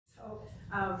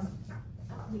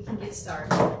we can get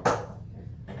started.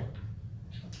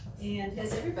 And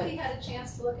has everybody had a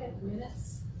chance to look at the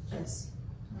minutes? Yes.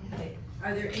 Okay.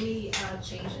 Are there any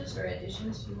changes or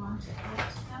additions you want to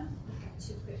add to them?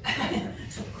 Two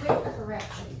quick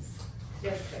corrections,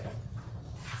 very quick.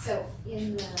 So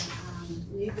in the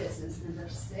new business, number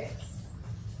 6,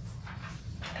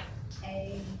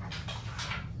 A1,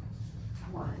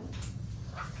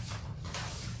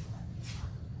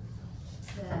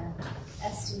 the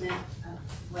estimate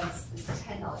is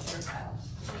 $10 per file.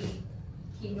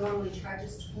 He normally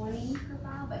charges $20 per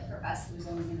file, but for us, he was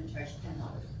only going to charge $10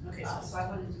 per file. So I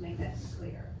wanted to make that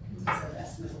clear. So the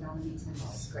estimate would only be $10.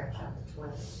 Scratch out the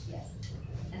 20. Yes.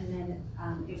 And then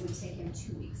it would take him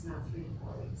 2 weeks, not 3 to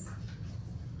 4 weeks.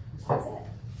 That's it.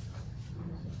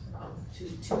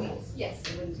 2 weeks? Yes,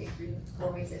 it wouldn't take 3 to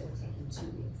 4 weeks, it would take him 2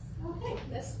 weeks. Okay,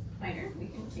 that's minor. We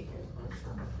can take care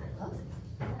of it.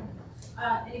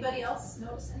 Anybody else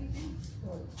notice anything?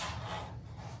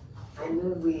 I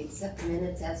move we accept the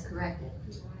minutes as corrected.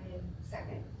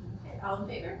 Second. Okay, all in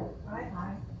favor?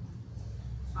 Aye.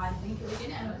 I think it was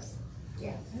unanimous.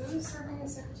 Yeah. Who's serving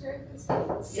as secretary for this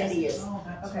meeting? Cindy is. Oh,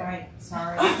 that's right.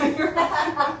 Sorry.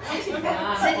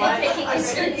 Cindy taking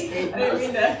his I didn't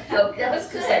mean to. Oh, that was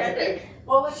good.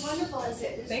 Well, what's wonderful is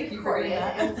it was Thank you for recorded,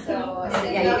 that. and so.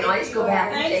 Yeah, you can always go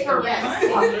back and Thanks take for a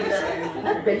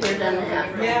reminding been here, done that.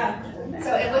 Yeah. So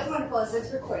it was wonderful is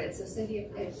it's recorded, so Cindy,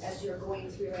 as you're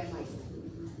going through and like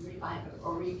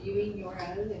or reviewing your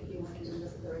own, if you wanted to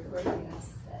listen to the recording,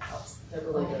 that helps. That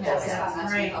really does. That's That's really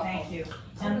great, helpful. thank you.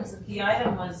 And the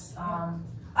item was,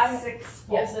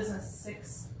 old business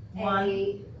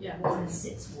 6-1. Yeah.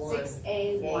 161.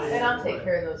 6A1. And I'll take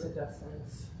care of those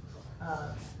adjustments,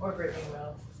 or Brittany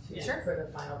will, Sure. for the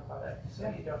final product, so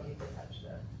you don't need to touch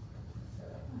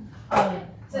that.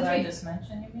 Did I just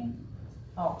mention, you mean?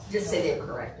 Oh. Just say they're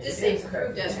corrected. Just say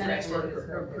approved as corrected.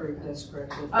 Approved as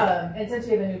corrected. And since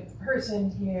we have a new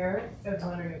person here, I was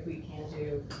wondering if we can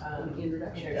do,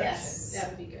 introduction. Yes, that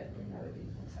would be good. That would be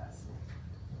fantastic.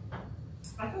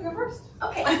 I can go first.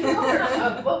 Okay.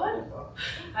 Well, wonderful.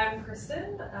 I'm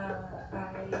Kristen. I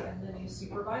am the new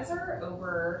supervisor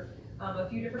over a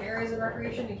few different areas of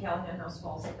recreation in Callahan House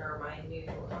Falls that are my new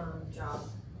job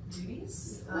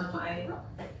duties.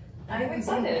 I'm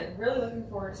excited. Really looking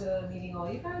forward to meeting all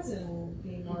you guys and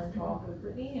being more involved with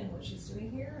Brittany and what she's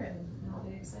doing here and all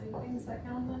the exciting things that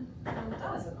Callahan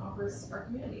does and offers our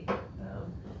community.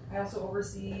 I also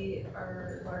oversee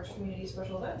our large community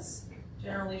special events,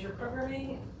 general leisure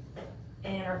programming,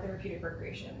 and our therapeutic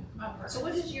recreation. So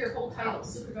what is your whole title?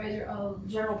 Supervisor of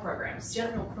General programs.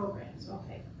 general programs,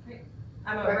 okay.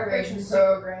 I'm a recreation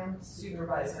program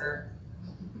supervisor.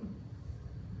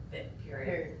 Period.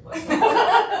 Period.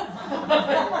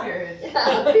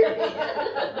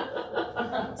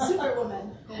 Superwoman.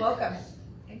 Welcome.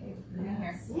 Thank you for being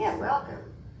here. Yeah, welcome.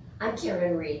 I'm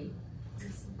Karen Reed.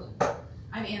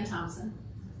 I'm Ann Thompson.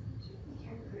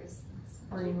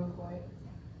 Maureen McCoy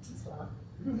as well.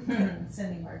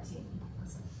 Cindy Martini.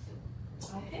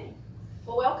 Okay.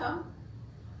 Well, welcome.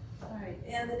 All right,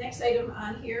 and the next item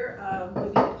on here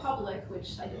would be the public,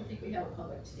 which I don't think we have a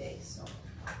public today, so.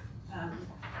 I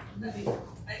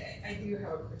do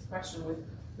have a quick question with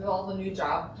all the new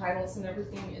job titles and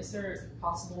everything. Is there a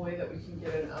possible way that we can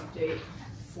get an update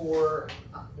for?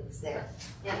 It's there.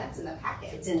 Yeah, that's in the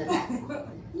packet. It's in the back.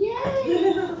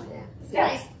 Yay!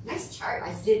 Yeah. Nice chart.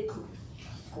 I did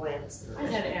glance through I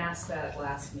it. had asked that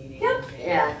last meeting. Yeah,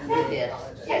 you did.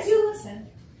 Yeah, do listen.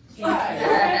 No,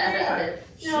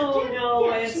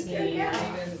 it's me. Yeah.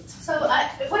 So,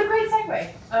 what a great segue.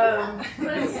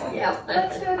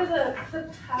 Let's go to the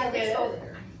packet. Let's go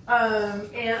there.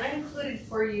 And I included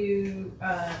for you,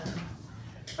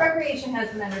 recreation has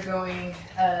been undergoing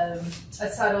a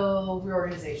subtle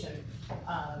reorganization.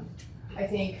 I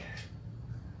think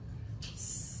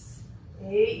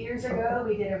 8 years ago,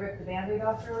 we did a rip the Band-Aid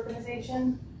off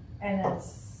reorganization, and then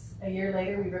a year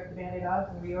later, we ripped the Band-Aid off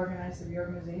and reorganized the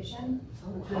reorganization,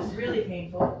 which was really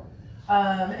painful.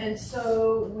 And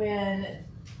so when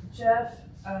Jeff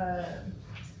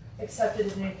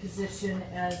accepted a new position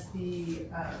as the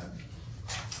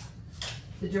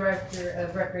director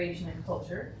of recreation and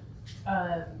culture,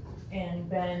 and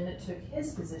Ben took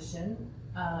his position,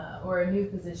 or a new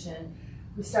position,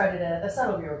 we started a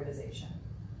subtle reorganization.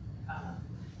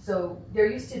 So there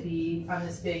used to be, on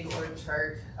this big org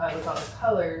chart with all the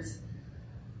colors,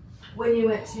 when you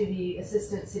went to the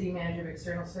Assistant City Manager of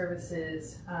External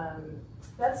Services,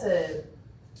 that's a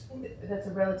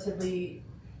relatively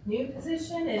new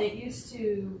position, and it used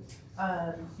to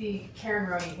be Karen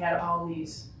Roney had all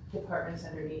these departments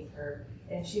underneath her,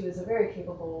 and she was a very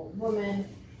capable woman,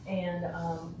 And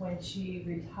when she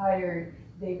retired,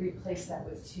 they replaced that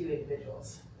with 2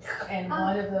 individuals. And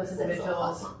one of those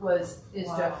individuals is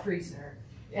Jeff Friesner.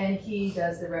 And he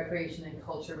does the recreation and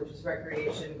culture, which is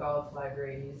recreation, golf,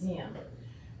 library, museum.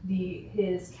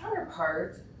 His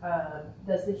counterpart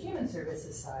does the human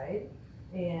services side,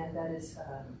 and that is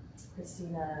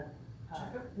Christina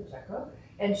Pacheco.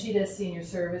 And she does senior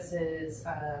services,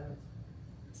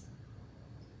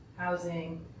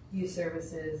 housing, youth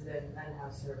services, and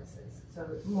house services. So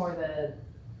more the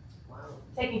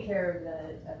taking care of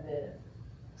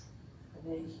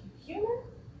the human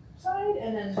side,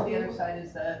 and then the other side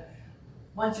is the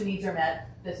once your needs are met,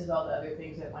 this is all the other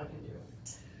things that one can do.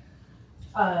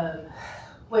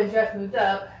 When Jeff moved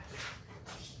up,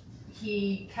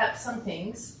 he kept some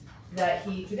things that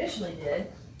he traditionally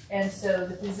did, and so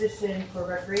the position for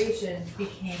recreation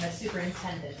became a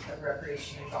superintendent of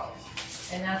recreation and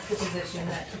golf, and that's the position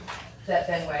that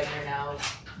Ben Wagner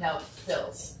now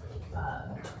fills.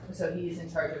 So he's in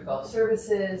charge of golf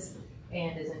services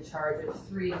and is in charge of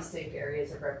 3 distinct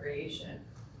areas of recreation.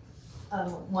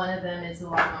 One of them is the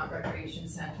Longmont Recreation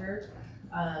Center,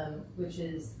 which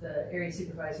is the area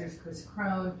supervisor is Chris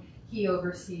Crone. He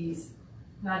oversees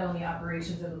not only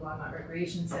operations of the Longmont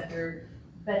Recreation Center,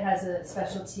 but has a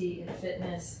specialty in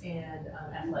fitness and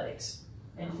athletics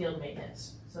and field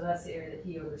maintenance. So that's the area that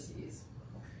he oversees.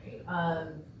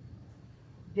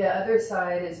 The other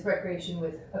side is recreation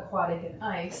with aquatic and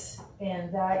ice,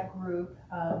 and that group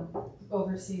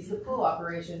oversees the pool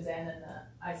operations and then the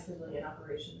ice pavilion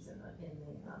operations in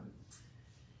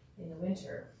the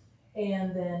winter.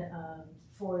 And then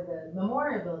for the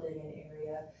memorial building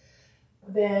area,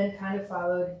 Ben kind of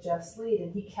followed Jeff's lead,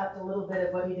 and he kept a little bit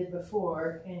of what he did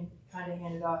before and kind of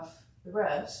handed off the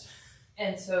rest.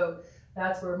 And so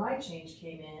that's where my change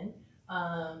came in.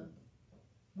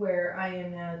 Where I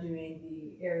am now doing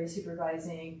the area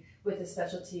supervising with a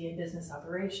specialty in business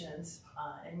operations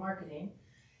and marketing,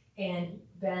 and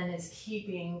Ben is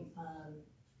keeping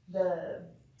the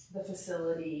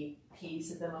facility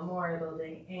piece of the memorial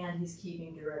building, and he's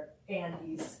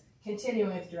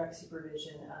continuing with direct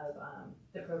supervision of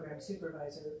the program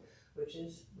supervisor, which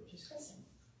is Kristen.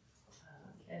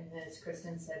 And as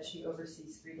Kristen said, she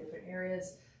oversees 3 different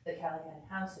areas: the Callahan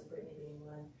house, and Brittany being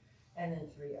one, and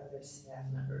then 3 other staff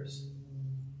members,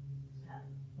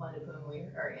 one of whom we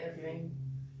are interviewing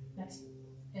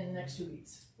in the next 2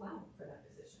 weeks. Wow. For that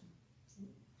position.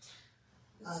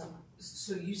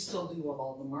 So you still do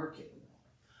all the marketing?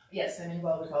 Yes, I'm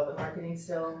involved with all the marketing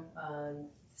still,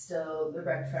 still the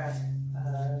rec track,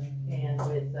 and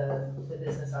with the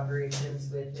business operations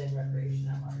within recreation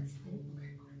at large.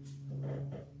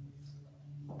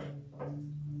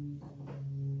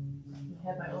 I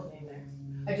had my old name there.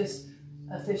 I just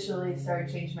officially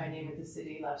started changing my name at the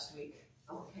city last week.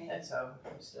 Okay. And so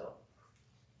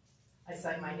I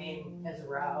signed my name as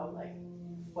Rao like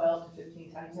 12 to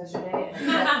 15 times yesterday, and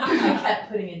I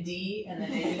kept putting a D and then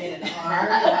making it an R.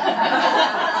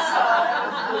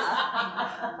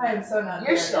 I am so not.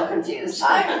 You're still confused.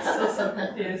 I am still so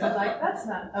confused. I'm like, that's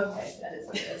not, okay, that is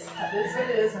what it is. That is what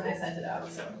it is, and I sent it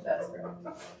out, so that's great.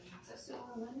 So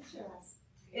when is your last?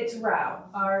 It's Rao,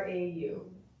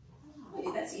 R-A-U.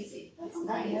 Oh, that's easy. That's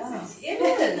nice. It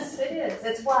is.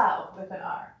 It's wow with an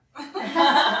R.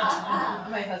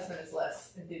 My husband is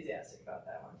less enthusiastic about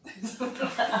that one.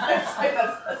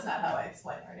 That's not how I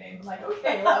explain our name. I'm like,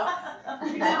 okay, well,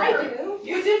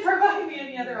 you did provide me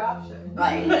any other option.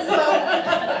 Right. So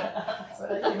that's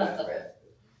what I came up with.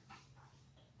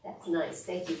 That's nice.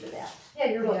 Thank you for that.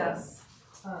 Yeah, you're welcome. Yes.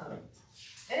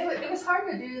 And it was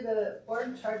hard to do the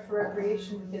org chart for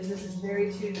recreation because this is very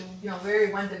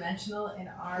very one-dimensional, and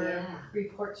our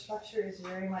report structure is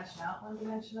very much not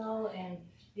one-dimensional, and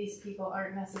these people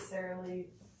aren't necessarily.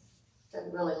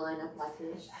 Doesn't really line up like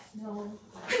this. No,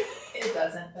 it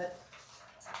doesn't, but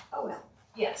Oh well.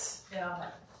 yes, yeah.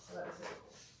 So that was it.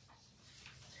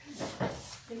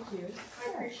 Thank you. I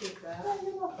appreciate that. Oh,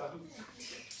 you're welcome.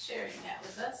 Sharing that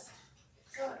with us.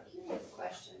 So a curious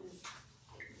question is the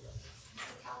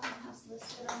Callahan house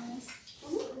listed on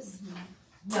this?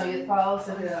 No, it follows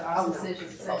the opposite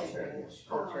is culture.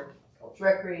 Culture.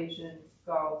 Recreation,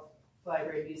 golf,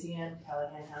 library, museum,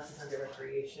 Callahan House is under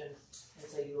recreation, and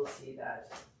so you will see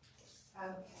that.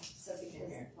 Okay, so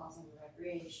because it falls under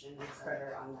recreation, it's Correct.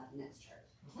 under on that next chart.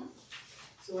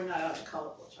 So we're not on a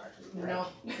colorful chart. No, I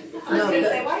was gonna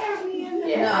say, why aren't we in the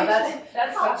Yeah. no,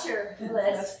 that's culture that's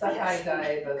list? the high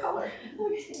dive of Color.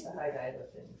 the high dive of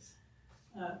things.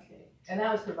 Okay. And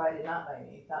that was provided not by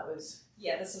me, that was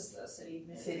Yeah, this is the city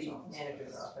manager's city office.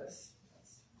 manager's office.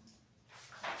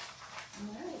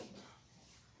 Alright.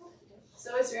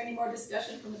 So is there any more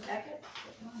discussion from the packet?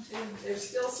 There's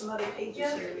still some other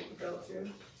pages here we can go through.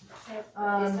 Is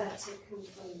that to come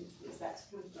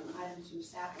from items from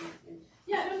staff and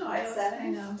Yeah, I don't know, I was Seven?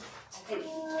 kind of, I think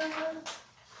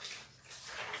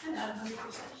I'm not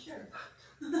 100% sure.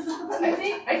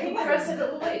 I think the rest of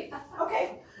it will wait.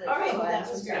 Okay, all right, well, that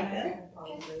was great I then.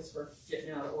 apologize for getting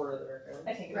out of order there.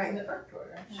 I think it was in the first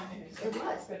order. It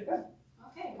was. Good to go.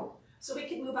 Okay, so we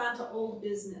can move on to old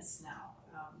business now.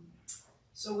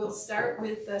 So we'll start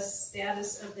with the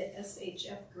status of the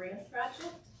SHF grant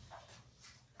project.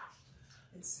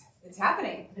 It's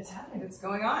happening. It's happening. It's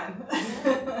going on.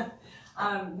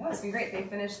 No, it's been great. They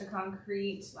finished the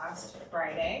concrete last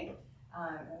Friday.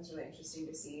 It was really interesting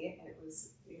to see. It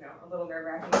was, a little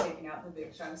nerve-wracking taking out the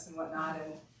big chunks and whatnot,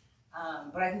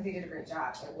 but I think they did a great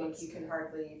job. I think you can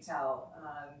hardly tell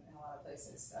in a lot of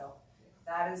places. So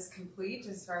that is complete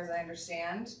as far as I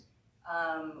understand.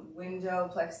 Window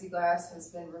plexiglass has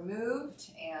been removed,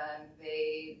 and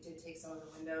they did take some of the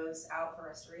windows out for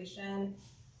restoration.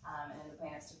 And the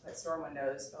plan is to put storm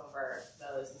windows over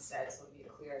those instead, so it'll be a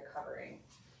clear covering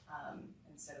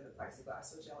instead of the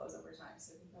plexiglass, which yellows over time.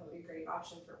 So I think that would be a great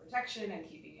option for protection and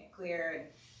keeping it clear and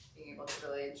being able to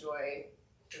really enjoy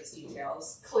those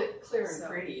details. Clear and So,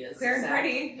 pretty is Clear and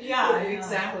exactly. pretty, yeah,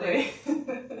 exactly. Really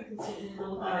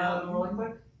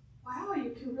quick. Wow, you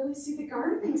can really see the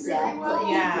gardening Exactly. very well.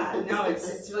 Yeah, no,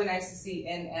 it's really nice to see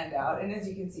in and out. And as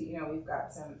you can see, we've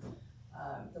got some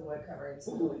the wood coverings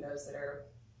and the windows that are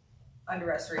under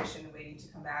restoration and waiting to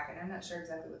come back. And I'm not sure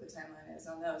exactly what the timeline is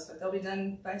on those, but they'll be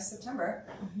done by September.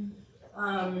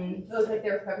 It looks like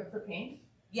they're prepping for paint.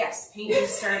 Yes, paint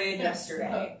just started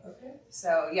yesterday. Okay.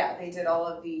 So yeah, they did all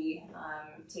of the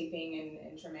taping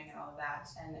and trimming and all of that.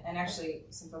 And actually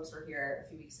some folks were here a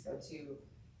few weeks ago too,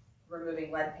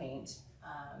 removing lead paint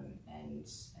and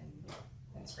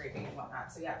scraping and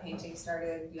whatnot. So yeah, painting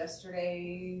started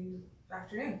yesterday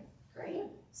afternoon. Great.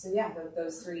 So yeah,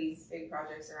 those three big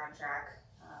projects are on track.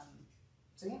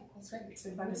 So yeah, that's great. It's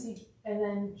been fun to see. And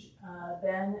then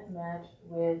Ben met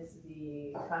with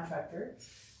the contractor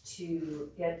to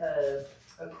get a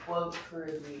quote for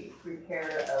the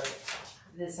repair of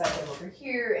this item over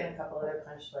here and a couple other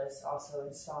punch lists, also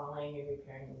installing and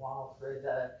repairing the wall for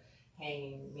the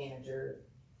hanging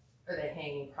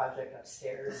project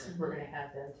upstairs. We're gonna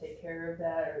have them take care of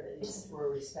that, or at least we're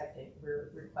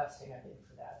requesting, I think,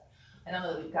 for that. I don't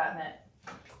know that we've gotten that,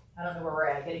 I don't know where we're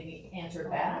at getting the answer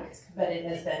back, but it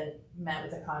has been met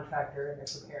with the contractor and they're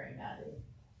preparing that, and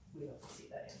we hope to see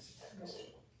that answer.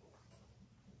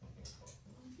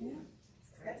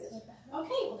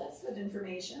 Okay, well, that's good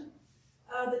information.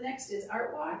 The next is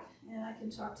Art Walk, and I can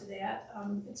talk to that.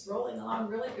 It's rolling along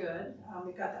really good.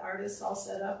 We've got the artists all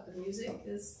set up, the music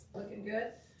is looking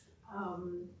good.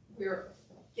 We're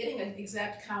getting an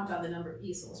exact count on the number of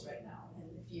easels right now, and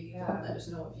if you can let us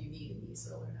know if you need an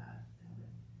easel or not.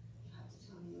 you have to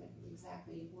tell me what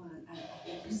exactly you want. I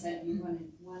think you said you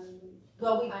wanted one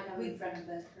Well, item in front of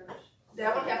the curve.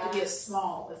 that would have to be a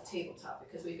small with tabletop,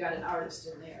 because we've got an artist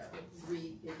in there with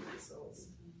 3 big easels.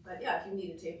 But yeah, if you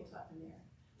need a tabletop in there.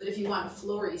 But if you want a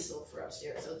floor easel for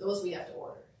upstairs, so those we have to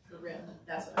order for rim.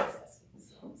 That's what I was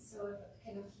asking. So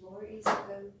can a floor easel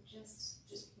go just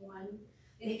one?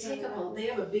 They take up they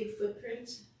have a big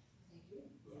footprint.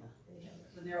 Yeah, they have,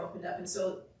 when they're opened up, and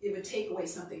so it would take away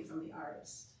something from the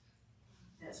artist.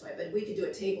 That's why, but we could do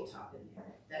a tabletop in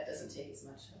there. That doesn't take as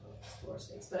much of a floor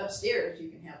space. But upstairs, you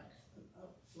can have a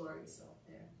floor easel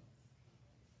there.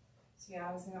 So yeah,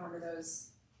 I was gonna order those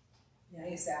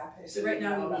ASAP. So right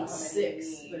now we About need how many 6, we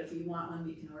need. but if we want one,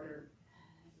 we can order.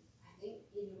 I think,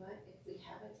 you know what, if we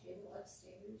have a table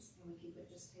upstairs and we can put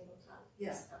just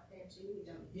tabletops up there too, we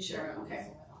don't. You sure? don't Okay.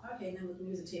 easel at all. Okay, then we can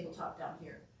use a tabletop down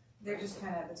here. They're just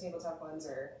kind of, the tabletop ones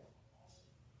are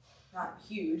not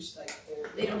huge, like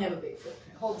They don't have a big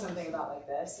footprint. hold something about like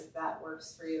this, if that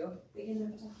works for you. Big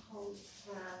enough to hold,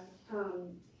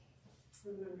 remember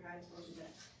I told you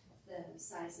that the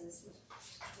sizes was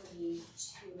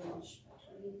 22 inch by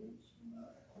 20 inch?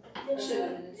 It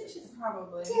should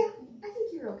Probably. Yeah, I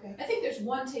think you're okay. I think there's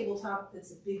one tabletop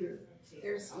that's a bigger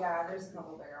tabletop. There's a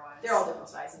couple bigger ones. They're all different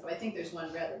sizes, but I think there's one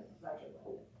rather larger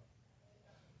one.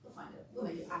 We'll find it. We'll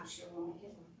make it. I'm sure we'll make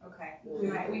it one. Okay.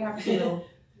 We have to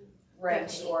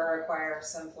rent or acquire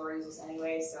some floor easels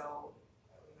anyway, so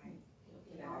we might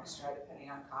get an extra depending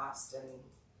on cost, and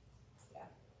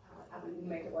I we'll wouldn't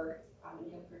make it work. I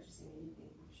wouldn't go purchasing anything,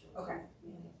 I'm sure. Okay.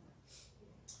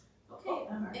 Okay,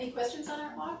 any questions on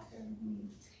our walk?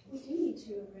 We do need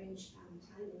to arrange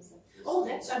timings of. Oh,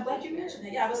 I'm glad you mentioned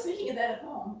that. Yeah, I was thinking of that at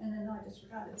home, and then I just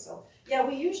forgot it. So, yeah,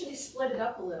 we usually split it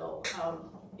up a little,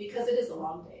 because it is a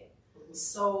long day.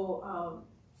 So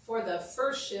for the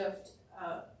first shift,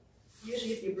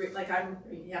 usually if you bring,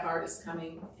 you have artists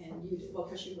coming and you do, well,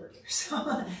 because you work here,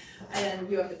 so, and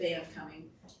you have the band coming,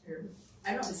 or,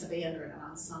 I don't know if it's a band or an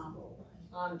ensemble.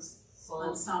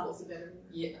 Ensemble's a better.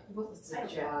 Yeah, well, it's a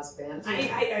jazz band.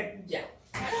 Yeah.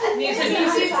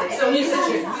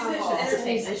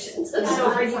 Musicians.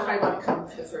 So Brittany probably want to come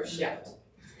for the first shift.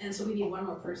 And so we need one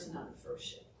more person on the first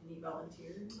shift. Any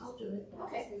volunteers? I'll do it.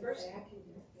 Okay, first. I can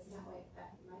do it, because that way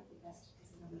that might be best,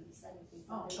 because I'm gonna be setting things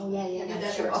Oh. up. Oh, yeah, Yeah,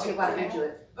 that's true. Okay, why don't you do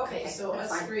it? Okay, so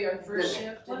that's us fine. three are first Good.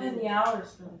 shift. What and are then the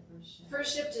hours for the first shift?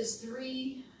 first shift is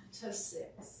 3 to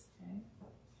 6. Okay.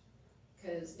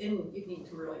 Because, and you can even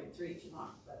come earlier than 3 if you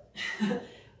want, but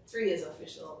 3 is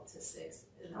official to 6.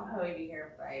 And, I'll probably be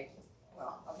here by,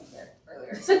 well, I'll be here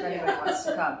earlier, so if anybody wants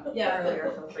to come Yeah.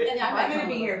 earlier, feel free. And I might I'm gonna come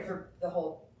be a here for the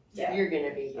whole, Yeah. You're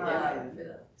gonna be here. Um,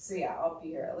 so yeah, I'll be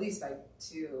here at least by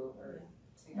 2 or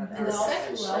something like that. And the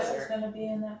second Who else shift- is gonna be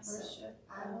in that first shift?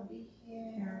 I will be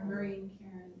here. Karen, Maureen,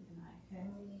 Karen, and I. Okay.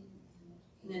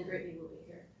 And then Brittany will be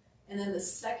here. And then the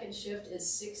second shift is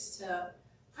 6 to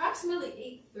approximately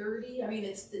 8:30. I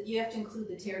mean, you have to include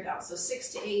the tear down. So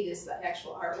 6 to 8 is the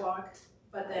actual art walk,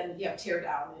 but then you have tear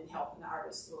down and helping the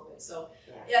artists a little bit. So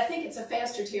yeah, I think it's a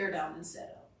faster tear down than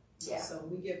setup. Yeah. So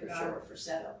we give an hour for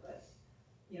setup, but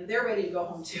they're ready to go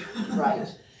home too. Right.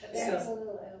 But there is a little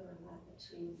overlap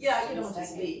between. Yeah, you first don't and just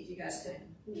second. leave. You got to.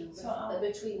 But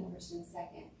between the first and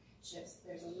second shifts,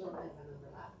 there's a little bit of an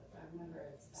overlap. If I remember,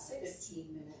 it's about 6.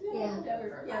 15 minutes. Yeah.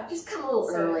 Whatever. Yeah. Just come a little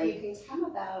So early. if you can come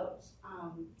about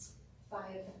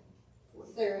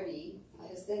 5:30,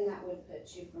 because then that would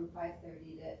put you from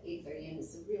 5:30 to 8:30, and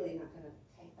it's really not going to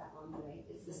take that long to wait.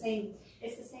 It's the same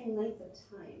length of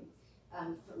time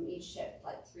from each shift,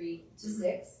 like 3 to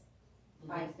 6,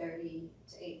 5:30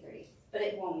 to 8:30. But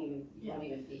it won't even you won't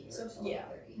even be here So, until yeah.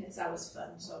 8:30. It's always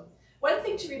fun. So one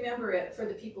thing to remember for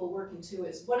the people working too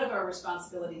is one of our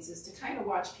responsibilities is to kind of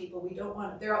watch people. We don't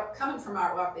want they're coming from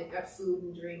Art Walk. They've got food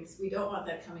and drinks. We don't want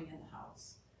that coming in the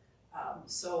house.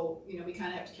 So we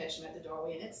kind of have to catch them at the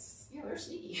doorway, and it's they're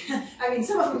sneaky. I mean,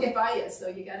 some of them get by you, so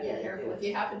you got to Yeah, be they careful. do. If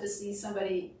you happen to see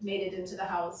somebody made it into the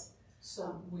house,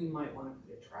 So we might want to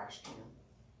put a trash can.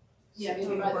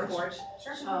 maybe by the porch.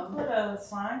 Should we put a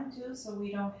sign too, so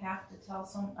we don't have to tell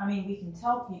we can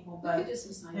tell people, We could but do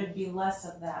some there'd signage. be less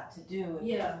of that to do.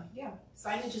 Yeah. Yeah.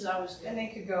 Signage is always good. And they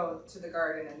could go to the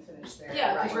garden and finish there.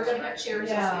 Yeah, because we're gonna have chairs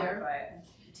Yeah. out there,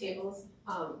 But tables.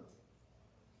 I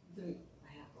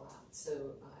have a lot. So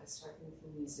I was talking with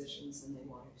the musicians and they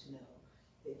wanted to know.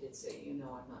 They did say, I'm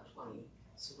not 20,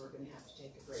 so we're going to have to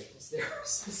take a break. Is there a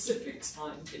specific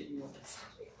time that you want us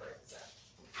to take breaks at?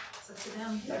 It's up to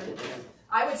them.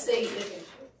 I would say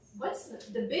what's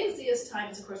the busiest time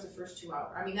is of course the first 2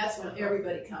 hours. I mean that's when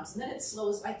everybody comes, and then it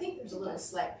slows. I think there's a little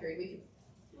slack period. We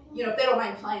could, if they don't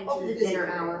mind playing Over through the busy dinner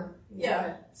period. hour.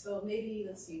 Yeah. So maybe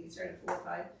let's see. We started at 4 or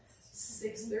 5,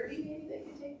 6:30. Maybe they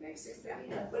can take breaks. 6:30.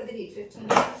 Yeah. What do they need? 15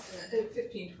 minutes.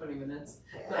 15, 20 minutes.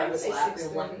 But I I would was say laughing. I'm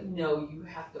 6:30. like, no, you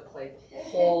have to play the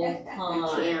whole You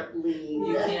time. can't leave.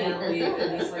 You can't leave.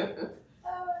 And he's like,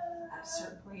 at a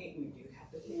certain point, we do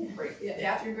have to take a break. Yeah.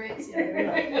 Bathroom breaks.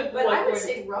 Yeah. But I would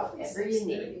say roughly Whatever you 6:30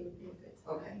 need. would be a good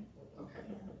time. Okay.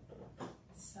 Okay.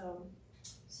 So.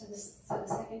 So the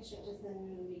second shift is then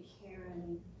going to be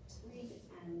Karen, Reed,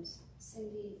 and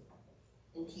Cindy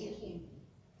And and can't. Candy.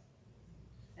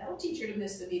 That'll teach her to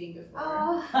miss the meeting before.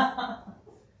 Oh,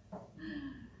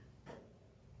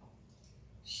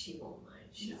 She won't mind.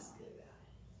 She's No.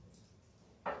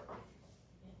 good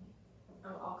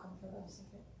I'll come for the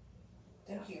second.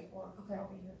 thank you. Okay, I'll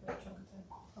be here for a chunk of time.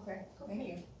 Okay, thank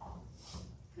you.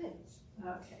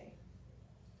 Okay.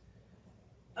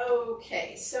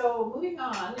 Okay, so moving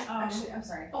on. Actually, I'm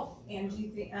sorry. Oh, And do you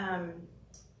think,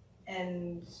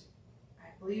 and I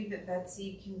believe that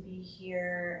Betsy can be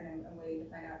here, and I'm waiting to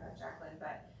find out about Jacqueline,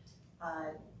 but,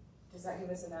 does that give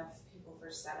us enough people for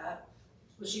setup?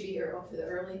 will she be here for the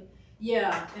early?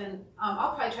 Yeah, and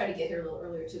I'll probably try to get here a little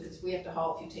earlier too, because we have to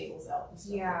haul a few tables out and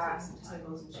stuff. It'll take some time.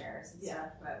 Tables and chairs and Yeah. stuff,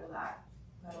 but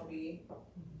that'll be,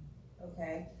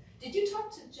 okay. Did you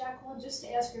talk to Jacqueline just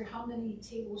to ask her how many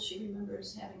tables she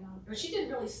remembers having on? Or she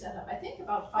didn't really set up. I think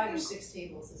about 5 or 6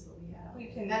 tables is what we have. We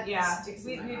can, That yeah, sticks in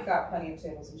we've my mind. got plenty of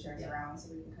tables and chairs Yeah. around, so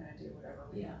we can kind of do whatever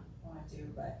we Yeah. want to do,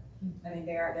 but I think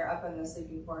they're up on the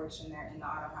sleeping porch and they're in the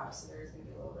auto house, so there's gonna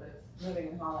be a little bit of moving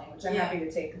and hauling, which I'm Yeah. happy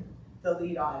to take the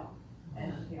lead on.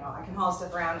 And, I can haul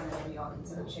stuff around and then maybe y'all can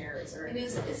set up chairs or. And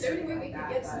is there any way we something could like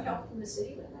get that, some but- help from the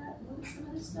city with that? Move some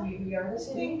of this stuff? We are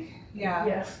listening? Yeah.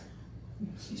 Yeah.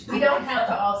 We don't have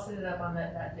to all sit it up on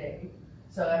that day.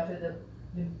 So after the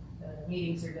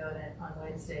meetings are done on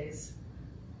Wednesdays,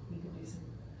 we could do some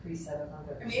preset of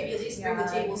other. Or maybe at least bring the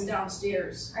tables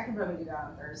downstairs. I can probably do that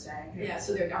on Thursday. Yeah,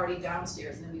 so they're already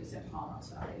downstairs and then we just have to haul them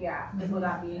outside. Yeah, will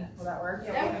that work?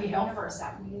 Yeah, that would be helpful. For a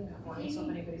staff meeting that morning, so if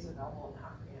anybody's available in the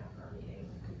afternoon after our meeting,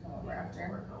 could come over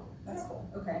after. That's cool,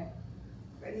 okay.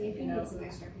 Brittany, if you need some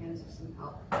extra hands or some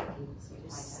help, I can swing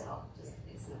by to help, just,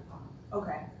 it's no problem.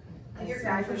 Okay. And you're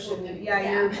Yeah, I for appreciate sure. it.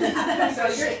 Yeah, you're, so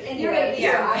you're Anyway, gonna be,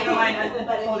 yeah, I know, but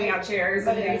I'm if folding you- out chairs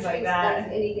But and if things you like fix that.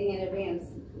 anything in advance,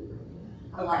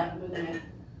 a lot of movement,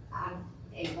 I'm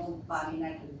able-bodied,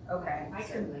 I can. Okay. I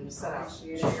certainly can set up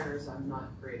appreciate. chairs, I'm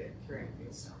not great at carrying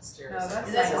things downstairs. No, that's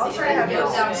And that's nice. the I'll thing, try to have you go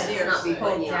those downstairs. Not be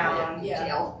pulled putting you out down, in Yeah.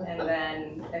 detail.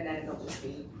 and then it'll just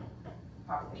be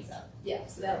popping things up. Yeah,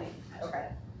 so that'll be. Okay.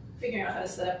 Figuring out how to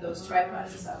set up those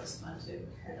tripods is always fun too,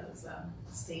 or those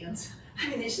stands. I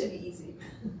mean, they should be easy.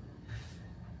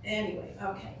 Anyway,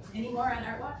 okay, any more on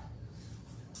Art Walk?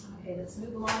 Okay, let's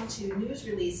move along to news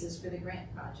releases for the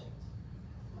grant project.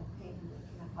 Okay, can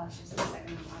I pause just a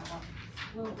second on that one?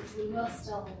 Well, we will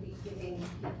still be giving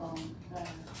people the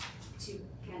 2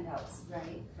 handouts,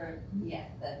 right, for, the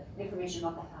information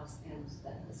about the house and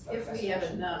the historic If we have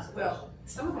restoration enough, preservation. well,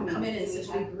 some of them come in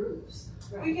such big groups.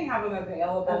 We can have them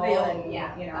available Available, and,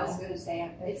 Yeah, you I was know, gonna say,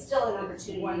 it's still an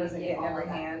opportunity one to doesn't give get in all every of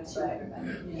that hand, to but-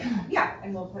 everybody. yeah,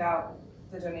 and we'll put out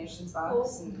the donations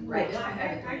box and. Right.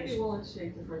 I'd be willing to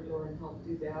shake the front door and help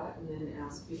do that, and then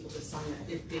ask people to sign up,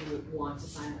 if they would want to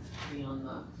sign up to be on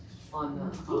the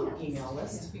email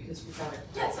list, because we've got to.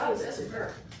 Yeah, it's always, doesn't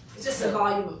hurt. It's just the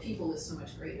volume of people is so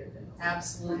much greater than.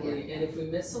 Absolutely, and if we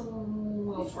miss them,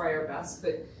 we'll try our best,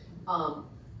 but,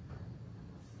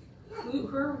 who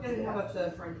are we gonna have at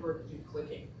the front door to do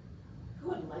clicking? Who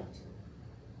would like to?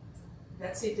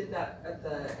 Betsy did that at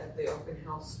the open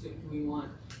house, do we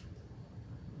want,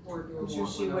 or do we I'm want sure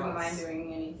she one of wouldn't us? mind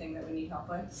doing anything that we need help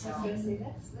with, I was so. gonna say,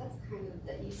 that's kind of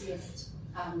the easiest,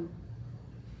 at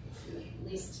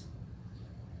least,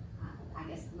 I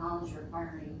guess, knowledge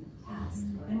requiring task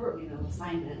And or,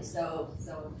 assignment, so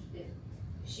if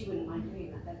she wouldn't mind doing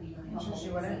that, that'd be really I'm sure helpful. she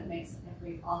because wouldn't. it makes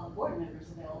all the board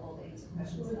members available to answer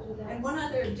questions about that. And one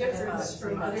other difference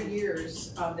from other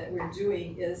years that we're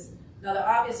doing is, now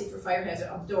obviously for fire hazard,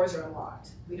 doors are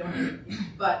unlocked. We don't,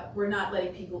 but we're not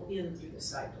letting people in through the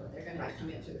side door. They're gonna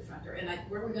come in through the front door. And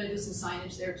we're gonna do some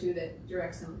signage there too that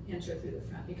directs them enter through the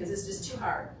front, because it's just too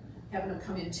hard having them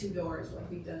come in 2 doors like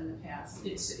we've done in the past.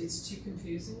 It's too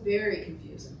confusing, Very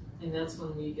confusing. and that's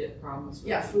when we get problems with.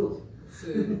 Yeah, food,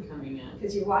 Food coming in.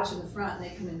 because you're watching the front and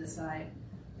they come in the side.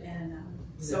 And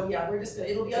so, yeah, we're just,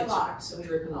 it'll be unlocked, so we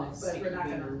Dripping can, like but we're sticky not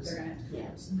gonna, fingers. they're gonna have to.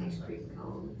 Yeah, ice cream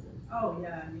cones. Oh,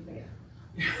 yeah, and you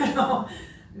think, well,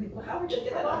 how would you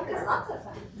get that out of It's there? lots of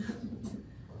fun.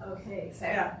 Okay, so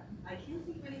yeah, I can't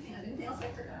think of anything, anything else I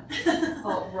forgot.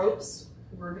 Oh, ropes,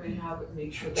 we're gonna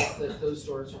make sure that those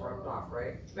doors are roped off,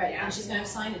 right? Right, and she's gonna have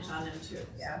signage on them too.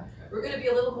 Yeah. We're gonna be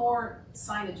a little more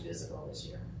signage visible this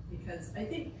year, because I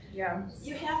think Yeah.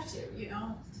 you have to,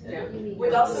 Yeah. You mean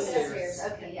We'd also upstairs.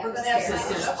 have Okay, yeah. We're gonna have upstairs. Because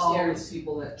there's upstairs. always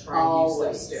people that try to use Always.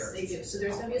 those stairs. They do, so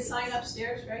there's gonna be a sign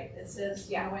upstairs, right, that says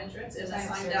no entrance, there's a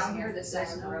sign down here that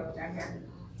says no. rope down here.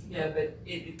 Yeah, but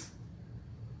it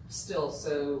still,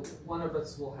 so one of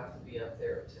us will have to be up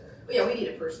there to, Yeah, we need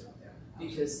a person up there.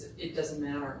 because it doesn't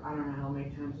matter, I don't know how many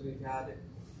times we've had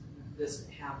this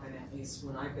happen, at least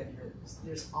when I've been here,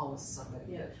 there's always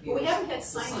somebody that Well, we feels haven't had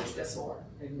signage before.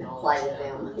 Apply to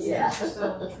them, yeah.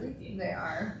 So tricky. They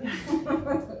are.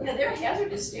 Yeah, they're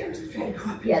hazardous stairs to try to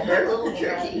go up. Yeah, they're a little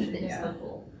tricky. Yeah.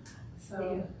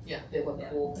 So, Yeah, they look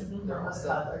cool, they're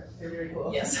also. They're very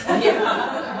cool. yes.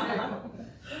 Yeah.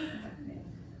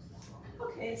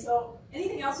 Okay, so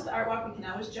anything else with Art Walk, we can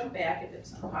always jump back if it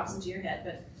pops into your head,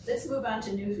 but let's move on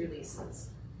to news releases.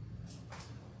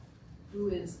 Who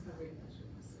is covering news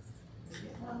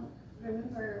releases? Well,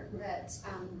 remember that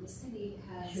the city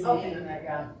has Okay.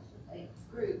 a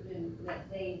group and that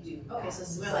they do. Okay, that. so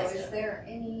Swell is is there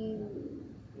any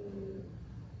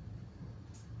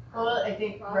Well, I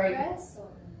think, right, progress or?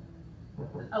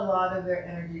 a lot of their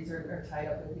energies are tied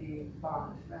up with the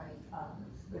bond, Right.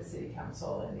 with city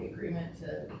council and the agreement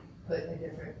to put a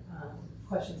different,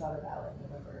 questions on the ballot in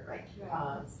November. Right.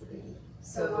 Right.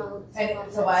 So,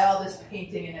 while so by all this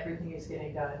painting and everything is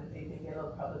getting done, I think it'll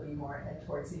probably be more head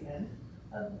towards the end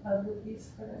of the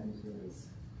piece for them to release.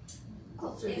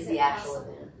 Closer to Is the it actual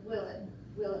possible- event.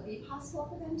 Will it be possible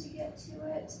for them to get to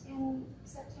it in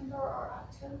September or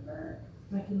October?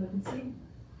 I can look and see.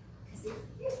 Because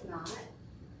if not,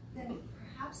 then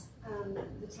perhaps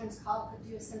the Times Call could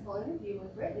do a simple interview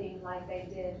with Brittany like they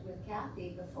did with Kathy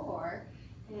before,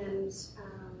 and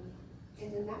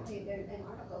then that way an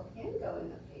article can go in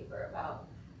the paper about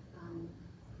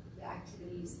the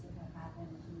activities that have happened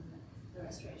and the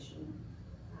restoration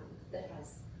that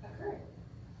has occurred.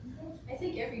 I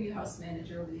think every new house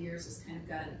manager over the years has kind of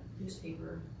got a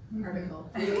newspaper article.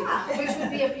 Yeah, which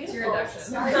would be a It's beautiful your introduction.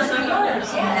 start to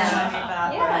yours. Yes.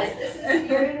 Yes. This is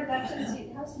your introduction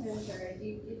to house manager.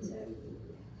 You get to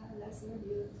have a nice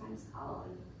interview with Times Call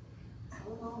and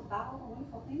tell them all about all the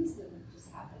wonderful things that have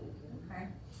just happened. Okay.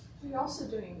 So you're also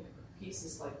doing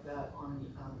pieces like that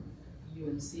on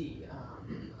UNC,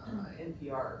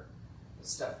 NPR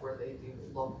stuff where they do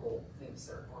local things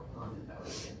that are going on, and that would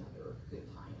be another good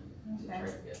time to try to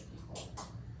get people.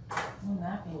 Wouldn't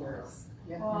that be yours?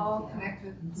 Yeah. Well, I'll connect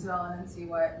with Sue Ellen and see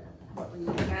what we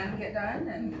can get done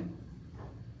and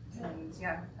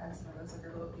yeah, add some of those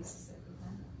other little pieces that we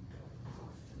can.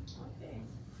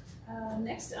 Okay.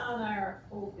 Next on our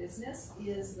old business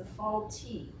is the fall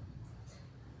tea.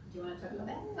 Do you want to talk about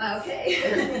that? Okay.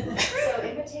 So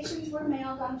invitations were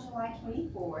mailed on July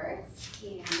 24th,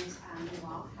 and you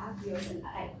all have yours. And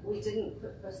we didn't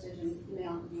put postage and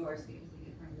mail yours because we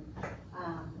didn't bring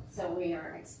them. So we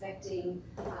are expecting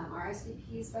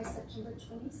RSVPs by September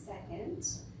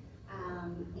 22nd.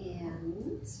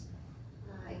 And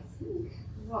I think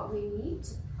what we need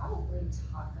to probably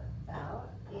talk about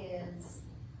is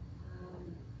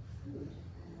food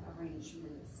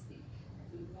arrangements,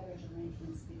 food beverage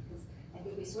arrangements, because I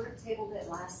think we sort of tabled it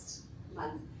last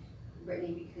month,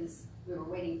 Brittany, because we were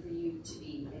waiting for you to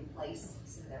be in place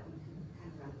so that we could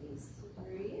kind of run things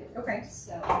through you. Okay.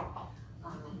 So,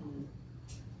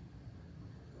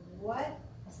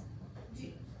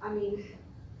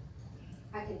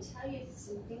 I can tell you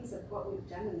some things of what we've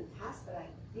done in the past, but I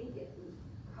think it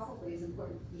probably is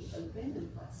important to be open and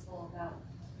flexible about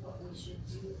what we should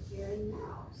do here and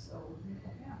now. So,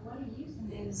 what do you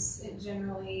think? Is it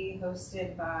generally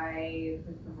hosted by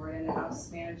the board and the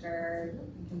house manager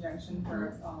in conjunction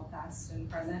for all past and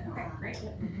present? Okay, great.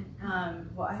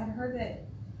 Well, I had heard that,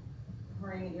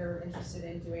 Maureen, you're interested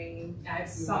in doing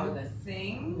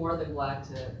something. More than glad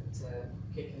to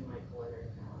kick in my culinary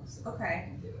talents. Okay. I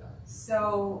can do that.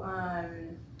 So,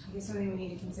 I guess something we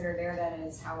need to consider there then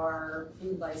is how our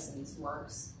food license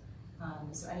works.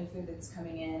 So any food that's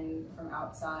coming in from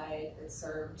outside that's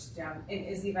served down,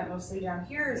 is the event mostly down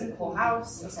here? Is it the whole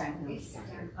house? Okay. It's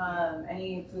down.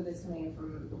 Any food that's coming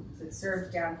in that's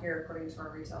served down here according to our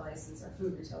retail license, our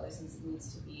food retail license, it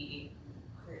needs to be,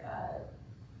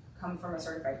 come from a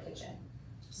certified kitchen.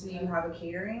 So do you have a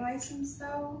catering license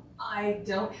though? I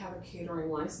don't have a catering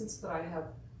license, but I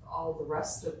have all the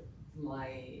rest of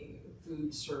my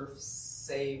food serve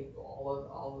save all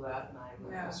of that, and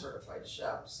I'm a certified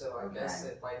chef, so I guess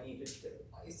if I needed to get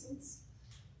a license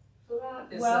for that,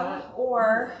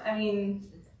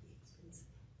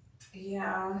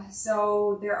 yeah,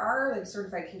 so there are like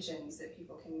certified kitchens that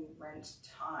people can rent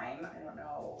time. I don't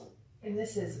know. And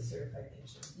this is a certified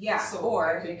kitchen. Yeah, So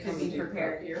or I could it could come be and do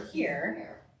prepared prep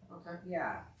here. Okay.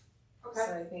 Yeah. Okay.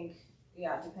 So I think,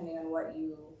 depending on what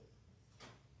you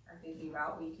are thinking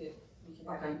about, we could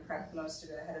have you prep most of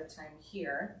it ahead of time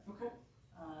here. Okay.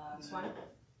 That's fine.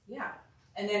 Yeah.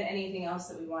 And then anything else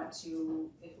that we want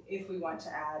to, if we want to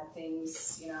add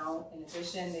things, in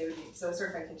addition, they would be, so a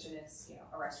certified kitchen is,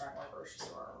 a restaurant or a grocery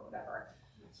store or whatever,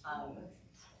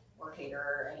 or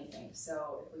caterer or anything.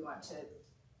 So if we want to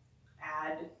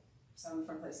add some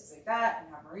from places like that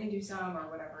and have Maureen do some or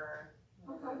whatever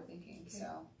we're thinking,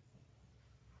 so.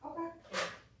 Okay.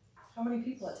 How many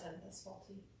people attend this fall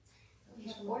tea? We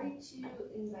have 42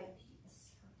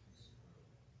 invitees.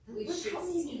 We How should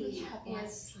many did we see have if,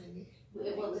 last time?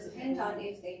 it will depend on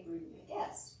if they bring a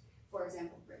guest. For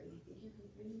example, Brittany, I think you're going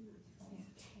to bring one.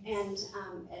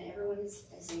 And everyone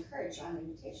is encouraged on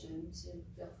invitation to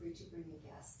feel free to bring a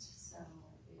guest. So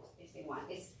if they want,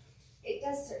 it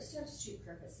serves two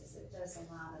purposes. It does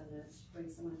allow them to bring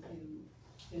someone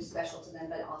who's special to them,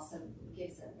 but also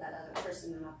gives that other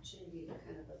person an opportunity to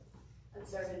kind of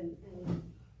observe and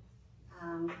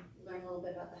learn a little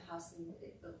bit about the house, and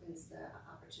it opens the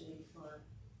opportunity for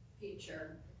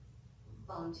future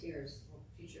volunteers, or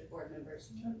future board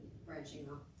members branching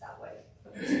off that way.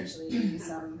 Potentially maybe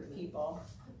some people.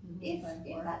 If that,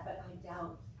 but I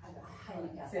doubt, I highly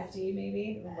doubt that. 50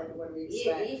 maybe? What do we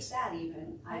expect? If that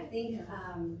even, I think,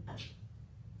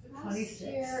 last 26.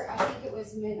 year, I think it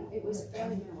was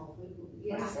fairly minimal.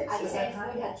 I'd 26, say is that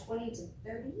if we had 20 to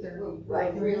 30, we're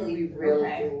Right, really, we really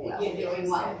okay. do well. you're doing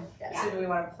well. So do we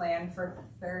want to plan for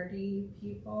 30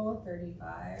 people,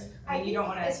 35? I mean, you don't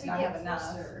want as to we not get have enough.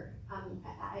 closer,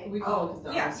 We call it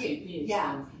the yeah. RSVP.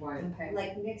 Yeah. Why? Okay.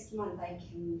 like next month, I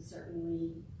can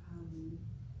certainly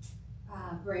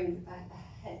bring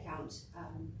a head count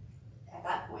at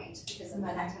that point, because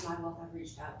by that time I will have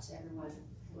reached out to everyone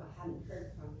who I haven't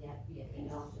heard from yet via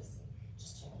email,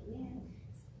 just checking in.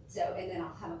 So, and then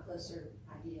I'll have a closer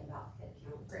idea about the head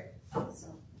count. Great.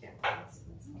 So, Yeah. that's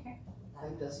Okay.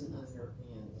 That doesn't unnerve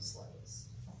me in the slightest.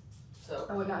 So,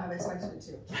 I would not have expected it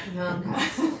to.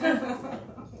 no,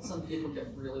 some people get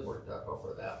really worked up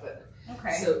over that, but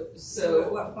Okay. so So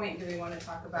at what point do we want to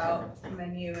talk about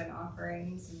menu and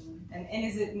offerings and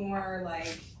is it more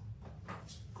like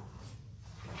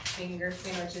finger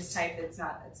sandwiches type? It's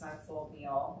not a full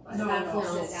meal. It's No, not no, full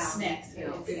no, sit down. snacks,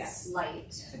 It's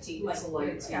light. Petite. it's a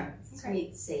light tea. Yeah. It's Okay.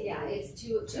 meat savory. Yeah, it's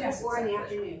two to Yes, 4 in the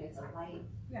exactly. afternoon. It's a light.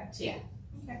 Yeah.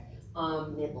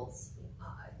 Nibbles.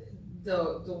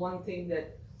 The one thing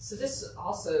that, so this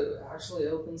also actually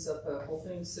opens up a whole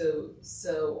thing,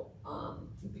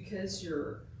 because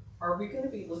are we gonna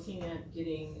be looking at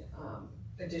getting,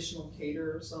 additional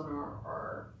caterers on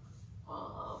our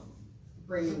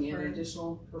bringing in Preferred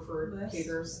additional preferred list?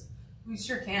 caterers? We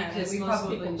sure can. Because we most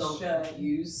probably people don't should.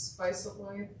 use Spice of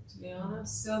Life, to be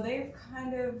honest. So they've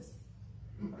kind of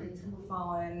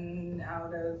fallen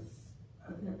out of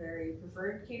a very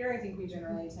preferred caterer. I think we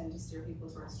generally tend to steer people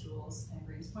towards Jules and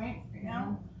Breeze Point right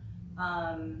now.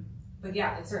 But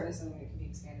yeah, it's certainly something that can be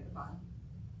expanded upon.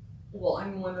 Well,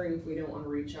 I'm wondering if we don't want to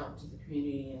reach out to the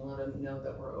community and let them know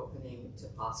that we're opening to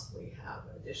possibly have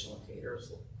additional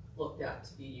caterers looked at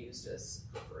to be used as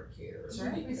preferred caterers. Sure.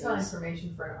 We saw because-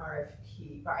 information for an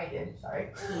RFP, or I did, sorry,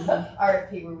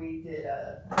 RFP where we did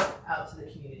out to the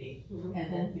community, and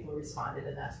then people responded,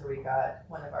 and that's where we got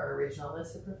one of our original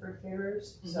list of preferred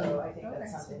caterers. So I think Okay,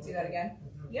 that's so something. do we that can- again.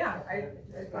 Mhm. Yeah, I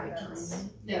think that's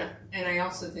And I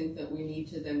also think that we need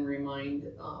to then remind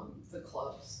the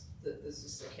clubs that this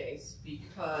is the case,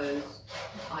 because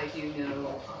I do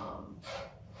know,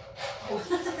 I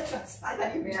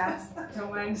thought you were yeah.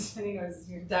 Don't mind. I think I was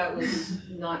here. that was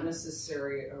not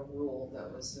necessarily a rule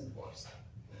that was enforced.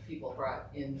 People brought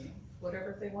in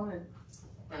whatever they wanted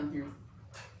down here.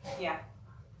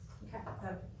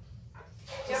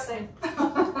 Just saying.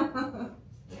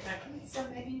 So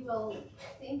maybe we'll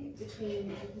think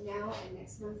between now and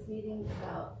next month's meeting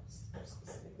about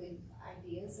specifically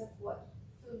ideas of what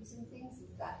foods and things.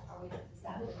 Is that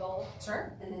the goal?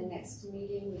 Sure. And then next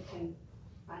meeting we can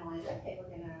finalize. Okay,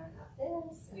 we're gonna have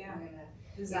this. And Yeah. We're gonna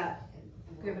Is that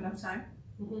and give enough time?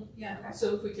 Yeah.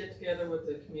 So if we get together with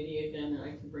the committee again,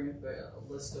 I can bring up a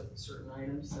list of certain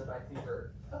items that I think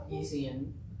are easy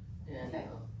and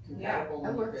compatible,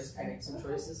 and you guys can make some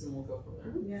choices and we'll go from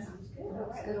there. Yeah. Sounds good. All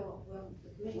right. We'll the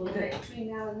committee We'll do it. between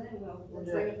now and then we'll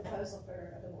do bring a proposal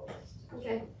for the board.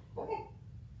 Okay.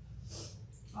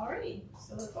 Alrighty,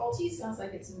 so the fall tea sounds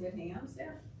like it's in good hands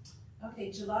there.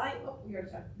 Okay, July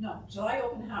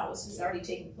open house has already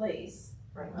taken place.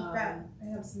 Right. I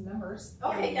have some numbers.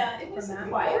 Okay, yeah, it was From a that.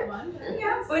 quiet one.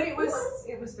 Yeah, but it was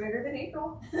bigger than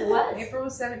April. It was. April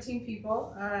was 17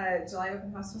 people. July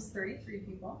open house was 33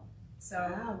 people. So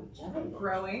Wow,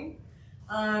 growing.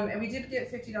 And we did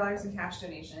get $50 in cash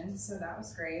donations, so that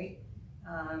was great.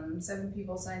 7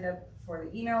 people signed up for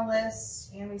the email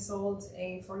list, and we sold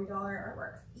a $40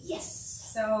 artwork. yes.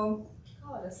 So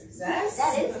call it a success.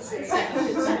 That is a success.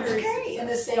 That's great. And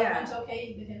the sale Yeah. went okay,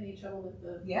 you didn't have any trouble with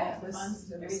the Yeah, the it was- funds, it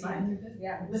was everything fine. went good?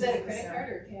 Yeah. Was that a So- credit card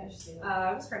or cash sale?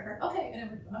 It was credit card. Okay,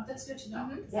 that's good to know.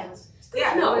 Mhm. 'Cause Yeah. that was-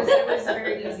 Yeah, No. it was a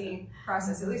very easy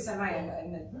process, at least on my end.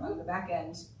 And then on the back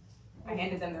end, I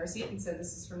handed them the receipt and said,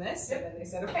 "This is from this," and then they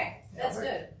said, "Okay." That's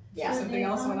good. Yeah. Something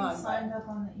else went on. Signed up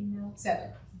on the email.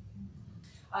 7.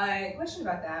 Question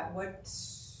about that. What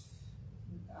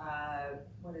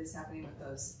is happening with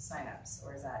those signups,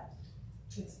 or is that?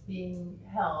 It's being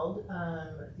held. One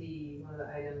of the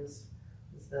items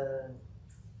is the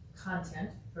content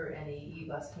for any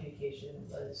e-bus communication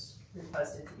was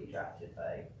requested to be drafted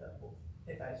by the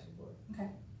advisory board. Okay.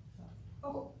 So,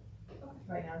 Oh,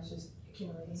 right now it's just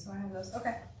accumulating. so I have those.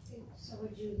 Okay. So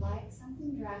would you like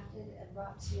something drafted and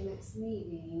brought to your next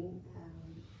meeting,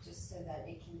 just so that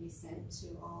it can be sent to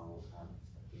all of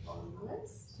the people on the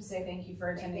list? To say thank you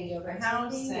for attending Thank the you for open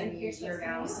house, attending, and and here's you're what's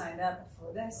now coming up. signed up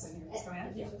for this, and here's what's coming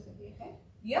up. Here's what's gonna be okay.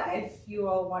 Yeah, if you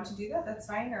all want to do that, that's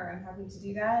fine, or I'm happy to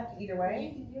do that. Either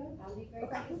way. You can do it, that would be great.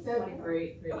 Okay. too. That'd be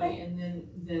great, really. Okay. And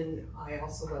then I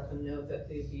also let them know that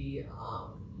they'd be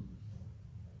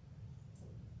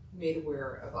made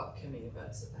aware of upcoming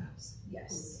events at the house.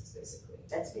 Yes. That's basically.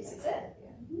 That's basically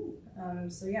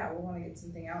it. So yeah, we'll want to get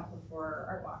something out before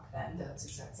Art Walk then. That's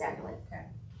exactly. Exactly.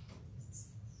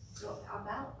 So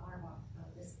about our walk,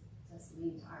 this does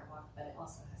lead to our walk, but it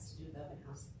also has to do with open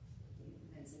house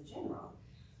events in general.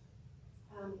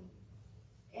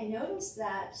 I noticed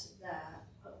that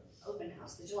the open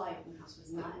house, the July open house,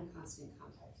 was not in constant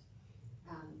contact.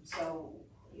 So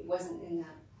it wasn't in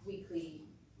that weekly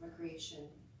recreation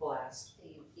Blast.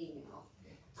 email.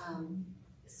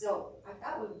 So I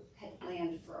thought we had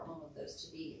planned for all of those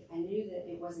to be, I knew that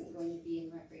it wasn't going to be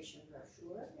in recreation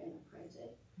brochure and printed,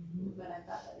 but I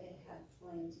thought that we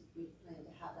planned to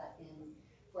have that in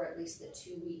for at least the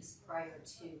 2 weeks prior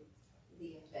to the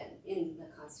event in the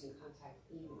constant contact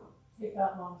email. It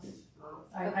got lost.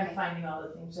 I'm finding all the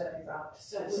things that I dropped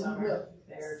So this summer.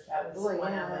 There, that was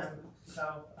one of them.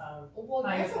 So, Well,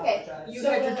 I that's okay. apologize. you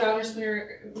had your daughter's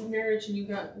marriage and you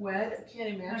got wed. I can't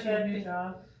I imagine. got a new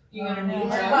job. You got a new I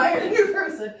job. hired a new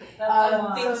person. Things So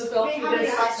fell Okay, through how many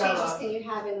the life cracks. changes can you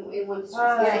have in one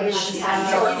Yeah, yeah,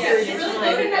 you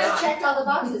really could have checked all the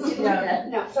boxes, didn't Yeah. you?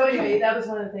 No. So anyway, that was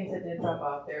one of the things that did drop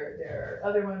off. There are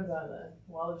other ones on the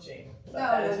wall of shame. No,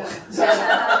 no, no.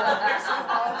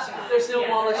 There's no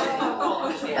wallet. So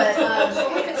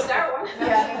we can start one.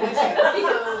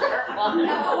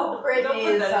 No. Brittany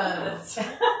is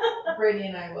Brittany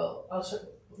and I will.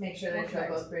 Make sure that I show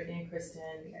both Brittany and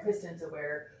Kristen. Kristen's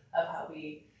aware of how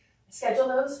we schedule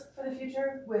those for the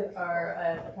future with our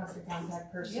constant contact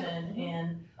person,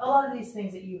 and a lot of these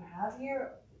things that you have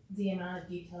here, the amount of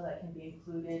detail that can be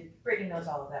included. Brittany knows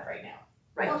all of that right now,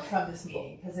 from this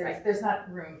meeting, because there's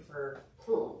not room for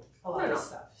a lot of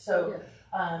stuff. So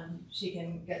she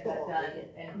can get that done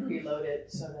and preload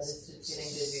it so that it's just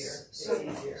getting busier. It's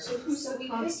easier. So who's the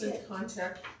constant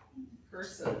contact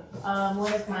person?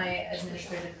 One of my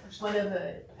administrative, one of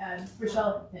the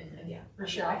Rochelle.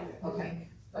 Rochelle. Okay.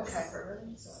 Okay.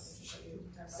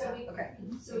 So we, Okay.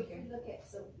 so we can look at,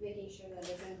 making sure that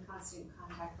it's in constant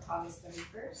contact for August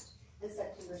 31st and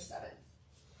September 7th,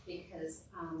 because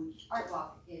Art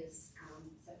Walk is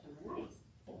September 9th.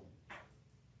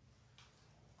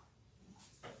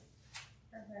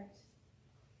 Perfect.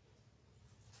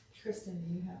 Kristen,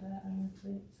 do you have that on your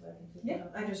plate so I can take Yeah,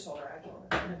 that? I just told her. I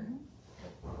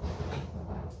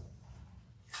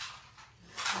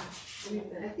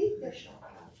think that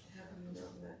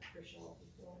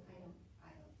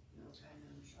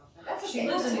that's okay. She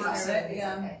lives in That's Margaret, okay.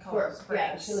 yeah. Okay. Colorado Yeah,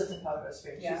 Springs. she lives in Colorado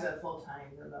Springs. Yeah. She's a full-time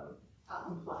remote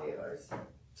employee of ours.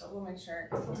 So we'll make sure.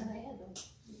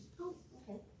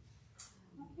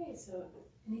 Okay, so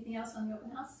anything else on the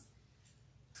open house?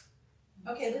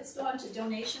 Okay, let's go on to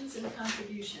donations and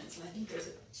contributions, and I think there's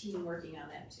a team working on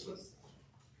that too.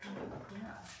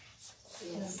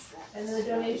 Yes. And the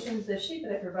donations, the sheet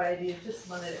that I provided you, just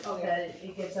one that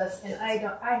it gives us, and I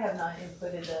have not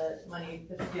inputted the money,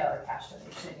 the $50 cash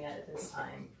donation yet at this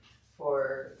time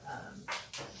for,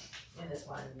 in this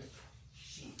one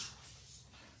sheet.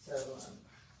 So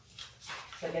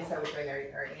I guess that would bring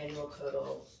our annual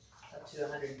total up to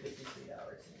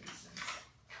 $153.80.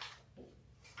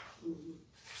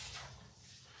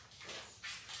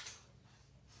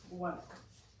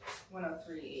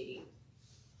 103.80.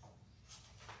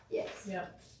 Yes.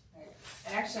 Yep.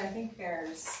 And actually, I think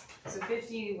there's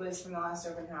 50 was from the last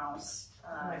open house.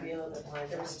 Might be a little bit more.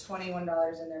 There was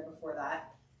 $21 in there before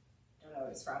that. Don't know what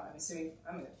it's from. I'm assuming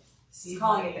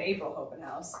calling it the April open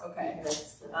house. Okay.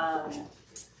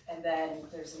 And then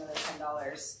there's another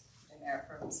 $10 in there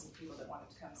from some people that wanted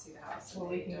to come see the house. Well,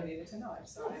 And we they can- donated $10,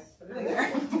 so I put it in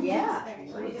there. Yeah.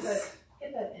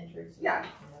 Get that entered. So Yeah.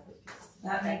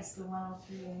 That makes the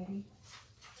 103.80.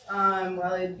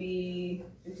 Well, it'd be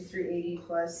 53.80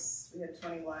 plus we had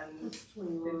 21,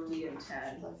 50, and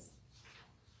 10.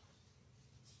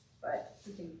 But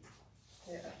we can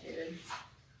get it updated.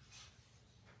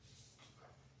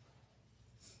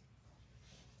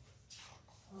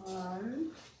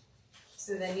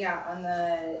 So then, on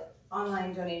the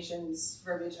online donations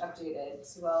verbiage updated,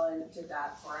 Sue Ellen did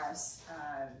that for us,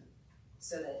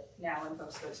 so that now when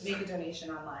folks go to make a donation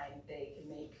online, they can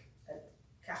make a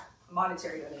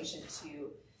monetary donation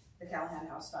to the Callahan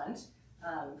House Fund.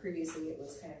 Previously, it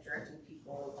was kind of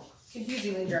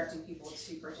confusingly directing people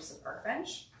to purchase a park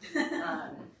bench.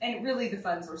 And really the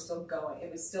funds were still going,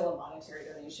 it was still a monetary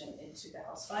donation into the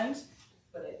house fund,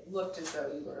 but it looked as though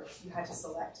you had to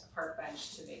select a park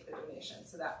bench to make the donation.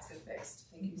 So that's been fixed.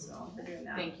 Thank you, Sue, for doing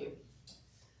that. Thank you.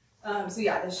 So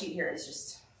the sheet here is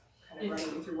just kind of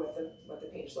running you through what the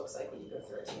page looks like when you go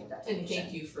through it to make that donation. And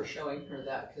thank you for showing her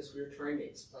that, because we were trying to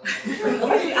explain.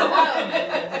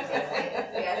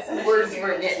 Yes. Words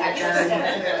were getting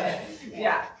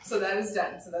Yeah, so that is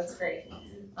done, so that's great.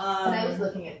 And I was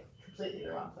looking at completely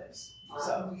the wrong place.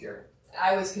 So Sure.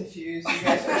 I was confused. You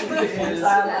guys were confused.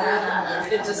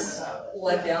 It just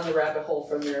led down the rabbit hole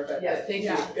from there, but Yeah. thank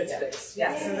you, it's fixed.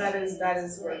 Yeah, so that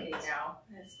is working now.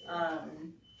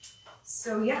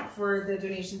 So for the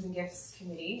donations and gifts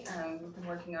committee, we've been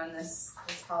working on this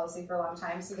policy for a long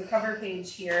time. So the cover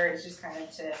page here is just kind of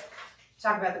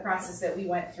talk about the process that we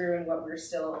went through and what we're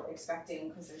still expecting,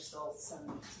 because there's still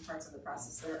some parts of the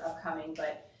process that are upcoming.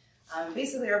 But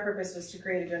basically our purpose was to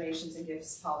create a donations and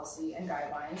gifts policy and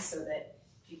guidelines so that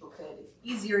people could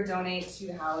easier donate to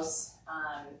the house,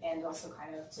 and also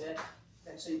kind of to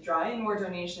eventually draw in more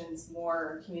donations,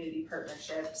 more community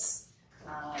partnerships,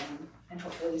 and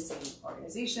hopefully some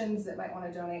organizations that might want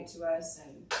to donate to us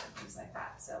and things like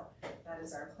that. So that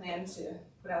is our plan, to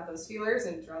put out those feelers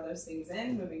and draw those things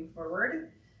in moving forward.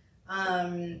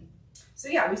 So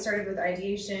yeah, we started with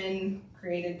ideation,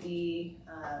 created the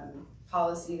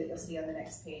policy that you'll see on the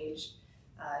next page.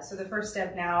 So the first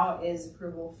step now is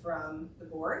approval from the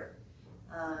board.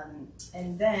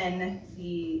 And then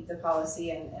the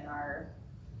policy and our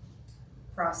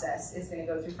process is going to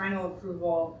go through final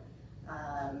approval.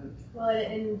 Well,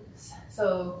 and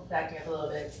so backing up a little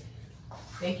bit,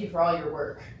 thank you for all your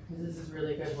work, because this is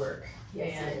really good work.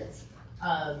 Yes, And it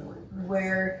is.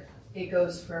 where it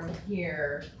goes from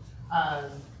here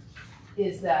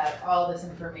is that all this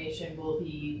information will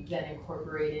be then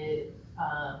incorporated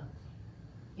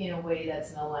in a way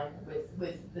that's in alignment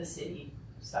with the city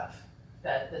stuff,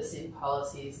 that the city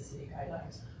policies, the city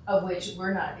guidelines, of which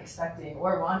we're not expecting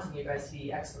or wanting you guys to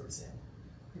be experts in,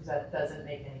 because that doesn't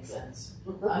make any sense.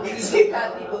 Because you've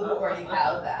got people who already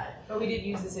have that. But we did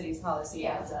use the city's policy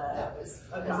as That was,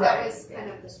 a that guide. was kind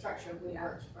of the structure we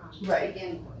worked from to Right.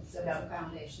 begin with, so it was the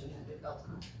foundation that we built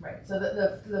on. Right, so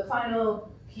the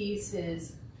final piece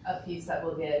is a piece that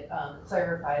will get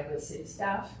clarified with city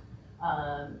staff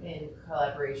in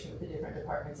collaboration with the different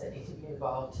departments that need to be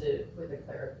involved with the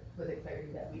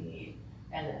clarity that we need,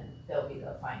 and then there'll be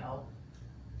the final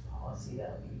policy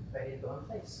that'll be ready to go in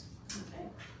place. Okay.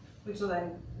 Which will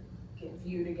then get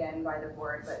viewed again by the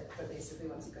board, but basically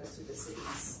once it goes through the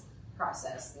city's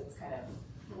process, that's kind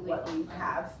of what we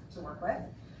have to work with.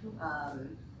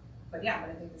 But yeah, but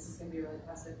I think this is going to be a really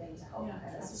positive thing to help kind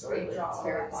of absolutely. draw It's all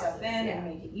very that stuff in positive, and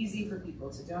make it easy for people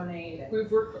to donate and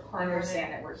We've worked hard on it.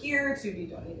 understand that we're here to be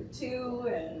donated to,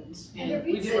 and And the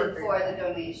we did reason work for very the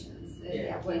donations,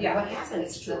 Yeah. what Yeah.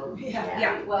 happens is True.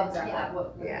 Yeah, well, exactly. yeah,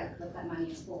 what Yeah. that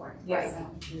money is for. Yes.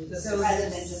 So So rather than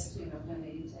this- just,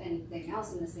 donating to anything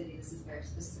else in the city, this is very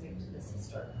specific to this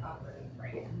historic property.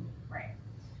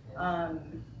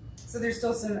 So there's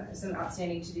still some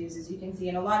outstanding to-dos, as you can see,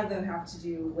 and a lot of them have to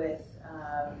do with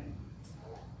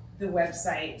the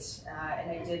website,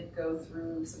 and I did go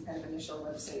through some kind of initial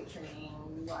website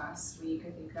training last week,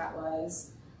 I think that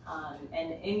was.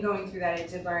 And in going through that, I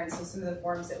did learn, so some of the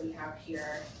forms that we have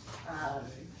here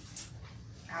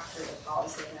after the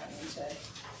policy, and I don't mean to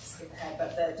skip ahead,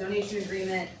 but the donation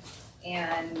agreement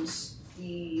and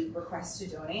the request to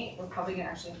donate, we're probably gonna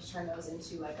actually have to turn those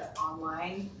into like an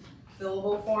online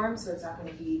fillable form, so it's not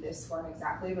gonna be this form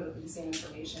exactly, but it'll be the same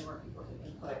information where people can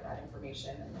input that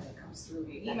information, and then it comes through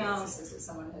via email, says that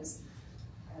someone has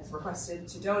requested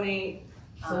to donate.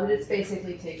 So it's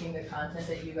basically taking the content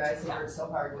that you guys have worked so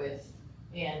hard with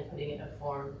and putting it in a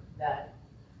form that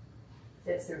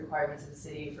fits the requirements of the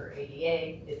city for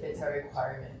ADA, it fits our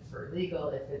requirement for legal,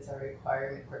 it fits our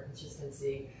requirement for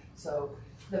consistency. So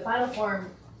the final form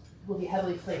will be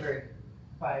heavily flavored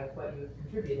by what you've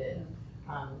contributed.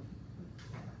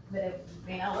 But it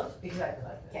may not look exactly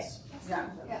like this. Yeah.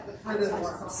 Yeah, the For the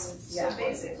concept forms. is Yeah. So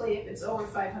basically, if it's over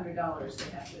 $500, they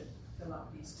have to fill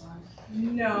out these forms.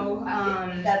 No,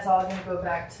 That's all gonna go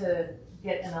back to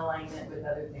get in alignment with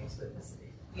other things with the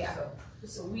city. Yeah. So,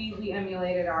 so we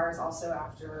emulated ours also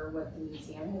after what the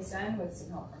museum has done with some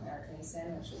help from Eric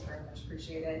Mason, which was very much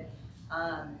appreciated.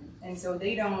 And so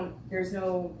there's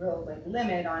no real like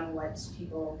limit on what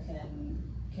people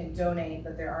can donate,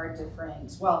 but there are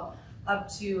different, well, up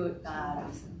to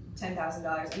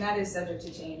 $10,000, and that is subject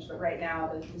to change, but right now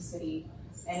the city,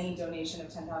 any donation of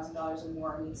 $10,000 or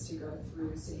more needs to go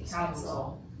through city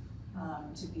council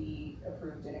to be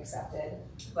approved and accepted.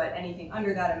 But anything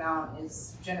under that amount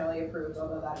is generally approved,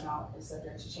 although that amount is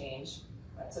subject to change.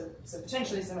 But so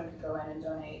potentially someone could go in and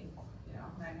donate,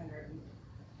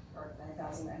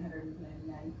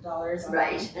 $9,999.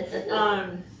 Right.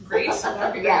 Great.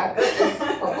 That'd be Yeah.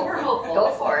 good. We're hopeful.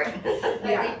 Go for it.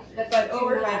 Yeah, But but do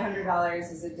over not-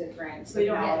 $500 is a different So you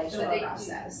don't have to knowledge fill of they the do-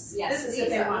 process. Yes, This is these if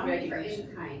they are want only for recognition.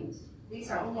 in-kind. These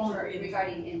are only Only for for in-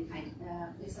 regarding in-kind.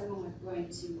 If someone was going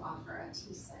to offer a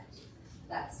tea set,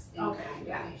 that's Okay, in-kind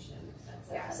yeah. donation.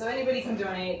 That's Yeah, so anybody can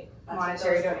donate That's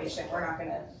monetary what those- donation. We're not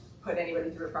gonna put anybody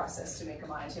through a process to make a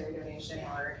monetary donation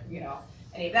or,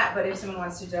 any of that. But if someone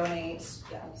wants to donate,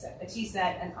 like I said, a tea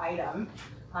set, an item,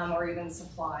 or even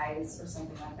supplies or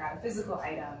something like that, a physical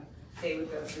item, they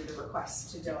would go through the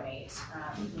request to donate,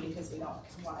 because we don't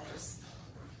wanna just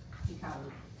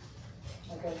become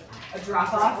like a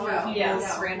drop off for people's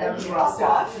Yeah. random Drop stuff.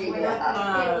 off. We're not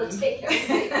gonna be able to take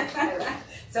everything.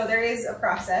 So there is a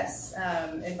process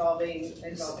involving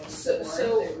So, more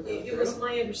so that we go it was through.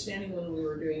 my understanding when we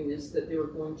were doing this that they were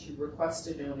going to request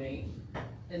to donate,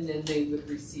 and then they would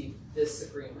receive this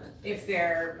agreement If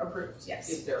they're approved, yes.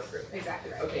 if they're approved.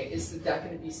 Exactly right. Okay, is that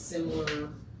gonna be similar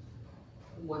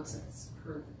once it's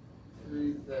approved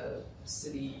through the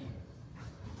city?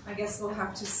 I guess we'll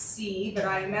have to see, but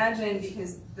I imagine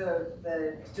because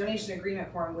the donation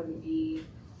agreement form wouldn't be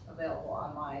available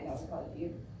online, that would probably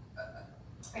be,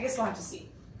 I guess we'll have to see.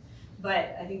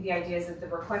 But I think the idea is that the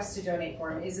request to donate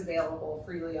form is available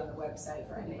freely on the website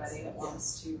for anybody that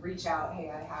wants to reach out,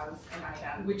 hey, I have an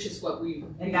item. Which is what we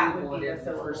And that would be wanted the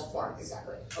in the first fillable form, place.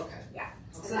 exactly. Okay.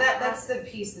 So that's the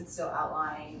piece that's still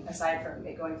outlying, aside from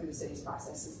it going through the city's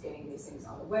process, is getting these things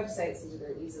on the website so that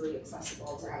they're easily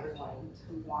accessible to everyone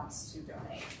who wants to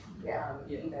donate. Yeah.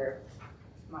 Either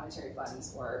monetary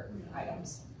funds or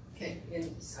items. Okay,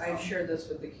 and I've shared this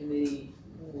with the committee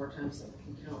more times than I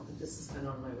can count, but this has been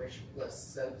on my wish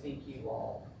list, so thank you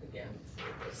all again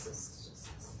for this. This is just.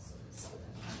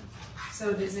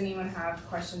 So does anyone have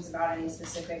questions about any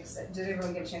specifics? Did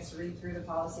everyone get a chance to read through the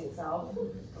policy itself?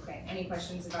 Okay, any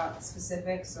questions about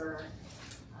specifics or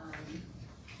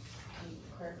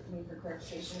need for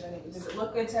clarification of any? Does it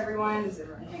look good to everyone? Does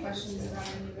everyone have questions about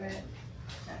any of it?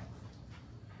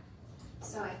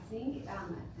 So I think at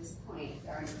this point, if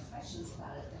there are no questions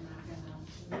about it, then I'm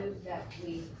gonna move that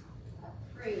we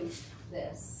approve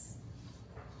this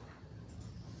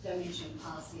donation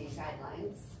policy and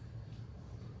guidelines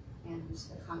and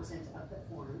the content of the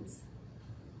forms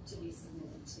to be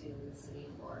submitted to the city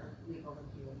for legal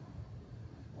review of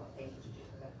what they need to do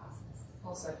for their process.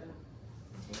 I'll second.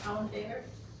 Okay, all in favor?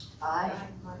 Aye.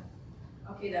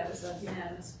 Okay, that was a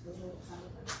unanimous approval.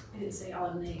 I didn't say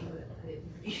all in name, but I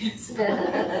didn't read.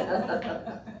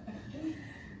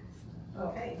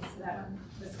 Okay, so that one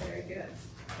was very good.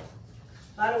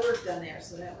 A lot of work done there,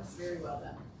 so that was very well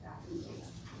done.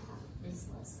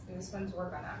 It was fun to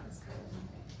work on that.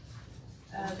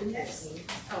 The next,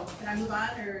 can I move on,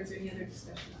 or is there any other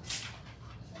discussion on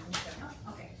it? No?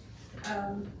 Okay.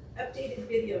 Updated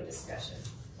video discussion.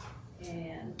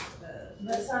 And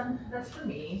That's for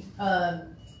me.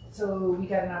 So we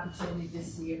got an opportunity to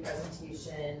see a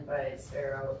presentation by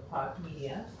Sparrow Pod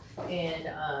Media, and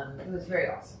it was very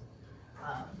awesome.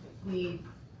 We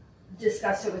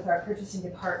discussed it with our purchasing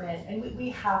department, and we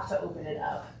have to open it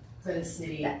up for the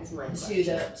city That was my to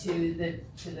question.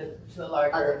 a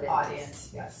larger Other vendors.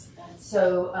 audience. Yes.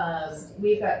 So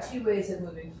we've got two ways of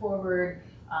moving forward.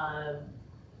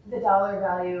 The dollar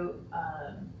value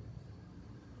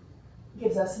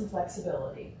gives us some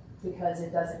flexibility because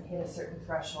it doesn't hit a certain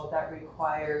threshold that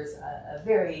requires a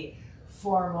very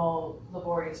formal,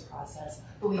 laborious process.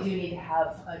 But we do need to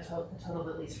have a total of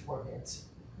at least 4 bids.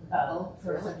 For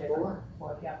really? some different,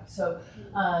 yeah. So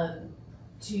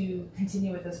to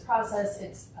continue with this process,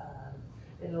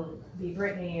 it'll be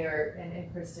Brittany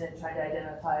and Kristen trying to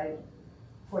identify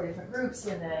 4 different groups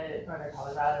in the northern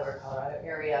Colorado or Colorado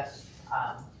area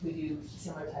who do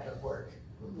similar type of work,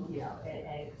 you know,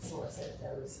 and solicit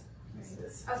those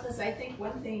pieces. I was gonna say, I think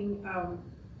one thing,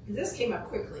 this came up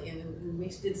quickly, and we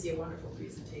did see a wonderful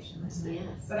presentation last night.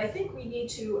 Yes. But I think we need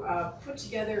to put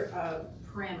together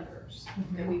parameters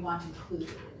that we want included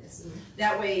in this. And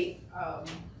that way,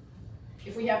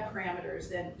 if we have parameters,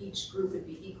 then each group would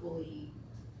be equally,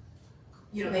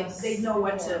 you know, they know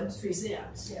what to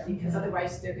present. Because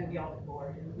otherwise, they're gonna be all on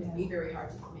board, and it would be very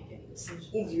hard to make any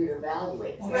decisions. Easier to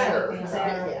evaluate. Right,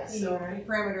 exactly. Yes. So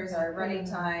parameters are running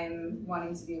time,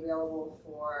 wanting to be available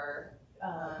for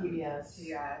PBS.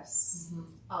 yes.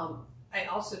 I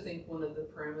also think one of the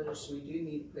parameters we do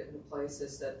need to put in place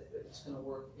is that it's gonna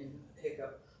work and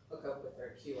hook up with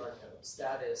our QR codes.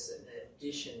 That is an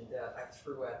addition that I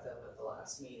threw at them at the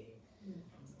last meeting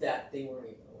that they weren't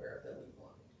even aware of that we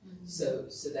wanted. So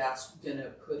that's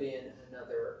gonna put in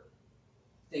another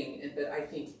thing, but I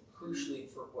think crucially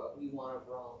for what we want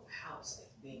overall in the house,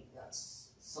 I think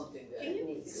that's something that Can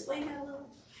you explain that a little?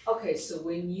 Okay, so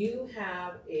when you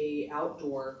have a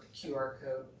outdoor QR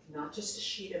code, not just a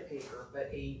sheet of paper,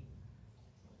 but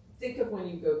think of when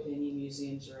you go to any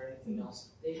museums or anything else,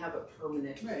 they have a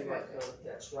permanent QR code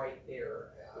that's right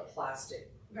there,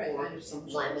 plastic or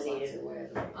something. Laminated or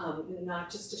whatever.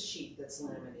 Not just a sheet that's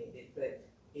laminated, but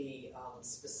a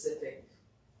specific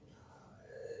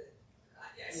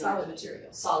Solid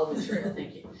material. Solid material,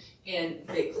 thank you. And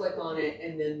they click on it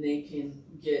and then they can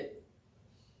get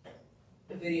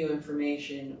video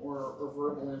information or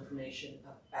verbal information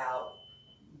about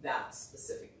that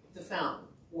specific, the fountain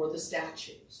or the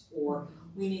statues or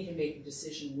we need to make a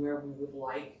decision where we would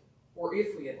like, or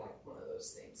if we had liked one of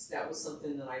those things. That was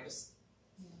something that I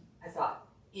thought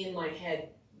in my head,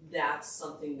 that's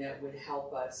something that would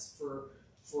help us for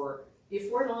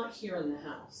if we're not here in the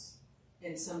house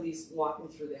and somebody's walking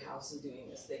through the house and doing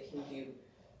this, they can do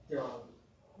their own.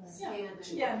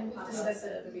 Yeah, and we've discussed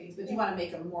that at the meetings, but you wanna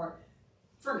make them more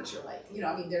furniture-like, you know,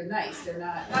 I mean, they're nice, they're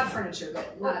not furniture,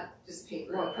 but not just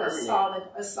paper. More permanent.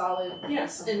 A solid.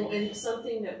 Yes, and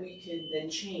something that we could then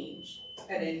change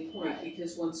at any point,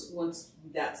 because once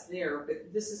that's there,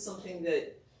 but this is something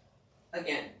that,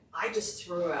 again, I just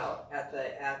threw out at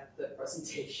the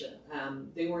presentation.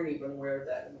 They weren't even aware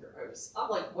that I'm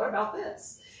like, what about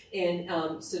this?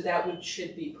 And so that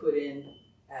should be put in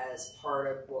as part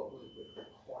of what we would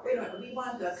require. Wait a minute, we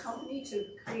want the company to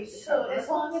create the So cover. as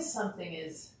long as something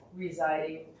is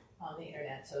residing on the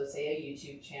internet, so say a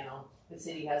YouTube channel, the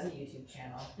city has a YouTube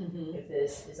channel. Mm-hmm. If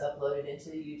this is uploaded into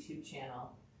the YouTube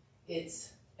channel,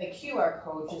 it's a QR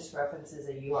code just references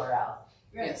a URL.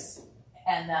 Yes.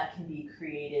 And that can be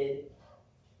created.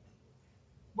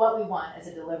 What we want as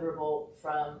a deliverable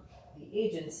from the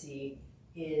agency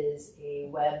is a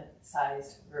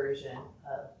web-sized version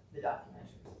of the documentary.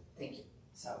 Thank you.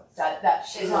 So that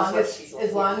She as knows long what as she's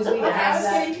as long as we Okay, I have was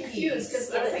that getting confused, piece.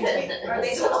 because I was thinking, are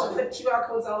they supposed to put QR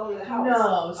codes all over the house?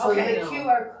 No, so Okay. the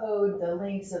QR code, the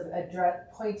links of address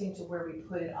pointing to where we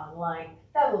put it online,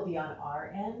 that will be on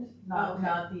our end, not Okay.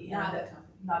 not the Not end, the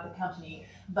company. not the company.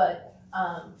 But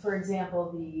for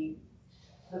example, the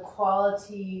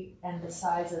quality and the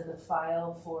size of the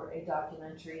file for a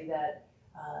documentary that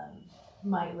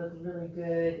might look really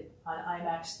good on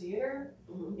IMAX Theater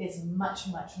is much,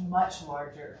 much, much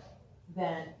larger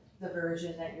than the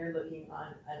version that you're looking on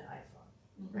an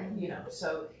iPhone. Right. You know,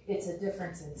 so it's a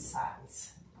difference in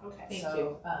size. Okay. Thank So,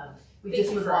 you. we Thank just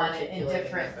you would for want it in articulating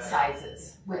different that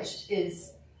sizes, which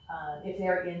is, if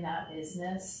they're in that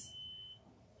business,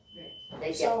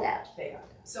 They So- get that. they are.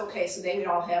 So, okay, so they would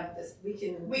all have this, we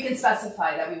We can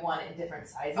specify that we want it in different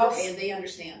sizes. okay, and they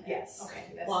understand that. Yes. Okay,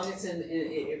 As that's. long as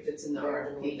if it's in the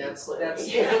RFP, that's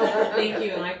Yeah. thank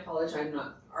you, and I apologize, I'm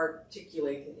not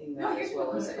articulating No, that you're as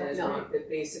well as good. No. but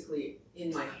basically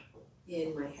in my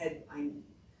head,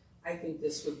 I think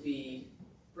this would be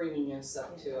bringing us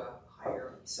up to a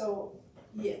higher. So,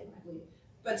 yeah, I believe,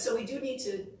 but so we do need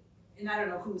to, and I don't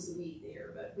know who's the we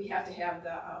there, but we have to have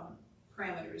the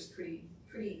parameters pretty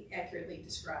accurately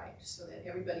described so that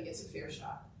everybody gets a fair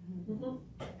shot.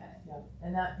 Yeah,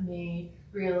 and that may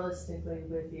realistically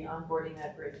with the onboarding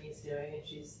that Brittany's doing, and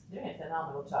she's doing a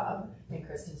phenomenal job, and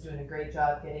Kristen's doing a great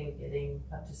job getting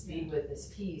up to speed with this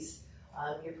piece.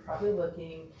 You're probably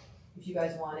looking, if you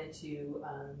guys wanted to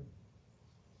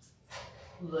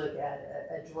look at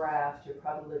a draft, you're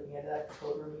probably looking at an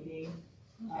October meeting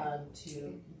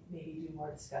to maybe do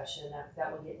more discussion.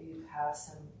 That will get you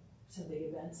past some big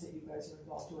events that you guys are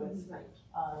involved with,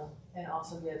 and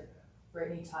also give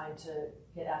Brittany time to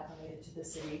get acclimated to the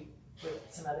city with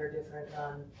some other different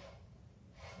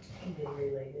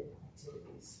committee-related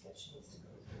activities that she needs to go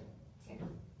through. Okay.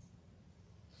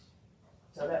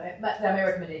 So that my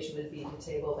recommendation would be to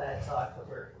table that till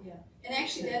October. And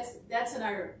actually, that's in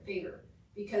our favor,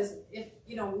 because if,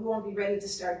 you know, we won't be ready to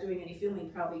start doing any filming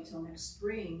probably till next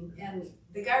spring, and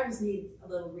the gardens need a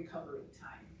little recovery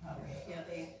time. You know,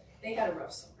 they had a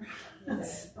rough summer.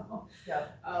 So, Yeah.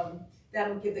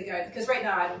 That'll give the guy, because right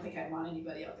now I don't think I'd want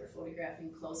anybody out there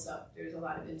photographing close up. There's a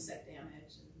lot of insect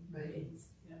damage and things,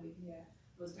 you know,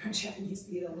 those darn Japanese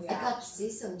beetles. I got to see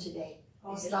some today.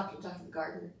 Oh, I stopped and talked to the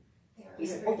gardener. He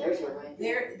said, "Oh, there's one right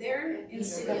there." They're That's what he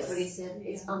insidious. said.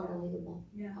 It's Yeah. unbelievable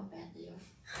Yeah. how bad they are.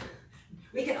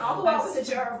 We can all go out with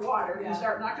a jar of water and Yeah.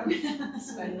 start knocking them.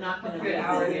 I'm not A gonna good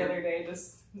hour the other day,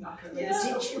 just knocking Yeah. this.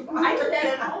 I did that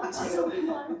at home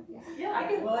too. Yeah, I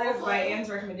can. Well, it was by Anne's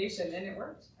recommendation, and it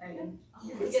worked. I mean,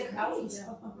 You can get thousands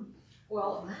of them.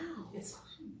 Well, Wow. It's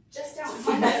Just don't.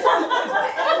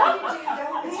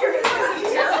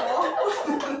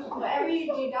 Whatever you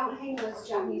do, don't hang those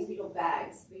Japanese beetle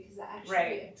bags because that actually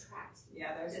Right. attracts them.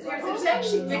 yeah, there's There's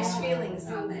actually mixed feelings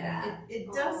on that.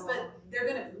 It does, but they're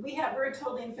gonna. We're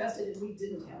totally infested, and we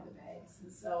didn't have the bags,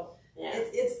 and so Yeah.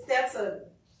 that's a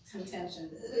contention.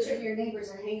 Which of your neighbors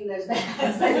are hanging those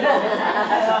bags?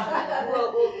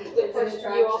 well, It's an you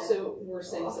attraction. also were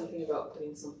saying something about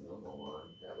putting something on the lawn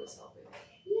that was helping.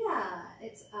 Yeah,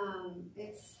 it's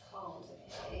called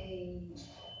a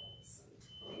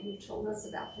You told us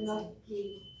about this.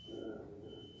 milky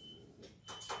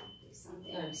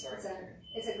something. I'm sorry.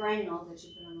 It's a granule that you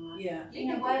put on the lawn. Yeah.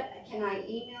 You know what? Can I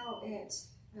email it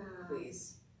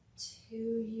Please. to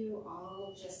you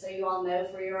all, just so you all know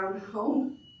for your own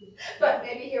home? But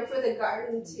maybe here for the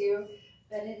garden too.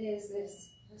 but it is this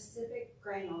specific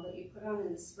granule that you put on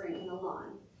in the spring in the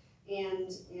lawn and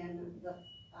in the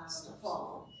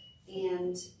fall,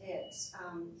 and it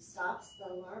stops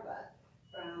the larva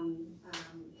from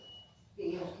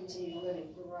being able to continue to live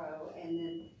and grow, and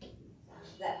then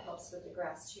that helps with the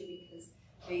grass too, because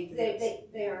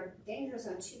they are dangerous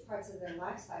on two parts of their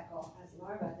life cycle as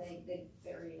larvae. They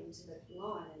bury into the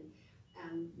lawn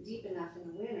and deep enough in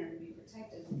the winter to be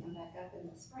protected and come back up in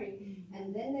the spring,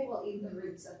 and then they will eat the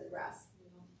roots of the grass.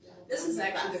 This is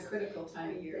actually the critical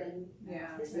time of year.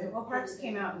 Yeah. Well, Parks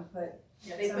came out and put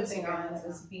They put something on cigarettes that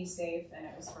was be safe, and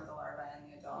it was for the larvae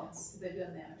and the adults. They've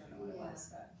done that. I don't know what it was,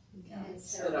 but. And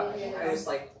so But I was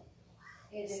like,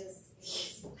 it is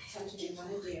something you want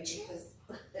to do because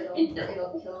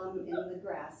it'll kill them in the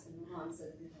grass in the lawn so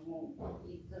that they won't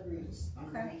eat the roots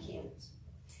and they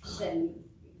can't then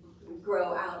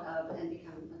grow out of and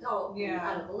become an adult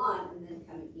out of the lawn and then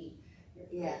come and eat your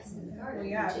plants in the garden. Well,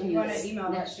 yeah, if you want to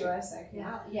email that to us, I can.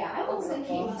 Yeah, I will send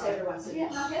emails to everyone. So Brittany, you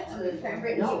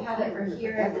have it from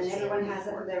here and then everyone has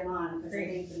it for their lawn because I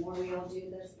think the more we all do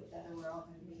this, the better we're all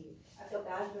going to be. I feel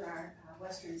bad for our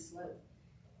western slope.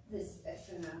 It's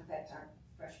going to affect our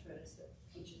fresh produce, the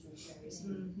peaches and cherries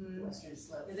in the western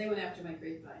slope. And they went after my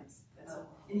grapevines.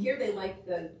 And here they like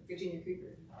the Virginia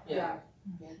creeper. yeah.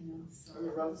 And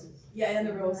the roses. Yeah, and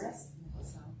the roses.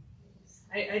 So.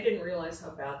 I didn't realize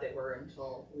how bad they were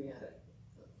until we had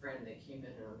a friend that came in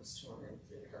and I was touring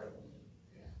through the garden.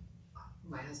 And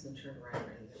my husband turned around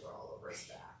and they were all over his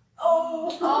back.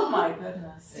 Oh my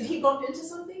goodness. Did he bump into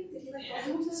something? Did he Yeah,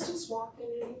 he was just walking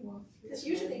and he walked through. Because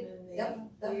usually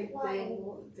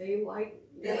they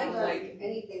like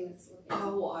anything that's looking.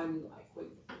 oh, I'm like, wait,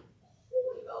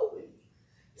 holy moly.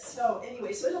 So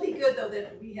anyway, so it'll be good though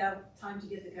that we have time to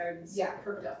get the gardens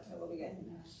perked up. It will be good.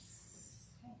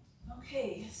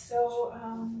 Okay, so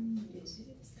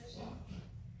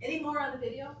any more on the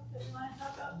video that you want to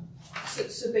talk about?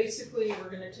 So basically, we're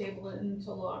going to table it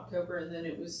until October, and then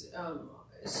it was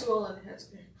Sue Ellen has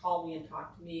called me and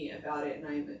talked to me about it, and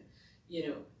I'm,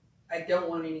 I don't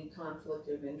want any conflict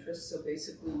of interest. So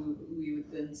basically, we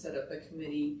would then set up a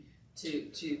committee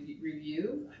to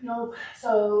review. No,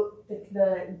 so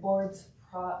the board's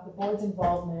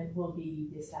involvement will be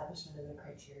the establishment of the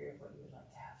criteria of what you would like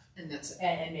to have, And that's it.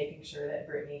 and making sure that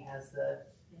Brittany has the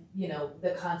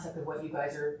concept of what you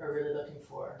guys are really looking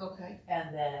for. Okay.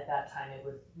 And then at that time it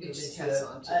would move just into heads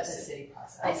on to a the city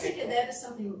process. I think that is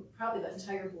something probably the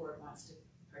entire board wants to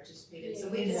participate in. So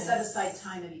we can set aside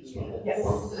time at each meeting. Yes. The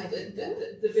For big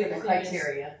the thing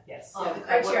criteria, yes. Yeah, the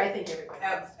criteria, I think everybody.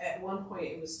 At one point,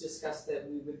 it was discussed that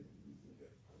we would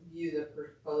view the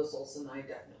proposals, and I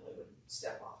definitely would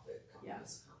step off it.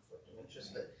 As a conflict of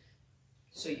interest, but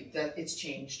so that it's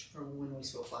changed from when we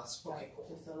spoke last. Okay,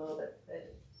 cool. Just a little bit.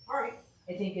 But All right.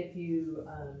 I think if you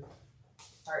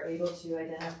are able to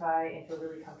identify and feel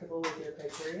really comfortable with your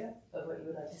criteria of what you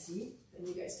would like to see, Then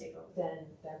you guys take over. then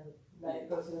let it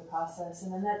go through the process,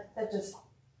 and then that just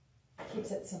keeps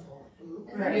it simple.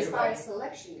 And then as far as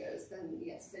selection goes, then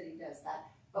yes, city does that.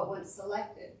 But once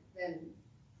selected,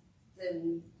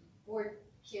 then board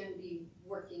can be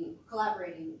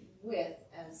collaborating with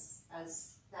as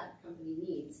that company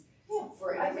needs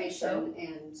for I think so.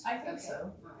 information and. I think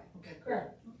so. All right. Okay, Good.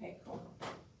 Okay, cool.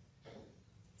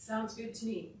 Sounds good to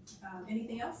me.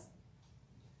 Anything else?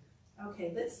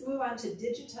 Okay, let's move on to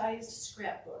digitized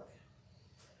scrapbook.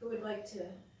 Who would like to?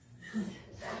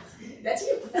 That's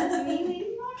you. That's me,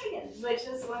 Lady Morgan, which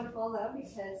is wonderful though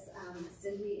because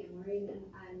Cindy and Maureen and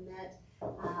I met,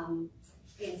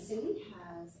 and Cindy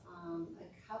has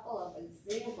a couple of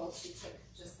examples. She took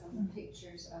just some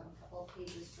pictures of a couple of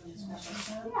pages from the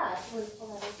scrapbook. Yeah, we'll pull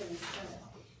that open and show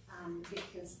it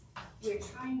because we're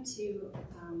trying to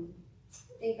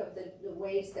think of the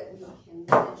ways that we can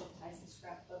digitize the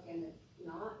scrapbook and it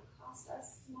not cost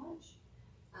us much.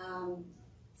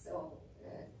 So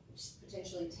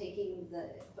potentially taking the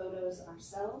photos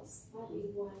ourselves might be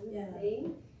one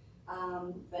thing.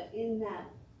 But in that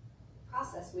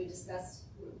process, we discussed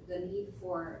the need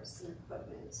for some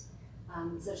equipment,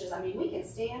 such as, we can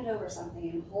stand over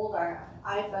something and hold our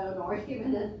iPhone or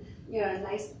even a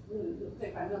nice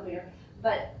 35mm,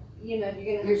 but you're gonna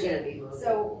be moving.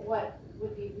 So what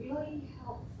would be really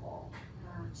helpful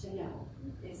to know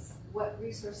is what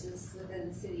resources within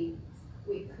the city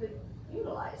we could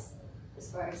utilize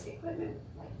as far as equipment.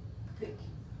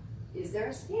 Is there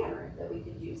a scanner that we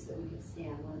could use that we could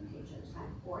scan one page at a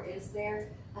time? Or is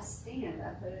there a stand,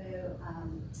 a photo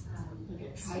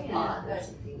Tripod or stand,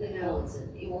 something that holds it.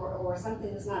 or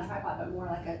something that's not a tripod, but more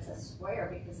like it's a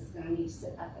square because it's going to need to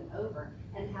sit up and over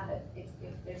and have it if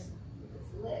it's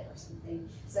lit or something,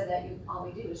 so that all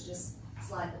we do is just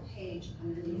slide the page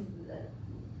underneath the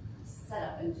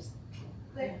setup and just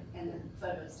click and then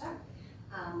photos start.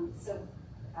 So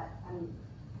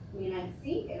I mean, I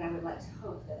think, and I would like to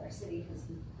hope that our city has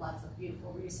lots of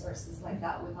beautiful resources like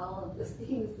that with all of the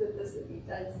things that the city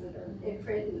does that are in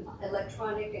print and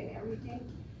electronic and everything.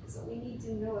 So we need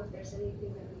to know if there's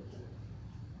anything that we can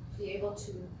be able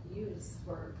to use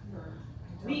for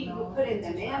we put in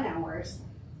the man hours,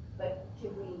 but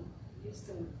can we use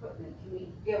some equipment? Can we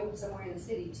go somewhere in the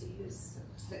city to use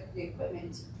the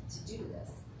equipment to do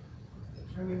this?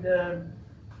 I mean,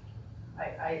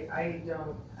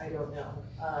 I don't know.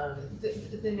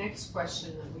 The next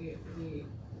question that we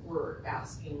were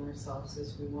asking ourselves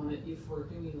is if we're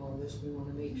doing all this, we want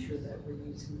to make sure that we're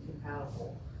using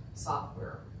compatible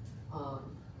software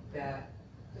that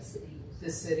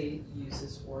the city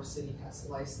uses or city has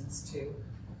a license to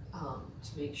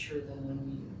make sure that when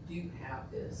we do have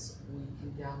this, we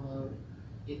can download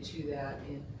it to that.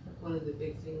 And one of the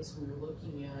big things when we're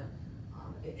looking at,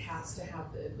 it has to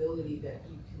have the ability that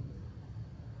you can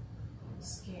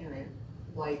scan it,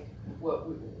 like what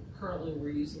currently we're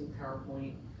using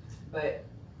PowerPoint, but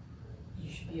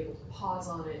you should be able to pause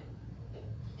on it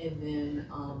and then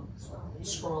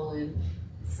scroll in,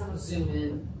 zoom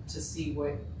in to see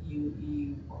what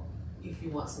if you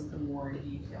want something more in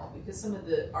detail, because some of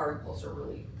the articles are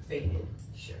really faded.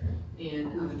 Sure.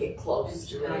 And get close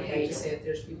to and I hate to it. say it,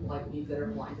 there's people like me that are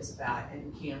blind as a bat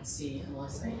and can't see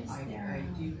unless I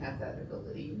do have that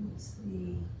ability. It's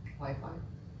the Wi-Fi.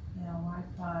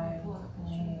 Wi-Fi.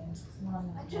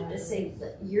 I tried to say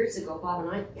that years ago, Bob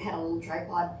and I had a little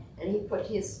tripod, and he put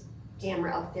his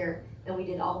camera up there, and we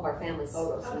did all of our family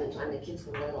photos from the time the kids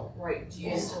were little. Right, do you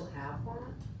Yeah. still have that?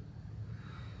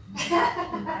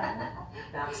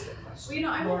 That's the question. Well, you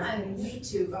know, I'm on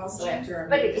YouTube also after our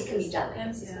But it meetings. can be done.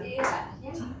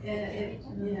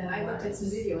 And I looked at some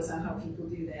videos on how people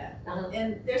do that.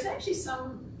 And there's actually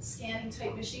some scanning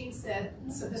type machines that,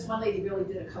 so this one lady really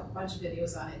did a bunch of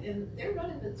videos on it, and they're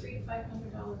running the $300 to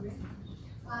 $500 range.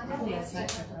 I don't think it's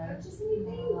to purchase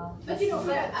anything. But you know,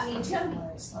 that, I mean,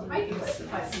 it might be worth the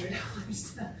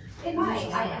 $500. It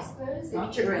might, I suppose.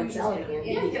 I'll turn around and sell it again.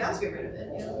 Yeah, you can always get rid of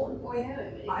it. Or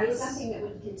yeah, it's something that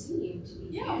would continue to be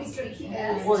Yeah, used. we could keep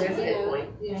Yes. it. Well, there's a good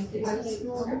point. I was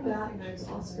exploring that, and I was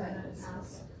also gonna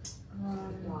ask my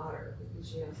daughter, because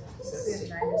she has access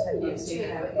to if they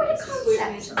have What a equipment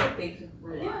concept. that they could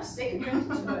rent. Yes, they can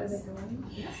rent it to us.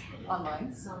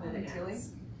 Online. Some in Italy.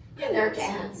 Yeah, They're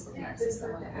cats. Access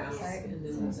them on the Ask, website. and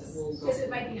then we'll go. because it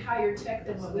might be higher tech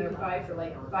than what we would buy for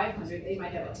like $500, they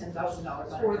might have a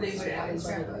 $10,000 on it. Or they would have Yeah.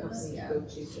 some company to go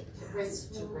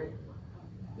to rent.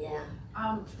 Yeah.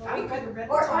 I would rather rent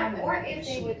the Or- time than or rent the if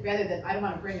they machine, would- rather than, I don't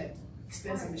wanna bring an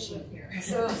expensive machine here.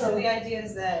 So the idea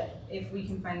is that if we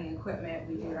can find the equipment,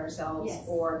 we do it ourselves, Yes.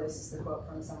 or this is the quote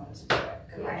from someone to do it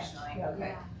professionally. Yeah.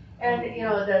 Okay. And you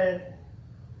know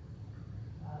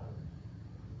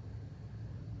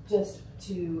just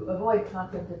to avoid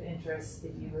conflict of interest,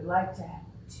 if you would like to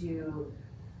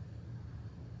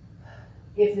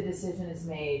if the decision is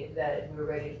made that we're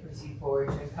ready to proceed forward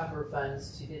to encumber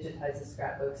funds to digitize the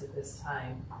scrapbooks at this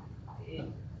time, it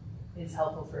is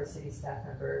helpful for a city staff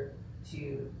member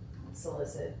to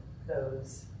solicit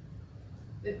those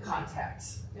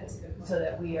contacts That's a good point. so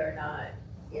that we are not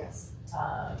Yes.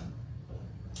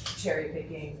 cherry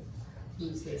picking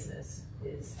whose business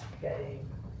is getting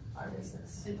our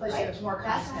business. And plus you have more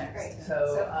That sounds context. great.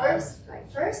 So,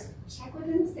 So first, check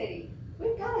within the city.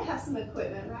 We've gotta have some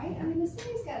equipment, right? I mean, the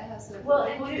city's gotta have some Well,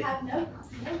 equipment. and We have no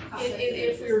conflict.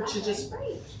 if we were to That's just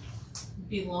great.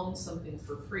 be loaned something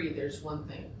for free, there's one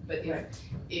thing, but Right.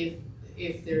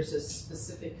 if there's a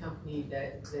specific company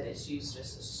that is used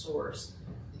as a source,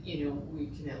 you know, we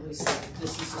can at least say,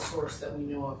 this is a source that we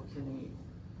know of, can we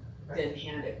then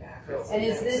hand it back? And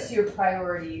is this your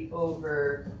priority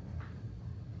over,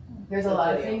 there's a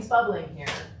lot of things bubbling here,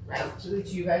 right? Which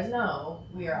you guys know,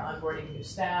 we are onboarding new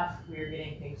staff, we are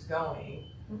getting things going.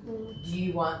 Do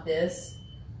you want this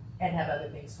and have other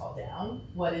things fall down?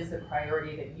 What is the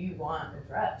priority that you want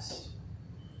addressed?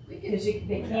 Because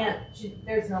they can't,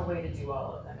 there's no way to do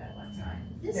all of them at one time.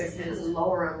 This is kind of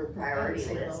lower on the priority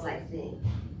list, I think.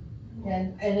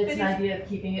 And it's an idea of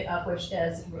keeping it up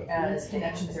as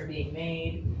connections are being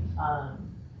made.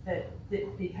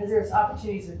 Because there's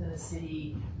opportunities within the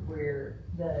city where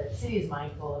the city is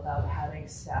mindful about having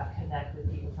staff connect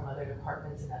with people from other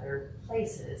departments and other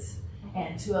places,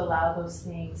 and to allow those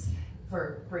things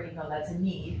for you know, that's a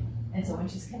need. And so when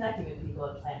she's connecting with people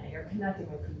at planning or connecting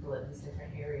with people at these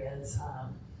different areas,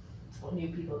 new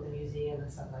people at the museum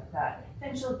and stuff like that,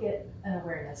 then she'll get an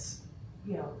awareness,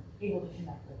 you know, able to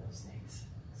connect with those things.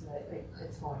 So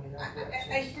it's going in that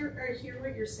direction. I hear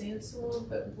what you're saying, Simone,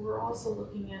 but we're also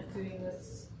looking at doing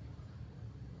this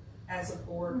as a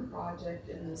board project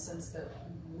in the sense that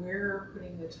we're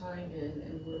putting the time in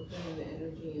and we're putting the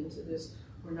energy into this.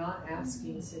 We're not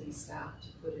asking city staff to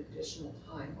put additional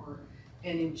time or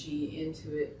energy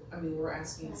into it. I mean, we're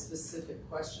asking specific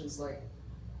questions like,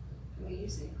 Can we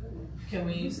use the equipment? can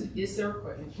we use it? Is there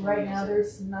equipment? Can we Right use now, it?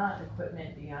 there's not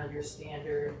equipment beyond your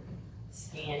standard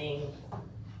scanning,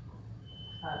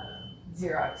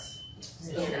 Xerox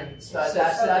machine. So that's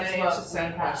that what answers we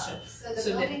that have. question. So the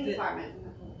So building the- department,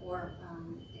 or,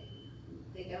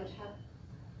 they don't have.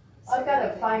 I've got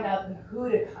to find out who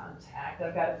to contact.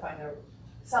 I've got to find out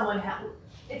someone.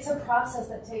 It's a process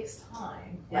that takes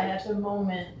time, and at the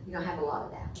moment, You don't have a lot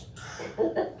of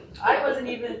that. I wasn't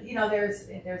even. There's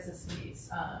this piece.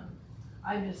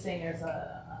 I'm just saying there's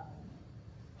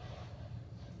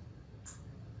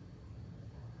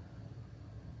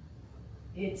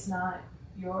it's not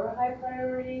your high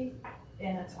priority,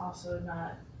 and it's also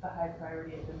not a high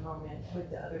priority at the moment with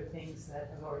the other things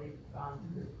that have already gone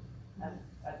through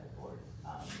at the board.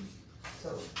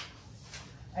 So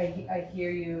I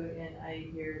hear you, and I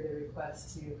hear the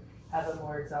request to have a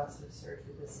more exhaustive search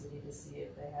with the city to see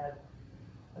if they have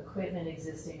equipment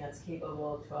existing that's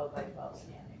capable of 12 by 12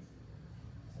 scanning.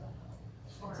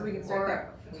 So we can start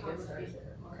there. We can start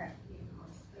there. Okay.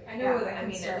 I know Yeah, that, I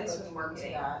mean, start at least with with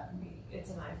marketing, that. it's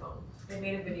an iPhone. They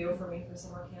made a video for me for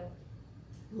summer camp,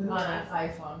 On an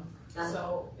iPhone.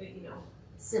 so,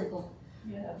 Simple.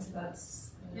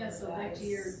 that's. Yeah, so back to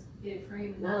your big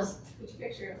frame and No. put your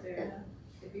picture up there.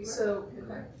 It'd be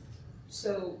worth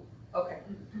So, okay,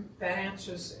 that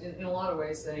answers, in a lot of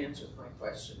ways, that answers my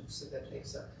question, so that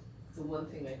takes up. The one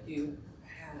thing I do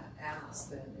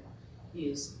ask then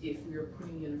is if we are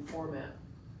putting in a format,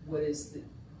 what is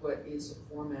a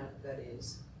format that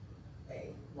is a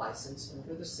license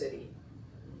under the city?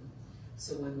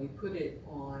 So when we put it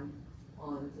on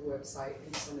the website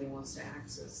and somebody wants to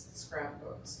access the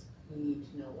scrapbooks, we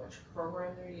need to know which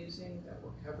program they're using, that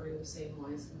we're covering the same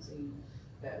licensing,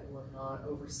 that we're not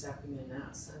overstepping in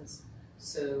that sense.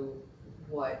 So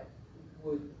what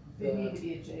would They need to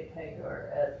be a JPEG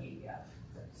or a PDF.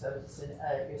 So just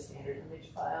your standard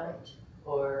image file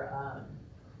or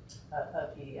a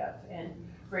PDF. And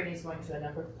Brittany's going to a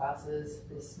number of classes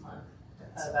this month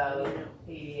about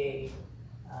 88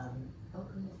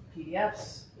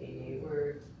 PDFs, 88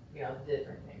 Word,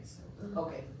 different things.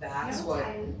 Okay, that's what,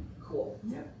 cool.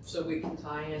 Yep. So we can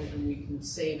tie in and we can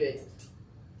save it.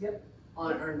 Yep.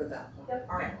 Under that point. Yep.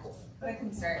 All right, cool. But I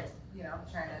can start,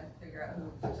 trying to figure out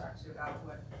who to talk to about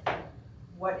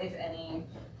what if any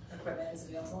equipment is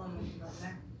available, and we can go from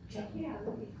there. Yeah,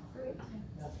 that'd be great.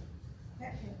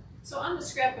 So on the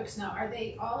scrapbooks now, are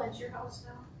they all at your house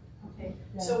now? Okay,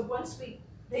 Yeah. so once we,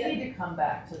 They need to come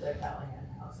back to the Callahan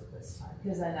house at this time,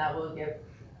 because then that will give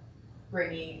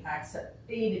Brittany access.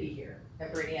 They need to be here,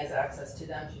 and Brittany has access to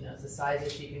them. She knows the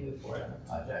sizes. She can move forward on the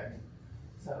project.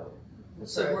 So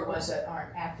the ones that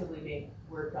aren't actively being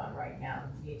worked on right now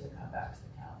need to come back to the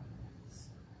Callahan house.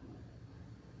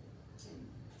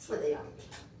 That's where they are.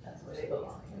 That's where they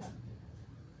belong.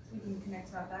 We can connect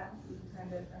about that, I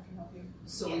can help you.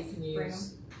 So Yes. we can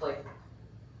use, like,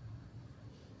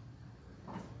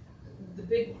 the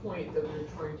big point that we're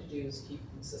trying to do is keep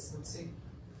consistency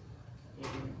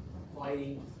in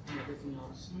lighting and everything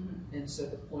else. And so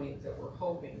the point that we're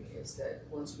hoping is that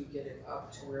once we get it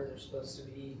up to where they're supposed to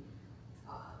be,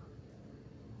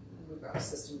 we've got a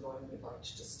system going, we'd like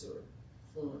to just do it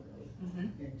fluently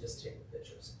and just take the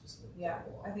pictures and just move Yeah, it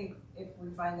along. I think if we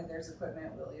find that there's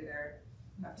equipment, we'll either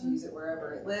have to use it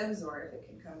wherever it lives, or if it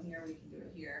can come here, we can do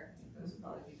it here. I think those would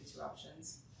probably be the two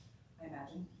options, I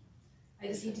imagine. I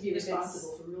just need to be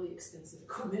responsible for really expensive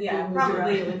equipment. Yeah, being moved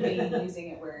probably around. it would be using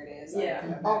it where it is. Yeah. I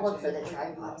would I'll look imagine for the would be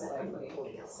tripod most that I'm likely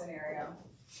pulling out. scenario.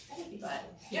 But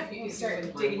Yeah, you You can start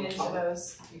can digging find into one.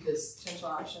 those Because potential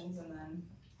options, and then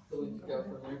we can go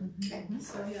from there.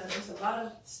 so yeah, there's a lot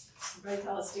of bright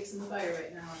tall sticks in the fire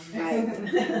right now.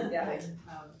 Right. yeah.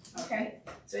 Okay.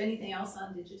 So anything else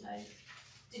on Digitize?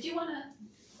 Did you wanna?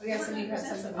 Oh, yeah, so you got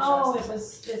something to show Oh,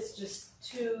 us. it's just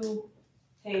 2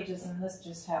 pages, and this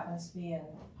just happens to be in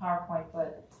PowerPoint,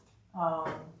 but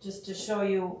just to show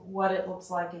you what it looks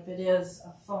like if it is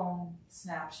a phone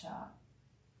snapshot.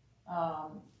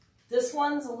 This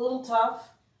one's a little tough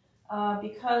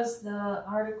because the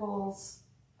articles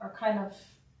are kind of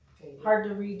hard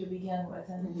to read to begin with,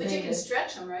 and But you can faded.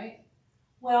 stretch them, right?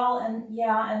 Well,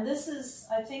 and this is,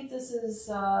 I think this is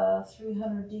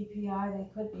 300 DPI. They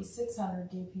could be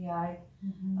 600 DPI.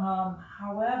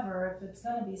 However, if it's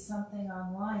going to be something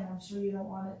online, I'm sure you don't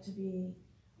want it to be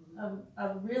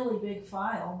a really big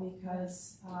file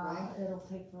because Right. it'll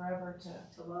take forever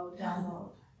To load.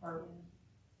 download. Or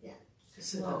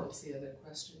So that was the other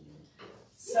question.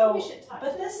 so, We should talk.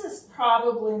 but this is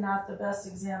probably not the best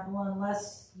example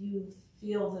unless you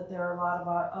feel that there are a lot of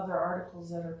other articles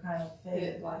that are kind of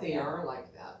faded like They that. are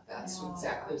like that. That's Oh,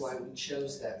 exactly why we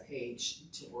chose that page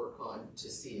to work on, to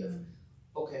see if,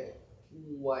 okay,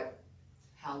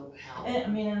 how. I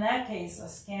mean, in that case, a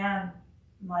scan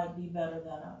might be better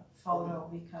than a photo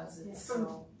because it's From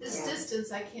so. this Yeah.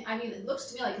 distance, I can't, I mean, it looks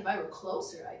to me like if I were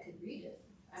closer, I could read it.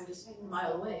 I'm just a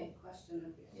mile away. Question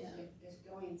of Yeah. if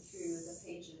going through the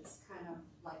pages kind of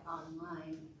like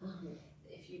online,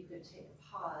 if you could take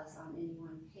a pause on any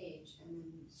one page and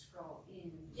then scroll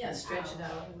in. Yeah, stretch it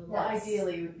out a little. Well,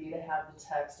 ideally would be to have the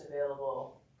text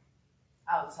available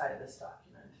outside of this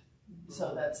document,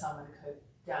 so that someone could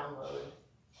download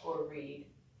or read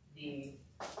the.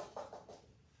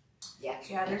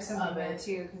 Yeah, there's something there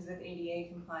too, because with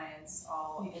ADA compliance,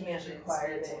 all You can't images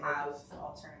require need the to have images.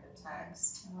 alternative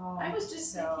text. I was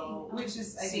just So, thinking, which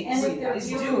is, I See, think, And see, if they're that's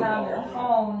viewing it on their doable.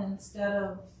 phone instead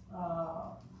of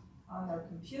on their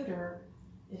computer,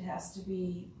 it has to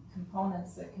be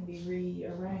components that can be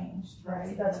rearranged,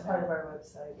 right? That's part of our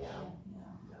website, yeah.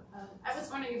 I was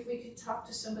wondering if we could talk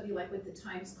to somebody like with the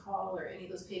Times Call or any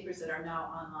of those papers that are now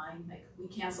online. Like we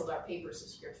canceled our paper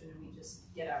subscription and we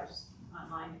just get ours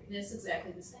online. And it's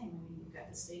exactly the same. I mean, you've got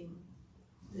the same.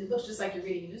 It looks just like you're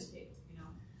reading a newspaper. You know.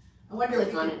 I wonder if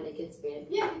Click we on could, it and it gets big.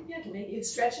 Yeah, you can make it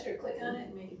stretch it or click on it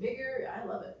and make it bigger. I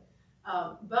love it.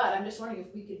 But I'm just wondering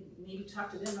if we could maybe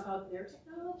talk to them about their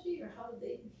technology or how did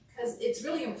they? Because it's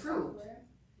really improved.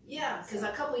 Yeah, because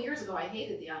a couple of years ago I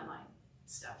hated the online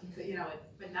stuff. You could,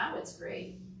 but now it's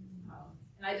great.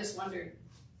 And I just wondered.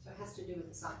 So it has to do with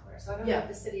the software. So I don't know if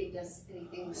the city does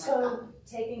anything like that. So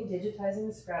digitizing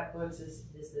the scrapbooks is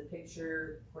the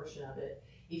picture portion of it.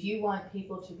 If you want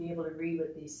people to be able to read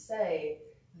what these say,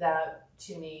 that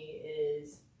to me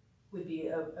would be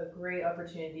a great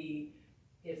opportunity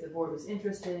if the board was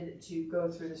interested to go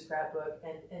through the scrapbook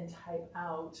and type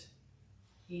out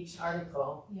each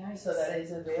article so that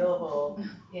it's available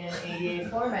in ADA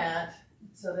format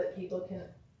so that people can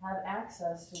have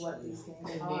access to what these things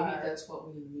And are. maybe that's what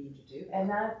we need to do. And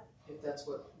that If that's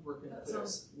what we're gonna put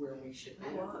us where we should be.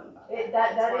 I don't know about that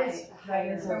That's is why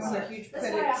that is From a a huge That's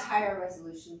why a higher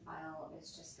resolution file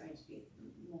is just going to be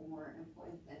more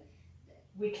important than.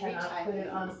 we cannot put it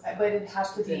on, retyping. but it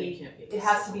has to Then be. it can't be. It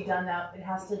has to be done now. It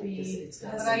has to Because be. it's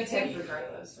got But to I be think-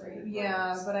 regardless, right?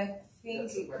 Yeah, but I think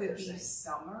That's it what could they're be saying.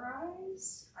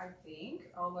 summarized. I think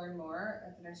I'll learn more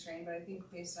at the next training, but I think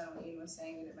based on what Ian was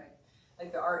saying, that it might,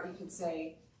 like the art, you could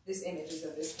say this image is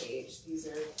of this page. These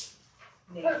are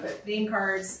name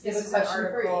cards. You This have a is an question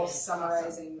for article Ian.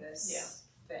 summarizing this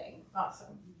thing.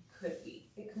 Awesome. Could be.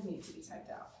 It could need to be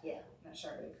typed out. Yeah. Not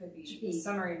sure, but it could be. Should The be.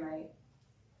 summary might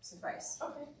suffice.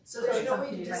 Okay. So So there's it's no up way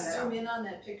to to you just to find zoom in on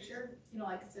that picture?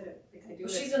 Like I said, like I do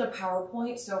Well, it. she's in a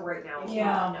PowerPoint, so right now we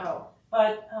Yeah. can't know.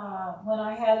 But when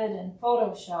I had it in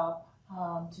Photoshop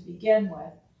to begin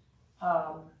with,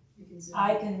 You can zoom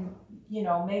I in.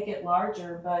 can, make it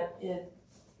larger, but it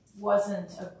wasn't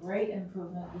a great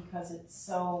improvement because it's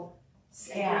so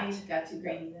scant, Got too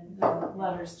grainy then. the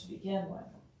letters to begin with.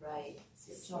 Right.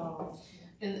 So,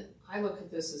 And I look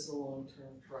at this as a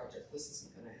long-term project. This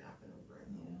isn't gonna happen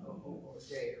over a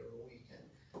day or a weekend.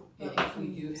 And if we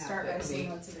do have Start by to seeing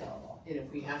meet, what's available. and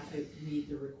if we have to meet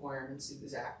the requirements,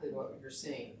 exactly what you're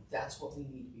saying, that's what we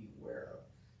need to be aware of.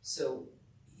 So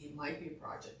it might be a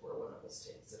project where one of us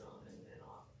takes it on and then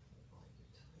off.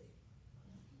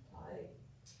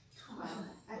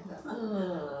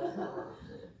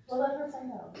 Well, let her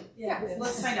find out. Yeah,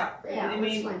 let's find out. Yeah, I let's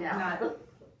mean, find out. not-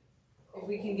 if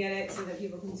we can get it so that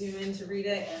people can zoom in to read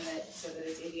it and so that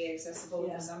it's ADA accessible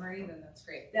with Yeah. the summary, then that's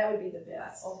great. That would be the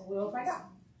best. We'll find out.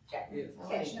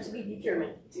 Okay, to be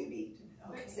determined. To be.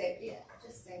 Okay.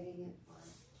 Just saving it for,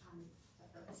 the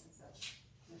purposes of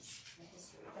the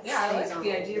history. That Yeah, I stays like on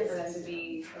the idea for them to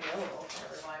be available for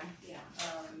everyone. Yeah.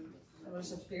 And we'll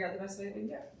just have to figure out the best way to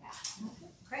do it.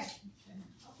 Okay,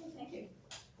 thank you.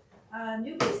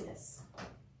 New business.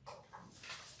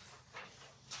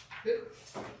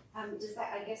 Does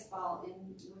that, I guess, fall in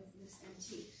with this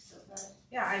antique, so that.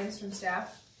 Yeah, items from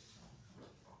staff.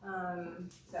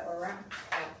 That were around.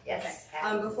 Yes.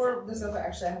 Before this over,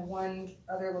 actually, I have one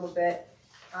other little bit.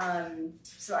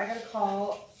 So I got a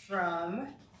call from,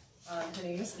 her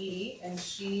name is Edie, and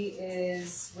she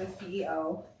is with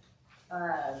PEO.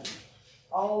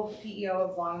 All PEO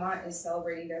of Longmont is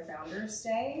celebrating their Founders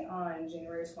Day on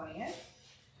January 20th.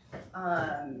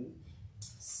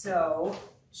 So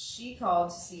she called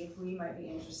to see if we might be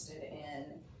interested in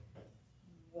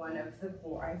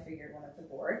I figured one of the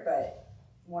board, but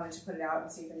wanted to put it out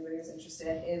and see if anybody was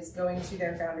interested, is going to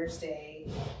their Founders Day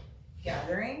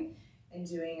gathering and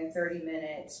doing a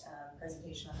 30-minute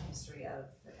presentation on the history of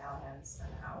the Callahans and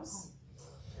the house.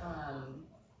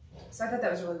 So I thought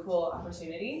that was a really cool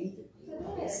opportunity.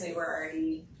 Obviously, we're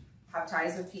already have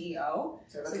ties with PEO.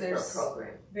 So there's a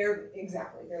program. They're looking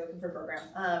for a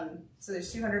program. So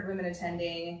there's 200 women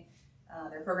attending.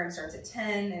 Their program starts at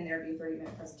 10, and there'll be a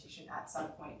 30-minute presentation at some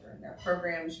point during their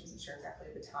program. She wasn't sure exactly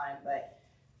at the time, but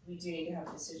we do need to have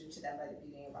a decision to them by the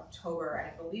beginning of October.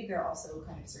 And I believe they're also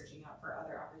kind of searching out for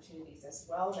other opportunities as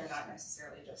well. They're not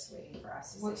necessarily just waiting for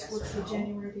us to say yes or no. What's the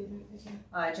January date again?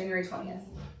 January 20th.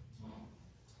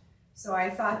 So I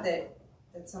thought that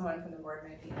someone from the board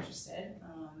might be interested.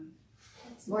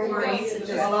 Just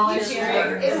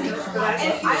volunteer.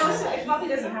 And I also, it probably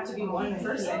doesn't have to be one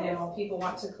person. If people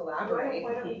want to collaborate,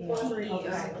 I'm happy to,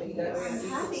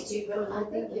 but I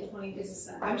think the 20th.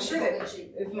 I'm sure that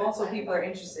if multiple people are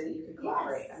interested, you could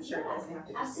collaborate. I'm sure it doesn't have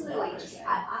to be Absolutely. one person.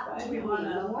 The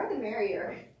more the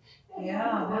merrier.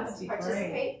 Yeah, that'd be great.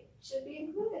 Participate should be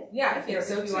included. Yeah, if you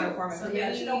want to form a So committee yeah,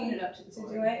 I should open it up to the to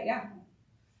board. do it, yeah.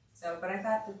 So, but I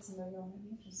thought that somebody might be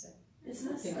interested. Is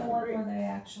this the one where they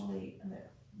actually,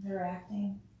 they're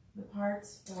acting the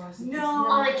parts, or is it No.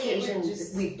 On occasion,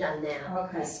 we've done that,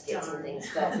 Okay. skits and things,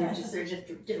 but they're just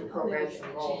different programs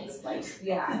from all over the place.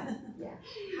 Yeah.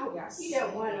 Yes. You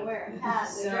don't want to wear a hat.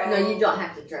 So- No, you don't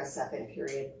have to dress up in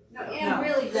period. No, and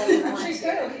really doesn't want Actually, to.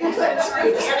 good. You can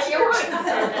if you want.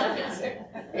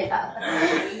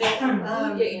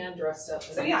 Yeah. Get Ann dressed up.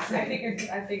 So yeah, I figured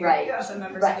Right. some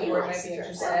members Right, of the you board like might be to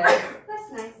interested.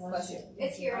 That's nice. Bless you.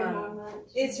 It's here in Longmont.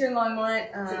 It's here in Longmont.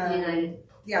 It's a United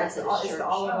Yeah, it's the Methodist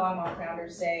all of Church. Longmont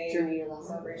Founders Day Journey of the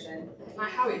celebration.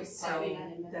 How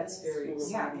exciting. That's very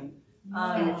exciting.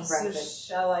 And it's So breakfast.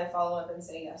 shall I follow up and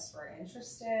say yes, we're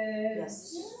interested?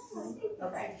 Yes.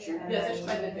 Okay. Sure. Yeah, there's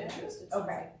quite a bit of interest. it sounds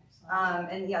Okay.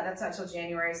 like. And yeah, that's not till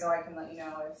January, so I can let you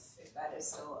know if that is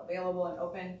still available and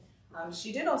open.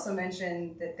 She did also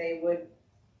mention that they would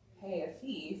pay a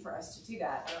fee for us to do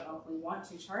that. I don't know if we want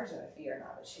to charge them a fee or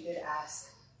not, but she did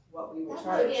ask what we would That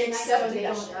charge. would be a nice Accept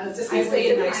donation. it. Just I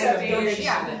say would if accept they a donation donation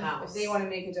to to the the house. If they want to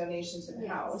make a donation to the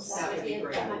house, Yes, that would be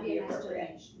great. That might be a nice appropriate.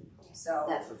 donation. So,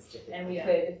 That's what's typical. and we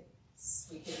could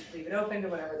leave it open to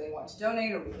whatever they want to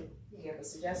donate, or we could give a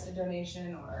suggested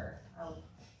donation, or I'll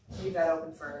leave that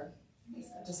open for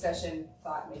discussion,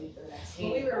 thought maybe for the next Well,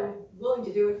 meeting. we were willing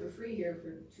to do it for free here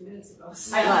for 2 minutes ago.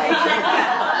 So. I like. I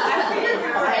figured you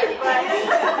were.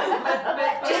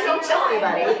 But just don't tell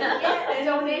anybody. Yeah, a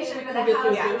donation for the Big house,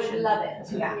 we donation. would love it.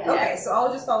 Yeah. Yes. Okay, so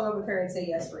I'll just follow up with her and say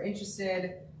yes, we're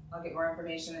interested. I'll get more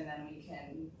information, and then we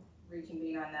can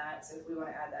reconvene on that. So if we want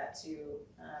to add that to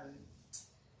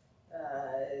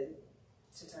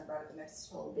talk about it the next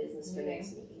Whole business for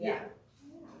next meeting. Yeah.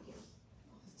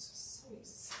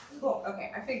 Cool.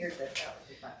 Okay, I figured that would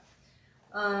be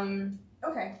fun.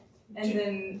 Okay, and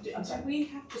then Do I'm sorry. we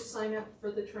have to sign up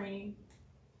for the training?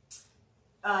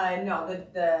 No,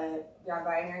 the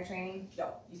binary training.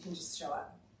 No, you can just show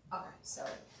up. Okay. So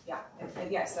yeah,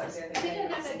 yes, that was the other I thing.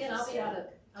 think I'm again, I'll be out of.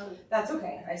 That's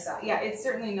okay. I saw. Yeah, it's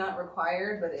certainly not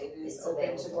required, but it is It's open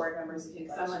to available. board members if you'd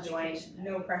like Some to join. education.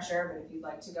 No pressure, but if you'd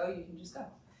like to go, you can just go.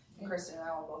 And Kristen and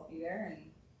I will both be there, and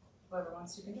whoever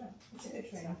wants to can join. It's a good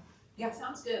training. Yeah.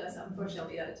 Sounds good. Unfortunately, I'll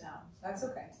be out of town. That's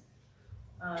okay.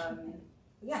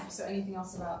 Yeah. So anything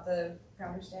else about the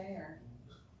Founders Day or?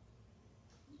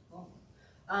 Cool.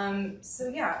 So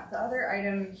yeah, the other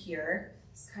item here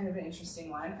is kind of an interesting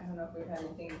one. I don't know if we've had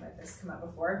anything like this come up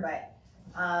before, but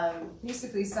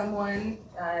basically someone,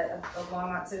 a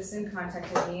Longmont citizen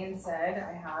contacted me and said,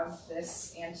 I have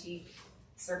this antique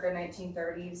circa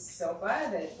 1930s sofa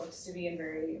that looks to be in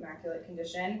very immaculate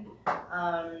condition.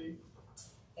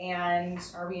 And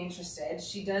are we interested?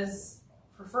 She does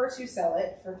prefer to sell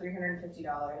it for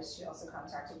 $350. She also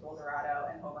contacted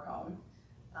Boulderado and Homer Home.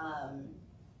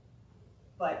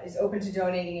 But is open to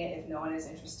donating it if no one is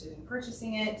interested in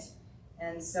purchasing it.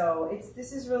 And so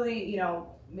this is really,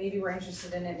 maybe we're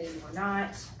interested in it, maybe we're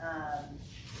not.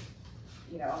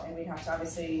 And we'd have to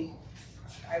obviously,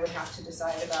 I would have to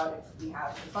decide about if we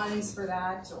have the funds for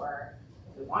that or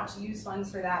if we want to use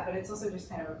funds for that, but it's also just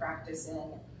kind of a practice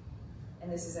and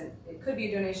this isn't, it could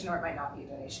be a donation or it might not be a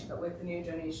donation, but with the new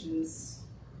donations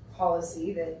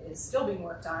policy that is still being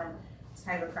worked on, it's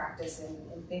kind of a practice in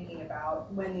thinking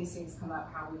about when these things come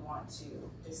up, how we want to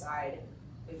decide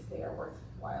if they are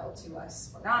worthwhile to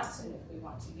us or not, and if we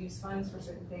want to use funds for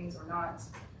certain things or not.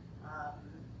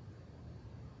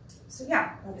 So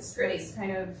yeah, that's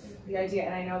kind of the idea,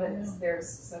 and I know that there's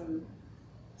some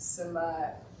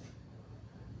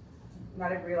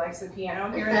not everybody likes the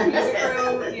piano here in the music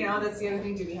room. You know, that's the other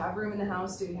thing. Do we have room in the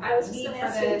house? Do we have I was need just for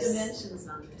gonna ask you the this? dimensions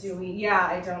on this. Do we? Yeah,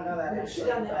 I don't know that Would it actually.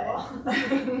 fit on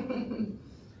that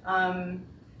but,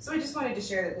 so I just wanted to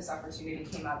share that this opportunity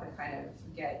came up and kind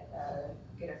of get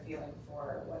a feeling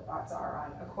for what thoughts are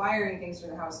on acquiring things for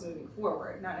the house moving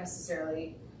forward. Not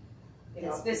necessarily, you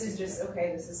know, if this is just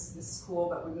okay, this is cool,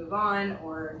 but we move on,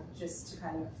 or just to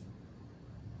kind of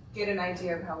get an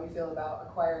idea of how we feel about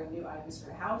acquiring new items for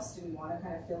the house. Do we want to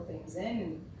kind of fill things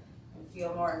in and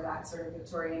feel more of that sort of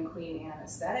Victorian Queen Anne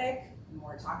aesthetic,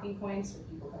 more talking points for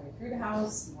people coming through the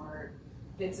house, more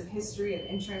bits of history of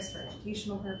interest for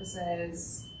educational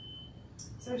purposes.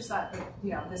 So I just thought that,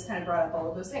 you know, this kind of brought up all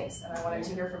of those things, and I wanted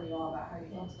to hear from you all about how you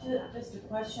feel about that. Just a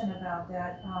question about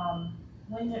that.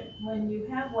 When you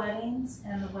have weddings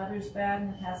and the weather's bad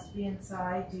and it has to be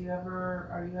inside, are you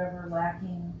ever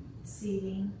lacking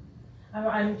seating?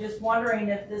 I'm just wondering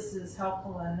if this is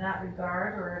helpful in that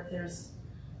regard, or if there's,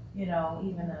 you know,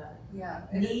 even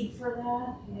a need for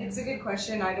that. It's a good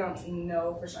question. I don't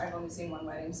know for sure. I've only seen one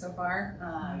wedding so far.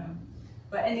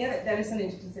 But and the other, that is something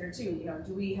to consider too. You know,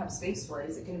 do we have space for it?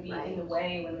 Is it going to be in the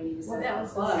way when we need to set up a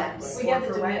club? We have the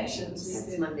for dimensions. weddings?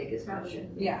 That's my biggest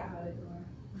question. Yeah.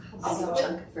 Also,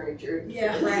 chunk of furniture.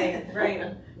 Yeah.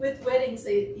 Right. With weddings,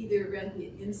 they either rent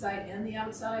the inside and the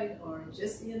outside, or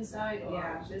just the inside, or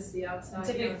Yeah. just the outside.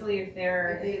 Typically, if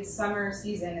it's summer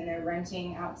season and they're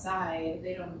renting outside,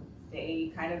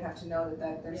 they kind of have to know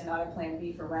that there's not a plan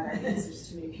B for winter because there's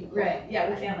too many people. Right. Yeah,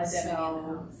 we can't let them in the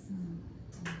house.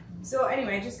 So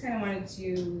anyway, I just kind of wanted to,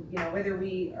 you know, whether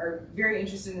we are very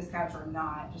interested in this couch or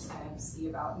not, just kind of see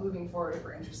about moving forward if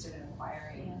we're interested in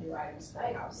acquiring new items for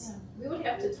the house. Yeah. We would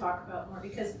have to talk about more,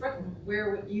 because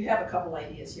you have a couple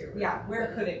ideas here.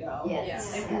 Where could it go?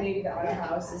 Yes. And maybe the auto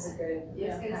house is a good,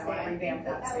 Yeah. kind of want to revamp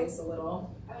that space a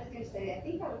little. I was gonna say, I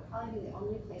think that would probably be the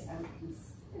only place I would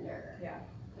consider Yeah.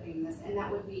 putting this, and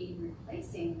that would be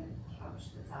replacing the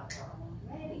couch that's out there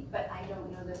already, but I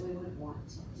don't know that we would want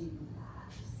to do that.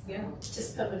 So. Yeah.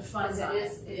 Just put the funds Because on it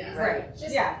is, Yeah. Right.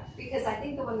 Just because I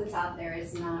think the one that's out there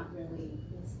is not really,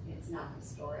 it's not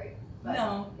historic, but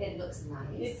No, it looks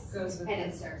nice. it goes with And it.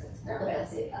 it serves its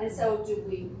purpose. And so do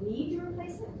we need to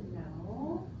replace it?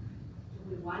 No.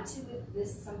 Do we want to with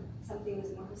this, something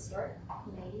that's more historic?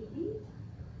 Maybe.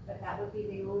 But that would be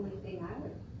the only thing I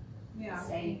would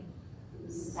say.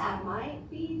 That might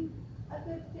be a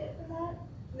good fit for that.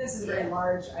 This is a very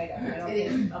large item. I don't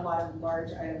think a lot of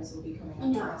large items will be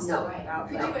coming up for us to No. talk about.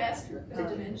 Could but- you ask her for the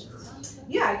dimensions?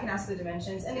 Yeah, I can ask the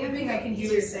dimensions. And the other thing I can do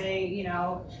is say, you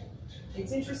know,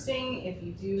 it's interesting. If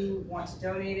you do want to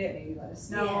donate it, maybe let us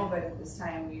know. Yeah. But at this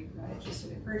time, we're not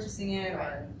interested in purchasing it.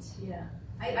 Or, Yeah.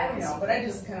 I don't know, but I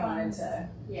just kind of wanted to.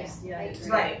 Yeah. I agree.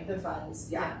 Right, the funds,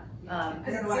 yeah.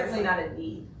 Because it's certainly not a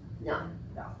need,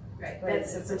 Right. but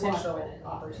it's a That's potential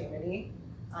opportunity.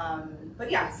 But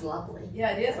yeah. It's lovely.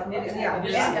 Yeah, it is. I'm looking at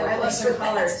it. I love the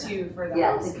color too for the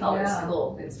Yeah, house. the color's Yeah.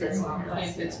 cool. It's very well. It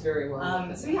fits very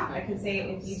well. So yeah, I could say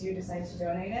if you do decide to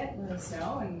donate it, let us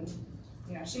know, and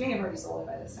you know, she may have already sold it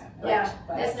by this time. Yeah.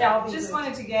 But That'll be just good.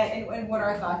 wanted to get, and what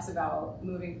are our thoughts about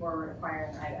moving forward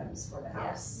acquiring items for the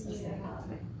house?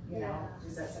 You know,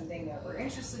 is that something that we're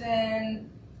interested in?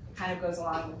 It kind of goes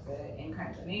along with the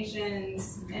in-kind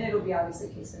donations, and it'll be obviously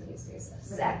case-by-case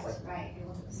basis. Exactly. Right, and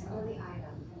we'll know the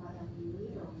item, and whether we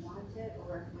need or want it,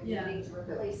 or if we're Yeah. needing to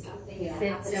replace something. Yeah. that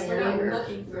Fits happens Yeah, we're not in.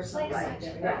 looking for Replace something.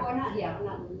 it. Right. We're not, we're not.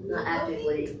 Not looking,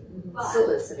 actively but-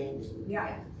 soliciting.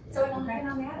 Yeah. So it'll depend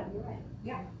on the item, you're right.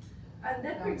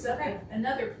 That brings up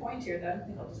another point here that I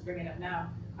think I'll just bring it up now.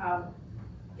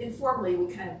 Informally,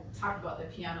 we kind of talked about the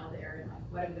piano there and like,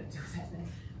 what I'm gonna do with that thing.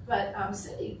 But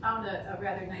Cindy found a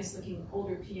rather nice looking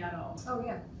older piano. Oh,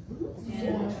 yeah.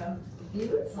 And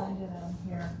Beautiful. Find it on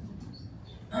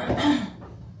here.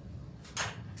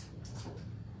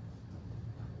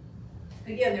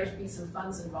 again, there's been some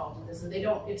funds involved in this, and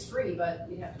it's free, but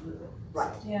you have to move it.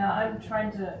 Yeah, I'm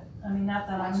trying to, I mean, not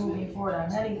that I'm moving forward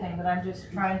on anything, but I'm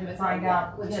just trying to find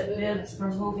out, get bids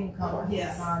from moving companies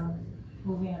Yes. on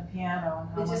moving a piano and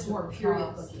how It's much just it more would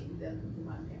period cost. looking than the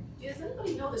one there. Does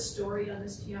anybody know the story on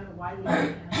this piano? Why we have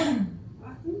the piano?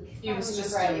 It was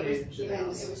just Right, donated to the it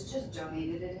house. was just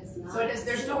donated, it is not. So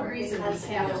there's no reason we It has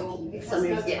have to no- keep it. it has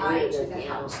Somebody's no getting tie rid to of the the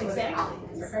piano. house.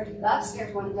 Exactly. The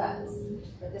upstairs one does,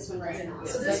 but this one does not.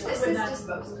 So this would is not-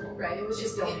 disposable. Right, it was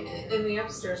just donated. And the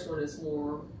upstairs one is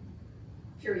more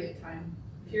Period time.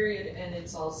 period, and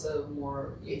it's also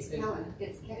more. It's calendar,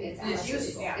 it's It's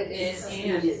useful. yeah. It is. And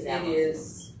It is it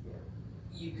is,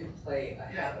 you can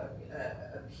have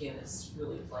a pianist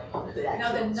really play on it. But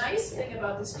Now, the actually, nice thing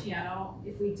about this piano,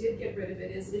 if we did get rid of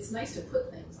it, is it's nice to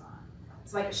put things on.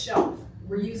 It's like a shelf.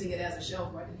 we're using it as a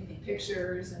shelf more than anything,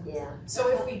 pictures and. Yeah. So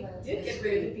if we did get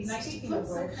rid of it, it'd be nice to put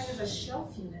some kind of a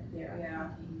shelf unit there. Yeah.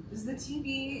 Does the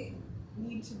TV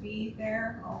need to be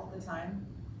there all the time?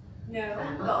 No,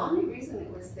 the only reason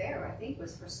it was there, I think,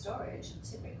 was for storage. It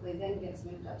typically then gets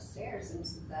moved upstairs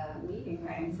into the meeting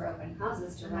room for open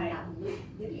houses to run that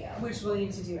video. Which we'll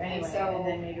need to do anyway, And so, and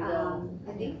then maybe we'll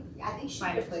I think she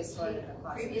find a place for it in the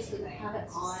closet. previously had it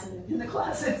on. In the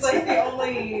closet. It's like the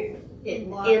only In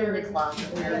the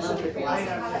closet. We I love the previously closet.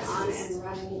 had it on and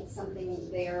running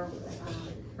something there.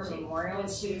 for She- memorial when she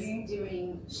was shooting.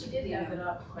 doing She did have it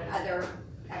up quite a bit. other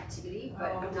activity,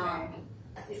 but Oh, okay. not,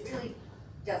 it really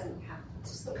doesn't have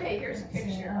to. Okay, here's a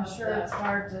picture I'm of sure the, it's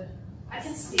hard to. I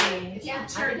can see, if you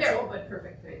turn there, oh, but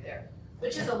perfect right there.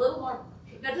 Which is a little more,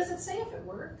 now does it say if it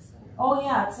works? Oh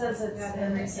yeah, it says it's Yeah,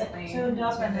 been recently tuned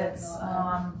up and tuned it it's and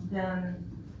all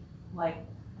been like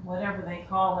whatever they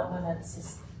call it when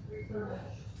it's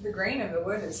The grain of the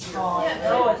wood is beautiful. called. Yeah,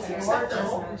 Oh, no, it's except the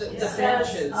gorgeous. The It says,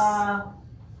 benches.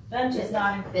 bench is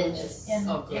not included. Benches. In,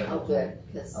 Oh, good. Oh, good.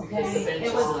 'Cause- Okay, the it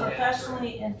benches was on it.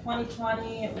 professionally, in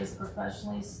 2020, it was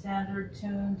professionally standard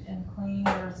tuned and clean.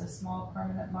 There was a small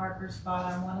permanent marker spot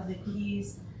on one of the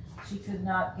keys she could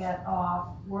not get off.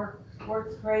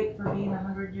 Worked great for being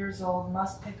 100 years old,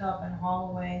 must pick up and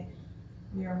haul away.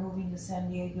 We are moving to San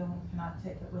Diego and cannot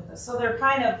take it with us. So they're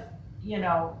kind of, a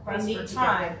Desperate neat to get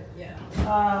time. rid of it,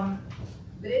 Yeah. Um,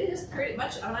 But it is pretty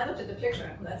much, when I looked at the picture, I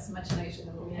thought, that's much nicer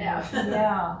than what we have.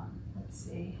 yeah, let's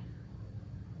see.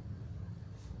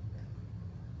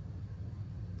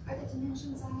 Are the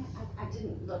dimensions on it? I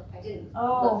didn't look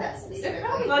Oh, that sleeve. They're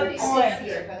probably Good pretty point.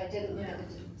 similar. But I didn't look Yeah. at it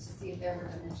to see if there were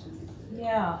dimensions included.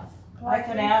 Yeah, I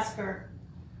could ask her.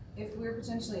 If we're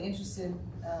potentially interested,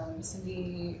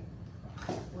 Cindy,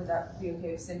 would that be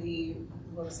okay if Cindy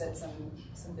looks at some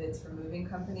bids for moving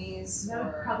companies? That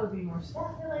would or- probably be more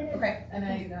staff related. Okay, And I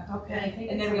I, can do that. and I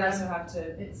think And it's then we around- also have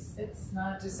to it's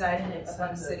not decide inexpensive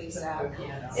upon city to staff put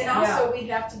piano. And also, we'd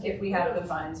have to get if we rid have of the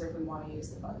funds or if we want to use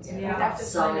the funds. We'd Yeah. have to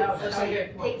So, find out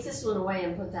what take this one away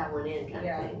and put that one in kind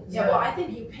Yeah. of thing. Yeah, well, I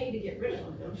think you pay to get rid of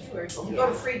them, don't you? Or you go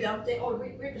to free dump day, oh,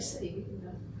 we're the city, we can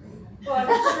dump. Well, I'm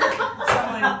sure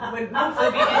someone would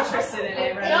hopefully be interested in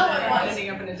it No rather one than ending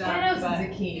up in a dump. Pianos but-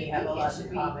 and zucchini have a lot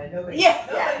in common. Nobody. Yeah.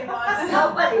 Nobody wants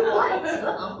Nobody wants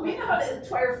them. We know how to,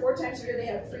 2 or 4 times a year they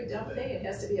have a free dump day, it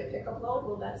has to be a pickup load,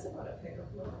 well, that's about a pickup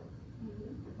load.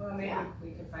 Well, maybe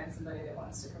we could find somebody that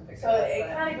wants to come pick it So up. it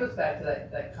but- kind of goes back to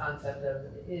that concept of,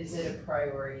 is it a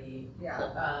priority?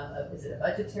 Yeah. Is it a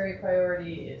budgetary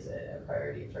priority? Is it a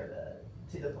priority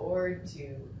to the board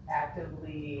to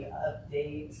actively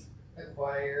update,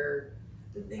 acquire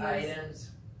The thing is,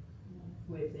 items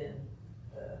within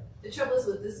the trouble is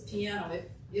with this piano,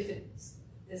 if it's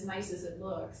as nice as it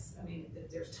looks, I mean,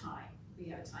 there's time, we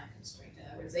have a time constraint. In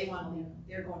other words,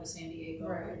 they're going to San Diego.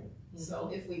 Right.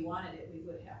 So if we wanted it, we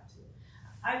would have to.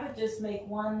 I would just make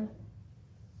one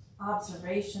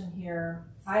observation here.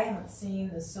 I haven't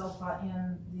seen the sofa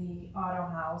in the auto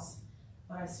house,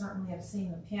 but I certainly have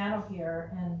seen the piano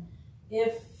here. And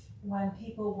if, when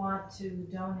people want to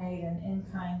donate an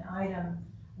in-kind item,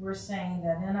 we're saying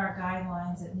that in our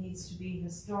guidelines, it needs to be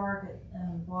historic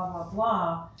and blah, blah,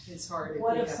 blah. It's hard if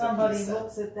What you if have somebody a piece of-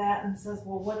 looks at that and says,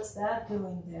 well, what's that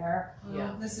doing there?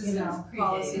 Yeah. This You is know, a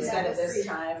policy predated. set at this Pre-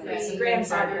 time, and pre- some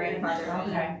grandfather grandfather.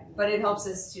 Okay. But it helps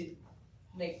us to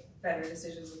make better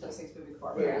decisions with those things moving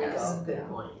forward. There you Yes. go, good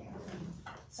point.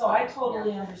 So I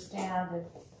totally understand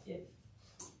if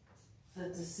the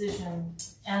decision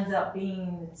ends up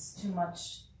being it's too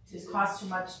much, it costs too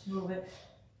much to move it,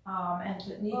 and if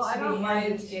it needs Well, I to be don't mind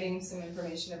handed. getting some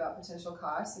information about potential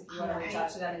costs, if you wanna reach out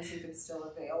to them and see if it's still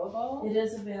available. It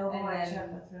is available, And I then-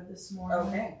 checked with her this morning,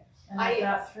 Okay. and I've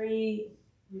got 3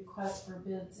 requests for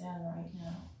bids in right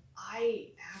now.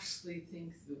 I actually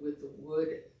think that with the wood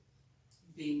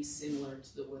being similar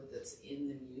to the wood that's in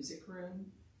the music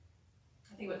room,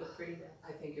 I think it would look pretty there.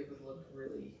 I think it would look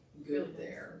really Really good nice.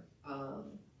 there.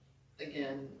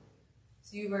 Again,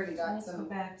 So you've already got Let's go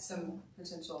back. some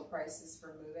potential prices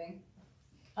for moving?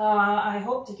 I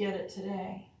hope to get it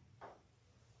today,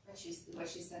 But what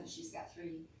she said is she's got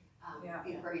 3 Yeah.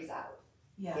 inquiries out.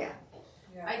 yeah.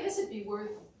 Yeah. I guess it'd be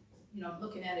worth,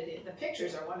 looking at it, the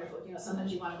pictures are wonderful,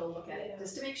 sometimes you wanna go look at it,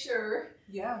 just to make sure.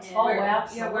 Yeah. And- Oh, Where-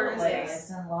 absolutely, Yeah, where is it's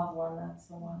this? in Loveland, that's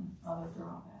the one other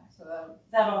drawback. So that,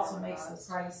 That also makes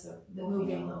the price of The moving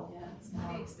moving, a little. yeah, it's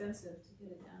gonna be expensive to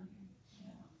get it down here.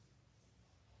 Yeah.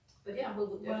 But yeah, we'll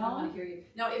definitely Well- wanna hear you.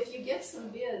 Now, if you get some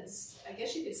bids, I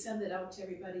guess you could send it out to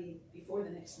everybody before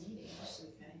the next meeting, so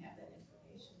we kinda have that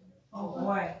information. Oh,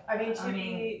 boy. I mean,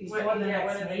 before the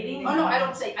next meeting? Oh, no,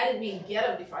 I didn't mean get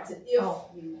them before, I said if Oh.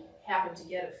 you happen to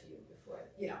get a few before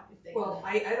you know, if they. Well,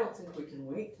 I don't think we can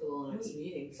wait till the next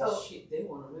meeting because they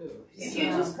wanna move. If you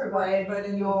just provide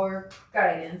your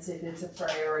guidance, if it's a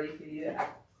priority for you to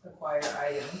acquire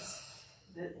items,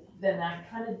 then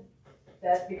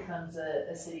that becomes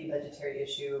a city budgetary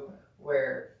issue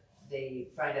where they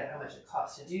find out how much it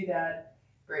costs to do that.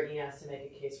 Brittany has to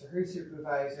make a case for her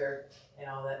supervisor and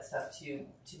all that stuff to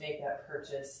make that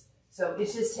purchase. So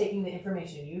it's just taking the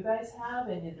information you guys have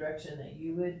in the direction that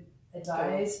you would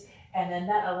advise, and then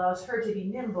that allows her to be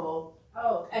nimble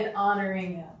and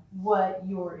honoring what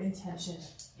your intention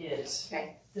is.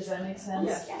 Okay. Does that make sense?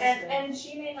 Yes. And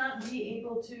she may not be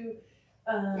able to.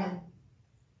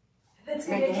 That's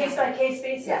going to be a case by case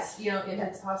basis. Yes. You know, if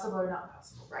it's possible or not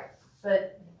possible. Right.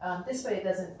 But this way, it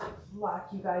doesn't lock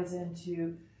you guys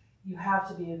into. You have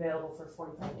to be available for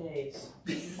 45 days.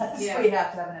 Yeah. We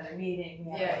have to have another meeting.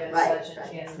 We have to have a Right, session.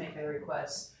 right. She has to make a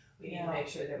request. We need to make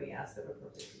sure that we ask the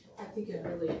appropriate people. I think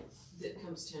it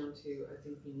comes down to, I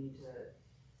think we need to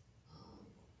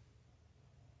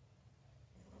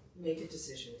make a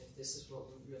decision if this is what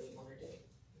we really want to do.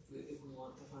 If we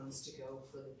want the funds to go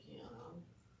for the piano,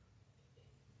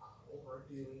 or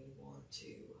do we want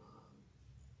to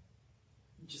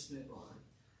just move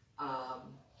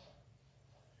on?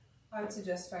 I would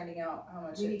suggest finding out how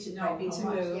much We need it to know might be how to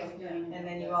much, move, yeah. and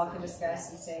then you all can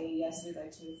discuss and say, yes, we'd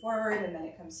like to move forward, and then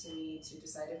it comes to me to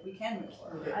decide if we can move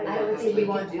forward. I don't think we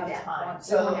want to have time.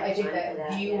 So I think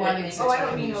that, do you want to make Oh, I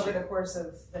don't mean over the course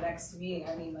of the next meeting,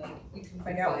 I mean, like, you can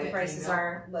find out what the prices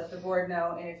are, let the board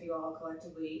know, and if you all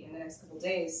collectively in the next couple of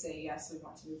days say, yes, we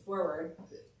want to move forward,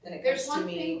 then it There's comes to one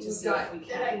me thing to we've see got if we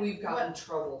that can. We've gotten in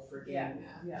trouble for doing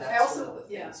that. Yeah. I That's also- one of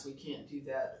the yeah. things. We can't do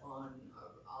that on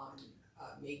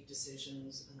make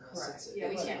decisions unless Correct. it's a. Yeah,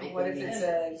 we can't make What if it's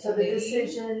a So the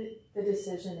committee?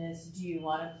 decision is, do you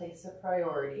want to place a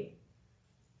priority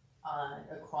on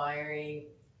acquiring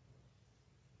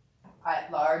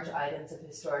large items of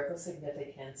historical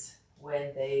significance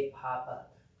when they pop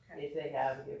up? Okay. If they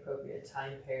have the appropriate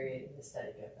time period and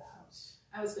aesthetic of the house.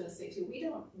 I was gonna say too, we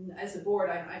don't, as a board,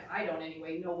 I don't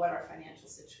anyway, know what our financial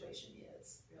situation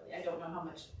is, really. I don't know how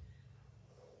much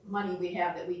money we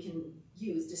have that we can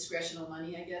use, discretional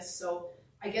money, I guess. So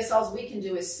I guess all we can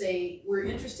do is say, we're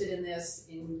interested in this,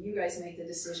 and you guys make the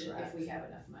decision if we have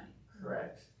enough money.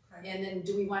 Correct. And then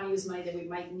do we wanna use money that we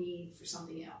might need for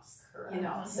something else? Correct. You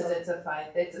know, Because so it's a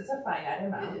finite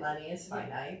amount. It is. Money is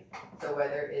finite. So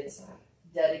whether it's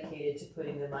dedicated to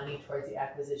putting the money towards the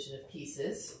acquisition of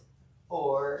pieces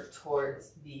or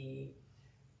towards the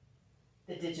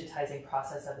digitizing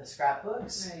process of the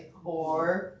scrapbooks right.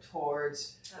 or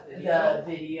towards Video. the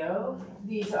video,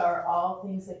 these are all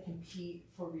things that compete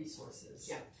for resources.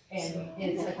 Yeah. And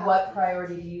it's like, what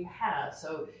priority do you have?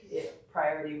 So if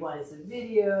priority 1 is the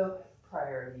video,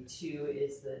 priority 2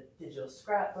 is the digital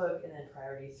scrapbook, and then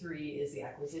priority 3 is the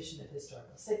acquisition of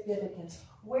historical significance.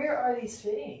 Where are these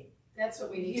fitting? That's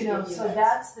what we need to You know, give you so guys.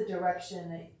 that's the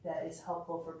direction that is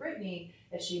helpful for Brittany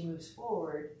as she moves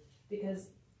forward, because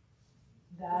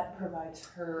that provides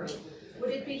her with Would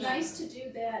it be nice to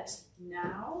do that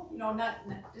now? You know, not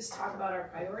just talk about our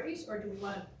priorities, or do we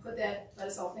wanna put that, let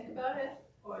us all think about it,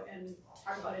 and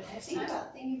talk about it next Think time?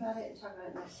 about it and talk about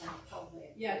it next time, probably.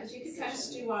 Yeah, because you could kind of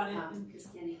stew on it, and, Because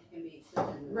Kenny can be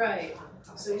included in the Right.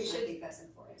 conversation. So we should- I think that's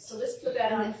important. so let's put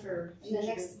that on for And the future.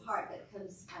 next part that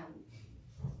comes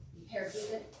paired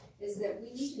with it is that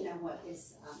we need to know what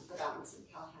is the balance in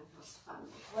Callahan House Fund.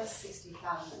 It was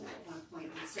 60,000 at one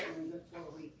point, and certainly before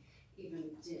we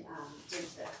even did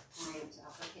the grant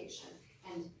application.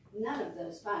 And none of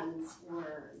those funds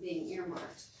were being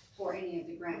earmarked for any of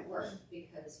the grant work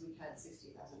because we had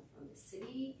 60,000 from the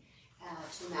city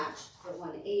to match the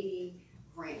 180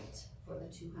 grant for the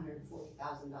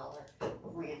 $240,000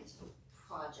 grant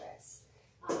projects.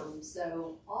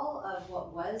 So all of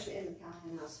what was in the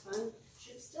Callahan House Fund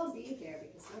should still be there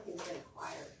because nothing's been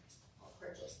acquired or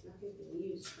purchased, nothing's been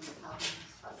used from the Callahan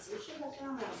House Fund. So we should have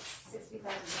around $60,000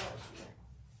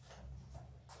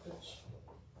 there. Which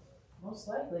most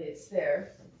likely it's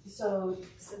there. So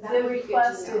that the would be good to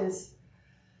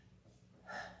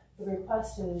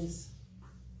request know. is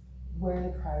where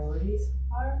the priorities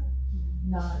are,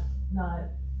 not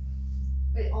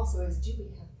But it also is, do we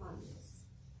have funds?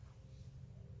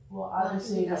 well,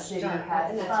 obviously the that's city done,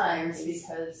 had and that's funds priorities.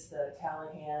 because the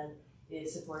Callahan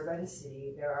is supported by the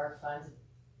city. There are funds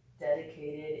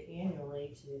dedicated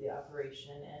annually to the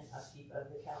operation and upkeep of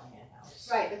the Callahan House.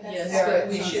 Right, but that's Yes, There but are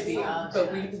we some should be, funds.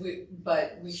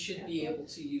 but we should be able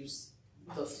to use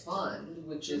the fund,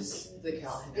 which is the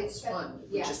Callahan It's House Fund,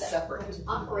 which is the separate.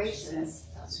 Operations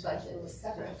budget was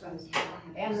separate from the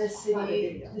Callahan. And the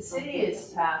city is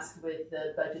tasked with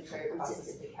the budgetary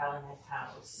process of the Callahan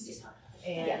House.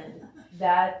 And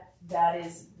that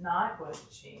is not going to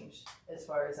change as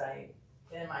far as I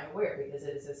am aware, because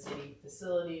it is a city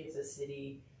facility, it's a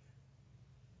city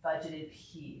budgeted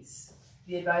piece.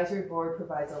 The advisory board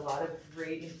provides a lot of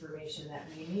great information that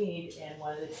we need, and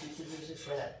one of the pieces is just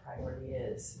where that priority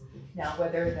is. Now,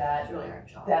 whether that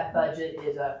budget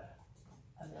is $1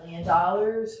 million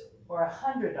or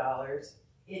 $100,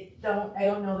 I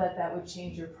don't know that would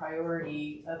change your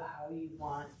priority of how you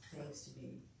want things to be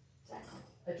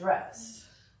addressed.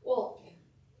 Well,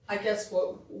 I guess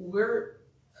what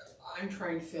I'm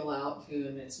trying to fill out too,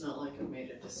 and it's not like I've made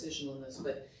a decision on this,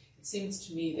 but it seems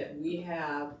to me that we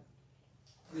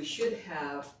should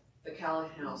have the Callahan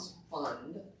House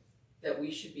Fund that we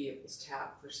should be able to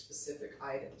tap for specific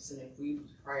items, and if we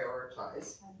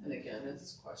prioritize, and again,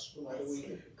 it's a question whether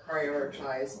we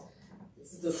prioritize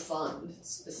the fund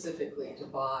specifically to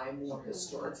buy more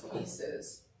historic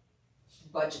pieces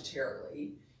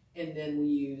budgetarily, and then we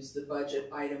use the budget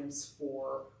items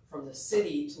from the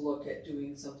city to look at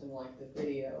doing something like the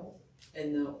video,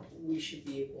 and then we should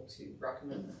be able to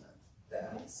recommend that.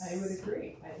 I would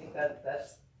agree. I think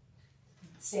that's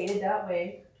stated that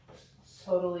way,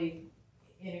 totally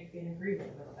in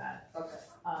agreement with that. Okay.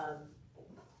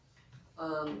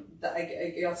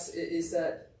 I guess, is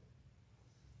that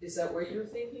what you're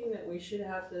thinking, that we should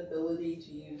have the ability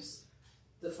to use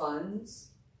the funds,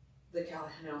 the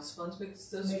Callahan House funds, because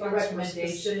those Make a funds were recommendation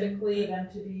specifically for them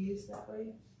to be used that way?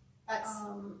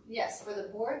 Yes, for the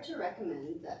board to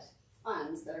recommend that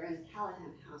funds that are in the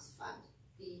Callahan House Fund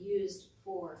be used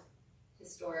for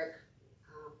historic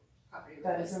property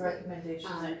That is a replacement.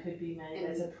 recommendation that could be made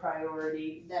as a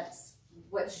priority. That's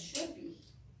what should be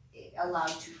allowed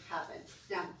to happen.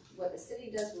 Now, what the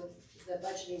city does with the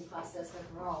budgeting process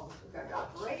overall with regard to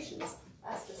operations,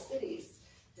 that's the city's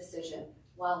decision.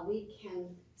 While we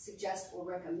can suggest or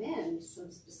recommend some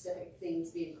specific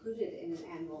things be included in an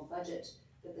annual budget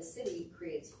that the city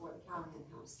creates for the Callahan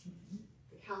House.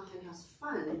 The Callahan House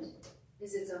Fund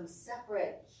is its own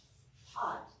separate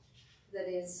pot that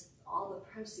is all the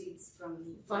proceeds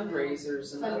from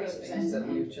fundraisers and other things that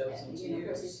we've chosen to use.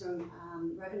 Proceeds from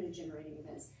revenue generating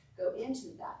events go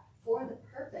into that for the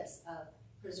purpose of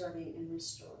preserving and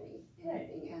restoring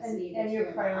anything as needed. And your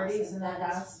here priorities in the house. that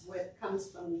And house. that is what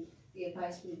comes from the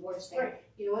advice from the board saying, Right.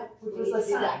 you know what, Which we was need the to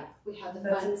do sign. that. We have the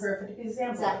That's a funds. perfect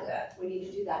example Exactly. of that. We need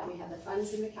to do that. We have the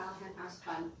funds in the Callahan House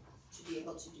Fund to be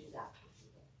able to do that.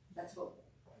 That's what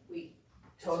we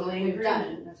Totally we've agree. done,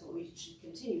 and that's what we should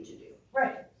continue to do.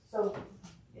 Right, so,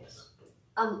 yes.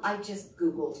 I just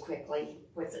Googled quickly,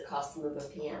 what's it cost to move a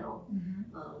piano?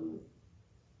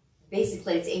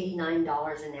 Basically, it's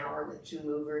 $89 an hour with 2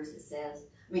 movers, it says.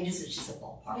 I mean, this is just a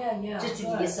ballpark. Yeah. Just to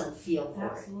get some feel for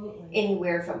it. Absolutely.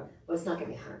 Anywhere from, well, it's not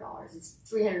gonna be $100. It's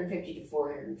 $350 to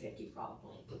 $450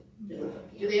 probably to move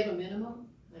a Do piano. they have a minimum?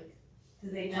 Do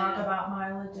they talk about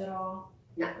mileage at all?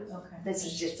 No. Okay. This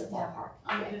is just a ballpark.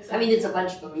 Okay. I mean, there's a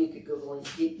bunch of them you could Google and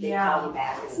they call you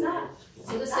back. It's not.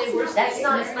 So let's say we're. That's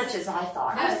not as much as I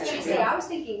thought. I was it gonna was say, gonna I was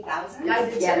thinking thousands.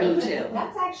 Yeah, me too.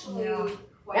 That's actually Yeah.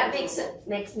 quite. That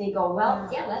makes me go, well,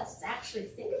 yeah, let's actually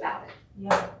think about it.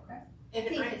 Yeah. I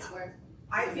think it's worth.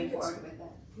 I moving think it's forward with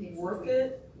it. worth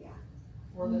it Yeah.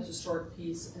 for the historic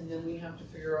piece, and then we have to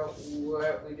figure out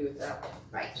what we do with that one.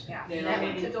 Right. Yeah. Now, That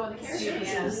one could go in the See carrier. if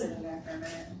it's just sitting there for a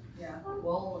minute. Yeah.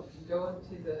 well, it can go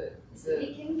into the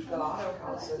auto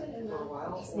house for a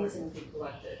while, Just or need it some can be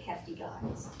collected. hefty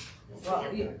guys. Well, I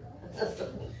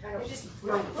don't just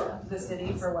for the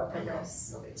city for what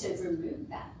purpose To remove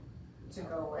that to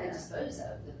go and where? dispose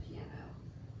of the piano.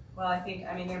 Well, I think,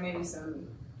 I mean, there may be some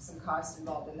cost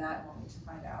involved in that, and we'll need to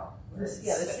find out. where The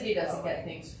it's city doesn't going. get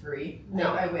things free.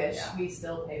 No. I wish, Yeah. we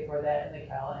still pay for that, and the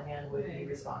Callahan would be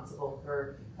responsible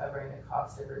for covering the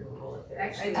cost of removal if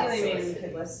there's. Ideally, maybe we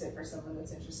could list it for someone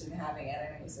that's interested in having it.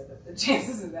 I know you said that the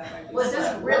chances of that might be Well, it's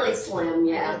slim. really slim,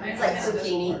 yeah. It's like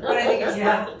zucchini. But I think it's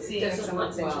Yeah. worth seeing if Doesn't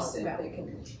someone's work well. interested, they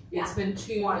can. It's been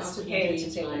tuned Wants to up pay many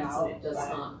to take it times, out, and it does but-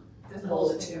 not Doesn't hold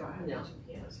hold it it to, to. no.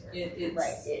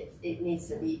 Right. It needs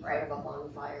to be part of a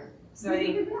bonfire. So I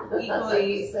think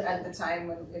equally at the time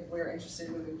when, if we're interested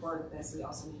in moving forward with this, we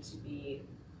also need to be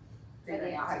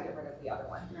figuring out how to get rid of the other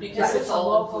one. Because it's all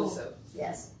local- inclusive.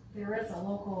 Yes. There is a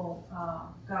local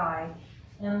guy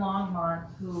in Longmont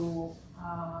who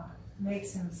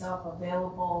makes himself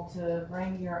available to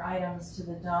bring your items to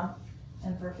the dump,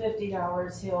 and for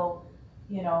 $50 he'll,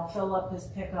 fill up his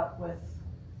pickup with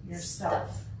your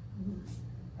stuff.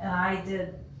 And I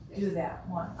did do that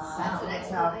once. That's an Sounds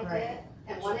excellent great. idea.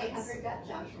 And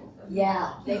 1-800-GOT-JUNK.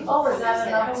 Yeah. Oh, is that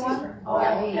another too. one? Oh,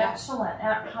 Yeah. excellent.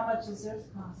 How much does theirs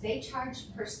cost? They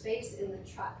charge per space in the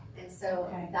truck, and so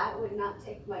Okay. that would not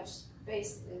take much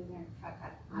space in their truck.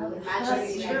 I would That's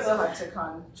imagine true. you We'll have to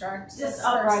contract Just this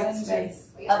upright person to-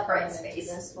 space. Upright to do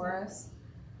space. this for us.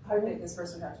 I Pardon? think this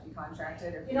person would have to be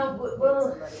contracted or. You know, we well,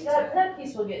 need somebody that, to- that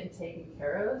piece will get taken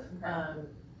care of. Okay.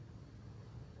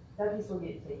 That piece will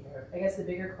get taken care of. I guess the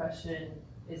bigger question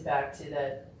is back to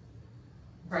that,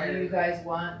 do Priority. you guys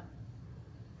want,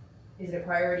 is it a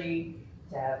priority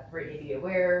to have Brittany be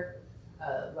aware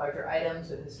of larger items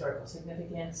with historical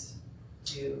significance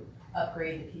to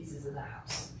upgrade the pieces in the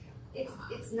house?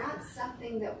 It's not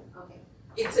something that, okay.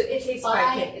 It's a case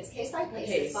by case. It's case by case,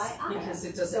 Case, it's by item. because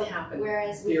it So doesn't happen.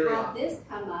 whereas we very had often. this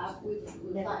come up, we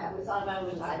thought about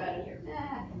it, we thought about it here,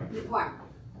 lukewarm.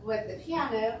 With the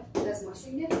piano, that's more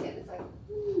significant. It's like,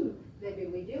 maybe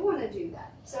we do want to do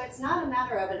that. So it's not a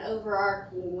matter of an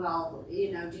overarching, well,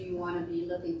 you know, do you want to be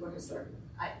looking for historic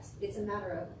items? It's a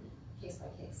matter of case by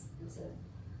case. And so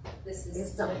this It's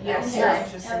is. something Yes, else. you're Yes,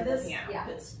 interested and in the this, piano. Yeah.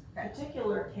 this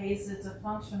particular case, it's a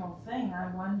functional thing.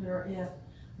 I wonder if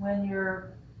when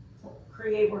we're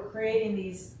creating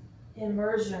these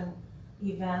immersion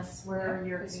events where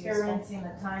you're it's experiencing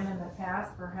a time in the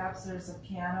past, perhaps there's a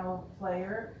piano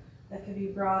player that could be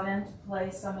brought in to play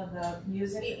some of the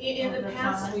music. In of the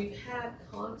past, time. we've had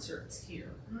concerts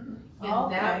here. Mhm.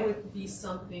 And that Okay. would be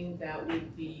something that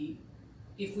would be,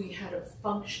 if we had a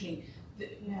functioning,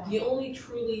 Yeah. the only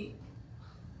truly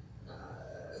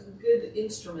good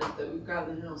instrument that we've got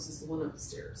in the house is the one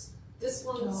upstairs. This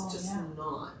one's Oh, just yeah.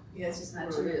 not. Yeah, it's just not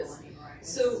Where it tunable is. anymore. I guess.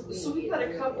 So we've got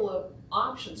a couple of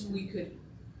options. We could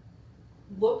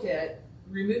look at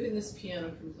removing this piano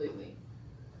completely.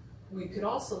 We could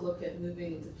also look at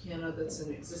moving the piano that's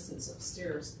in existence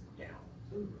upstairs down.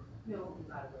 No, No,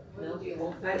 wouldn't do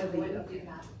won't that. I Wouldn't wouldn't do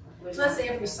that. Would Plus, not. they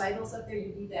have recitals up there,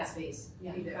 you need Yeah. that space. You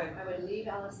Yeah. need it. I would leave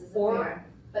Alice's Or- up there.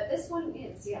 But this one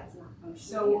is, yeah, it's not functional.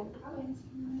 So, Yeah, probably.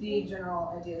 The general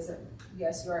idea is that,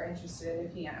 yes, you are interested in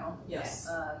piano. Yes.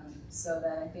 So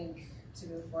then I think to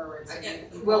move forward. So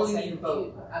Well, we need a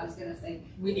vote. I was gonna say,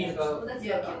 We need a Well, vote. let's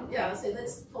I'll say,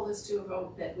 let's pull this to a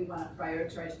vote that we wanna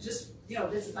prioritize, just,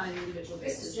 this is on an individual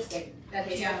this is basis. just a That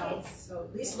case by piano, case. so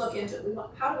at least look into it.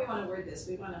 How do we wanna word this?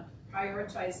 We wanna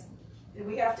prioritize, and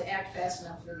we have to act fast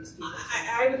enough for these people.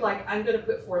 I'm gonna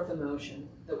put forth a motion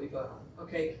that we vote on,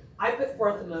 okay? I put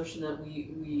forth a motion that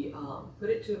we put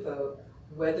it to a vote,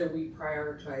 whether we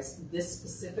prioritize this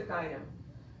specific item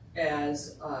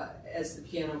as the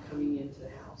piano coming into the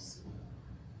house.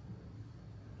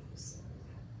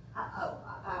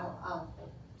 I'll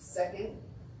second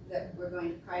that we're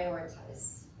going to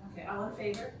prioritize. Okay, all in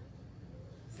favor?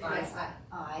 Say Aye. Yes,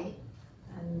 I,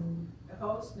 And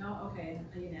opposed? No? Okay,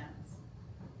 unanimous.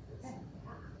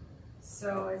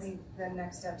 So I think the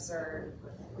next steps are,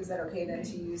 is that okay then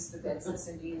to use the bids that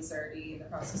Cindy is already in the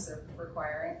process of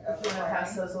requiring? If you wanna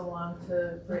pass those along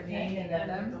to Brittany and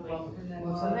then we'll And then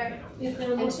move from there. If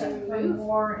they're And to looking for move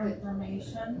more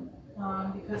information,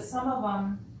 because some of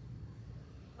them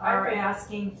are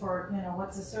asking for,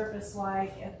 what's the surface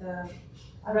like at the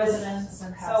residence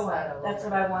and pass so on. that along. That's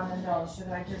what I want to know. Should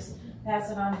I just pass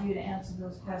it on to you to answer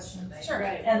those questions? Sure.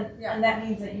 Right. And that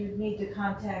means that you need to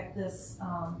contact this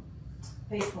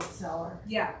Facebook seller.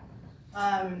 Yeah.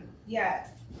 Yeah.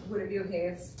 Would it be okay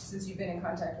if, since you've been in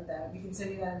contact with them, we can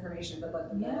send you that information, but let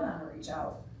them know Yeah. to reach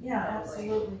out Yeah, Probably.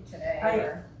 absolutely. today? I-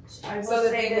 or- I will So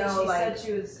that say they that know, she like, said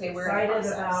she was okay, we're in the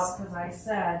excited about, process. because I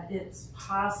said it's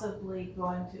possibly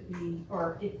going to be,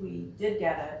 or if we did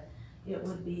get it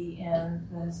would be in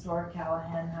the historic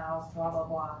Callahan house, blah, blah,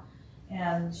 blah.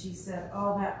 And she said,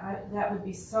 oh, that would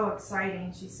be so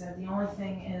exciting. She said, the only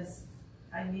thing is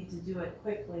I need to do it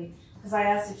quickly. Because I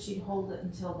asked if she'd hold it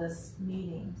until this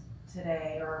meeting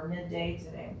today or midday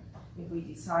today, if we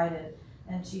decided.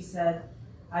 And she said,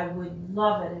 I would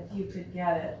love it if you could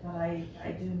get it, but I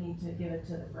do need to give it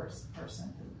to the first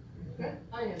person.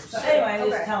 I am. So anyway, I'm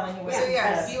just Okay. telling you what So she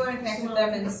yeah, said. if you want to connect with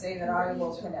them and say that I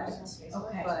will connect.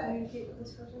 Okay. But Communicate with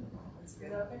this person? that's a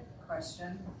good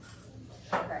question.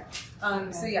 Okay.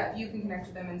 So yeah, if you can connect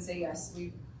with them and say yes,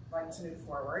 we'd like to move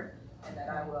forward, and then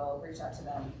I will reach out to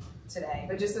them today.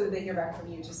 But just so that they hear back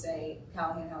from you to say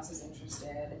Callahan House is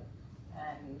interested,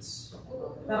 and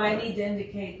But I need to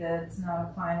indicate that it's not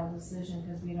a final decision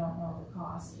because we don't know the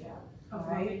cost yet. Of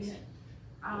Right. voting it.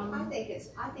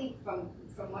 I think from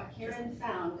what Karen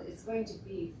found, it's going to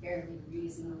be fairly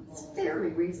reasonable. It's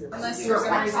very reasonable. Unless You're for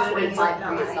some like reason it's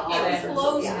 $25 not. If it or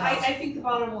blows, something. I think the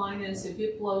bottom line is if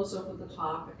it blows over the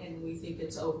top and we think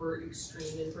it's over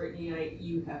extreme, and Brittany,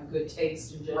 you have good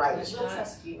taste and Right. judgment We'll in that.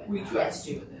 trust you in We that. trust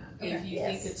you in that. If you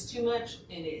Yes. think it's too much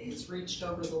and it's reached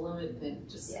over the limit, then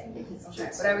just. Yeah, if it's Okay,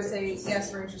 but I would say,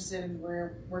 yes, we're interested,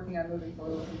 we're working on moving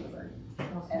forward with the mover,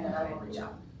 and then I will reach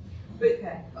out.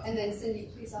 Okay. And then Cindy,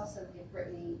 please also give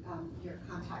Brittany your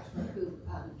contact for who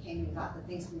came and got the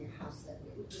things from your house that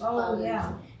we Oh,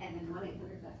 yeah. And then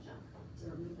 1-800 that junk to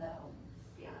remove that old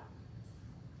piano.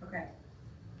 Okay.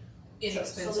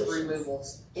 Inexpensive Solutions.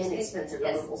 removals. Inexpensive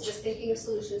Yes, removals. just thinking of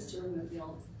solutions to remove the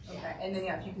old. Okay, and then,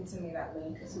 yeah, if you can send me that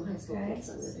link. Because my high school kids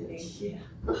on the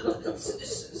beach.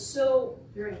 So,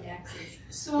 During taxes.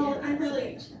 so I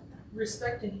really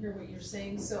respect and hear what you're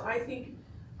saying, so I think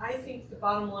the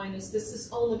bottom line is this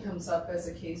only comes up as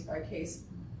a case by case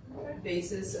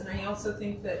basis, and I also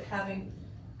think that having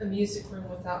a music room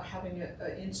without having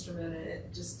an instrument in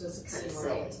it just doesn't Kind of seem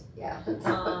silly. right. Yeah.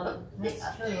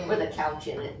 That's true. With a couch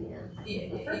in it,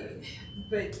 yeah.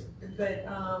 But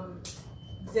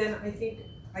then I think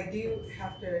I do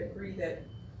have to agree that,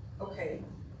 okay,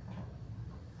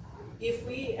 if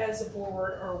we as a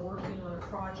board are working on a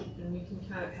project and we can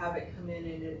kind of have it come in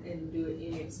and do it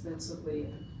inexpensively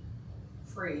and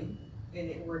free,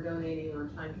 and we're donating our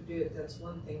time to do it, that's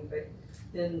one thing, but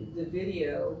then the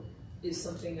video is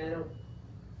something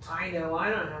I know I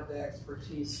don't have the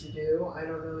expertise to do. I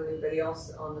don't know anybody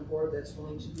else on the board that's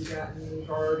willing to do that, and we've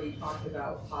already talked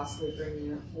about possibly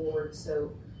bringing it forward,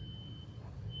 so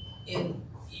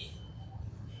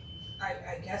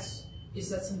I guess, is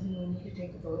that something we need to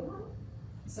take a vote on?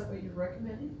 Is that what you're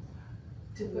recommending?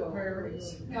 To put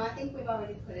priorities? No, I think we've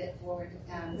already put it forward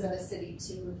for the city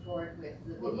to move forward with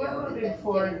the We're video and moving then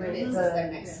forward getting bids with as the-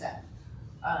 their next step.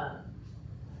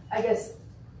 I guess,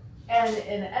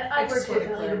 and I just work want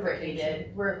differently than Brittany clarification.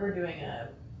 did. We're doing a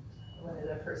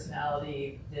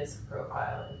personality disc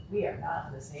profile. And we are not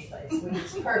in the same place, which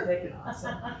is perfect and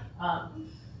awesome.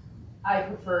 I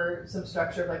prefer some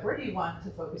structure of like, where do you want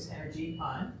to focus energy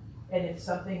on? And if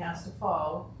something has to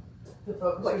fall, the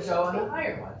focus would go on the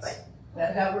higher ones. Right.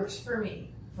 That works for me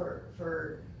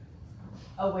for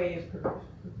a way of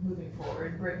moving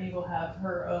forward. Brittany will have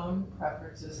her own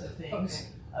preferences of things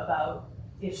about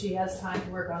if she has time to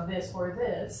work on this or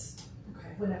this. Okay.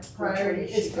 When a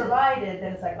priority is provided,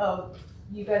 then it's like, oh,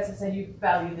 you guys have said you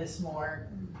value this more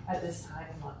at this time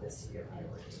and want this to be a priority.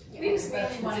 We just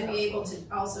mainly want to be able to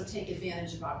also take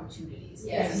advantage of opportunities.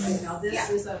 Yes. And, you know, this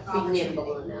is an Be opportunity.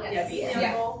 nimble in that. Yeah, be Yes.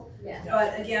 nimble, Yes.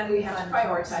 but again, we have to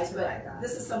prioritize, Like but that.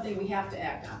 this is something we have to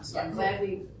act on, so I'm Yes. glad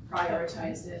we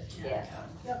prioritized it. And,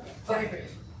 Yeah. I agree.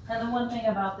 And the one thing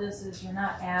about this is you're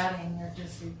not adding, you're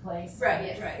just replacing. Right,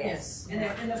 Yes. right, Yes.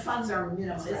 yes. And the funds are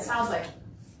minimal. It sounds like,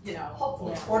 you know,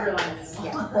 Hopefully. borderline minimal.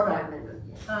 Yeah, borderline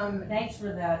minimum, Thanks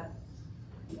for that,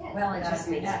 Yes. Well, it just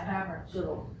that makes average.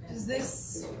 little. Does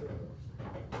this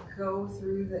go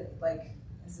through the, like,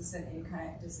 is this an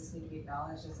in-kind, does this need to be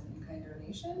acknowledged as an in-kind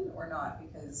donation or not?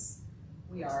 Because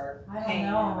we are I don't paying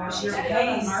an know, amount. you're She's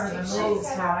paying got for the she's move,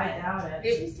 got- so I doubt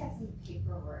it. She's got some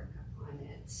paperwork on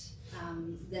it,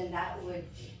 then that would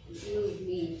move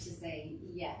me to say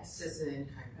yes. This is an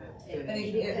in-kind It-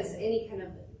 donation. Because any kind of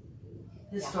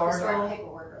Historical.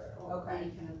 paperwork or Okay.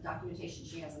 any kind of documentation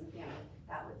she has on the piano,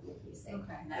 that would make me say.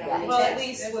 Okay. Yeah. Well, at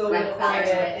least we'll Right. record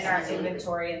it in our Absolutely.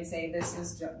 inventory and say this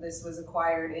was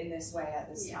acquired in this way at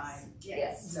this Yes. time.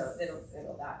 Yes. So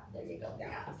it'll that, There you go.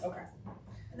 yeah, okay.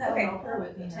 And that'll Okay. help her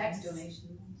with the That'd be tax nice.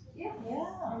 donation. Yeah.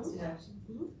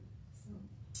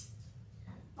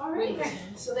 All right,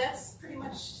 so that's pretty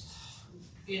much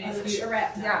And if you- a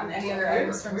wrap now. Yeah, any other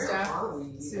items from Where staff? are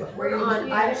we? So We're you on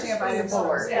you items actually have from the items from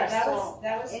board. staff? Yeah,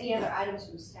 that was, Any other items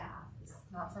from staff?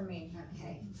 Not from me.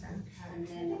 Okay, and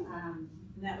then,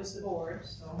 and that was the board,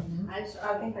 so. I just,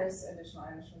 I think there's additional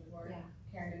items from the board. Yeah.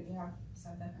 Karen, did you have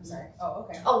something? I'm sorry. Oh,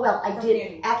 okay. Oh, well, I From did,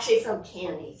 Candy. actually from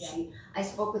Candy. Yeah. I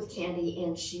spoke with Candy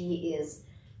and she's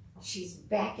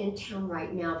back in town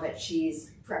right now, but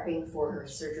she's prepping for her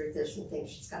surgery. There's some things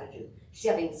she's gotta do. She's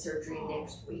having surgery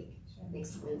next week,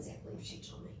 next Wednesday, I believe she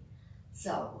told me.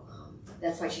 So,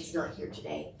 that's why she's not here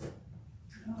today.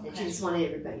 And she just wanted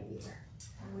everybody to be there.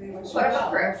 We wish What her about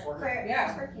well. prayer for her? prayer,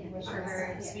 Yeah. for Candy. Wish her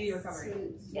very Yes. speedy recovery.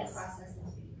 Smooth Yes. process and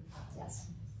speedy. Yes,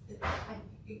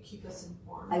 You keep us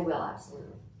informed. I will,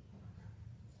 absolutely.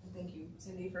 And thank you,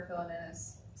 Cindy, for filling in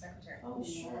as secretary. Oh,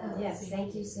 Yes,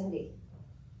 thank you, Cindy.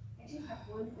 I do have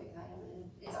one quick item,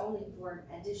 and it's only for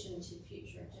addition to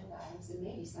future agenda items, and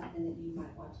maybe something that you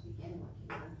might want to begin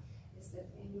working on, is the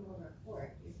annual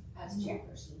report. As as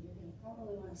chairperson, you're gonna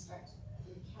probably wanna start to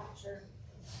recapture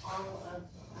all of,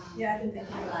 Yeah, I didn't the think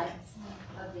about that. highlights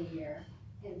of the year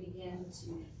and begin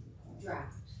to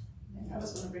draft. I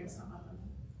was gonna bring some up.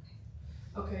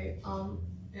 Okay,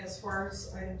 as far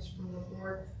as items from the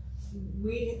board,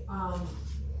 we,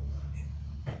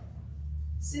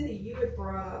 Cindy, you had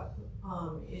brought up,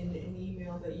 in an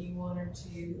email that you wanted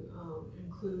to,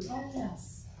 include. Oh,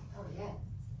 yes. Oh, yeah.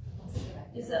 That's a good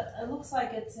idea. Is it looks like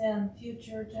it's in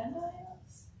future agenda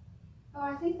items? Oh,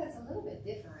 I think that's a little bit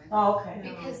different. Oh, okay.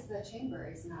 Because the chamber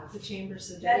is not. The chamber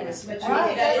said That it is was. what Right,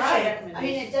 you, that's that's right. right. I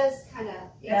mean, it does kind of,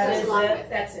 it That goes is along it. with.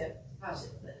 That's it. Oh,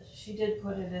 She did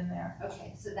put it in there.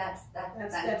 okay, so that's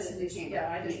That's the chamber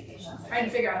yeah, I just communications. trying to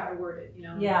figure out how to word it, you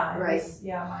know. Yeah, it Right. was,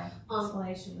 yeah, my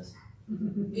explanation was.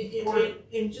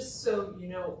 And just so you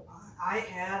know, I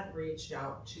had reached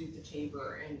out to the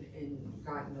chamber and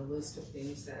gotten a list of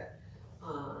things that,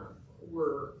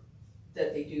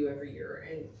 that they do every year,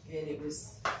 and it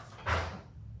was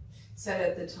said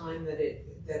at the time that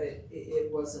it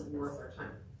wasn't worth our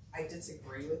time. I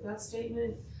disagree with that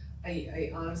statement.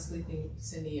 I honestly think,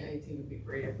 Cindy, I think it'd be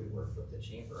great if we worked with the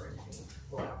chamber and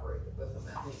collaborated with them,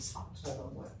 at least told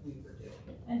them what we were doing.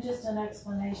 And just an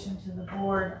explanation to the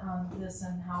board on this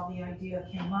and how the idea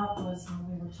came up was when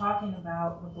we were talking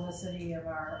about publicity of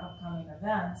our upcoming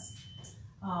events.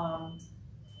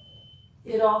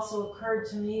 It also occurred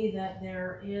to me that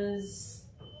there is,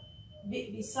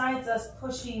 besides us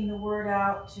pushing the word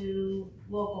out to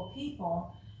local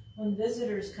people, when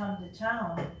visitors come to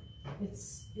town,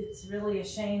 it's really a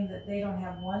shame that they don't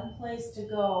have one place to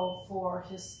go for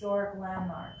historic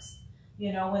landmarks.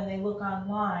 You know, when they look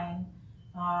online,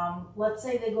 let's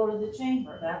say they go to the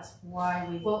chamber. That's why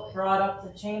we brought up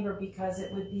the chamber, because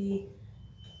it would be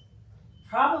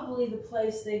probably the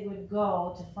place they would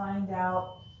go to find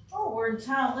out, oh, we're in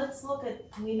town, let's look at,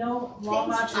 we know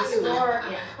Longmont Historic,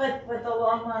 but the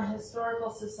Longmont Historical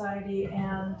Society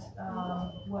and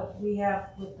what we have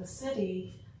with the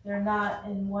city, they're not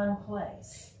in one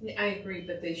place. I agree,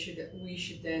 but we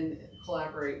should then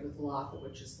collaborate with LAFA,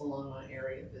 which is the Longmont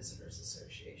Area Visitors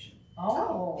Association.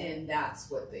 Oh. And that's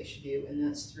what they should do, and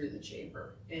that's through the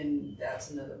chamber. And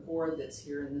that's another board that's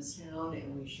here in this town,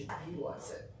 and we should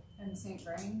utilize it. And St.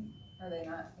 Vrain, are they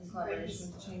not in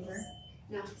collaboration with the chamber?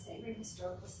 No, St. Rita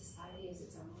Historical Society is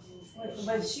its own Wait, organization.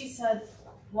 but she said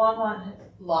Longmont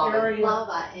LAFA, Area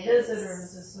Lava is.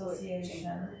 Visitors Association.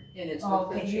 and it's Oh,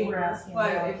 with the okay, you were chamber. asking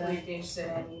Well, about if that. we're interested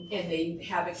in And they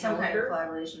have a some kind of calendar.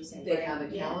 collaboration with St. They Vrain. have a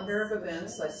Yes. calendar of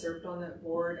events. I served on that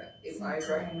board. I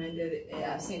recommended it.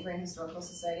 Yeah, St. Vrain Historical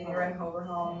Society, they run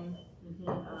Hoverhome.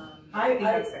 I- think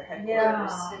that's their headquarters.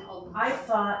 yeah. And Old Mill I Park.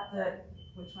 thought that,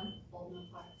 Which one? Old Mill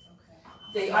Park.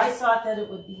 They I thought that it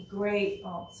would be great,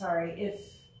 if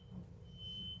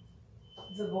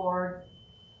the board,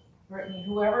 Brittany,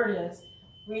 whoever it is,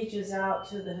 reaches out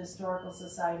to the Historical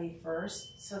Society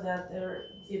first, so that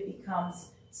it becomes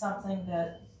something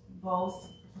that both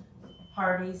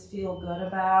parties feel good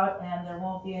about, and there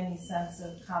won't be any sense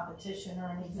of competition or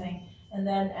anything. And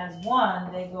then as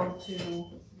one, they go to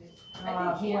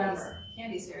I think whoever.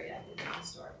 Candy's very active in the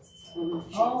historical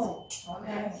society. Oh,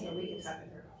 okay, So we can talk to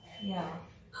her. yeah.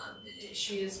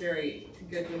 She is very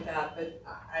good with that, but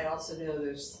I also know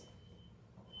there's,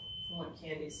 from what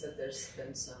Candy said, there's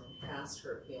been some past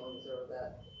hurt feelings over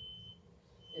that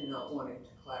and not wanting to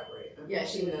collaborate. Yeah,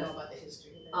 she would know about the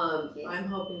history of that. I'm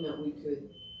hoping that we could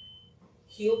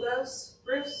heal those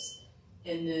rifts,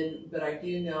 and then, but I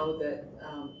do know that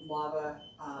Lava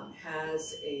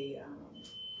has a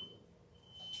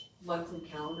monthly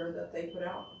calendar that they put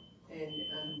out,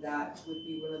 and that would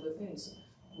be one of the things.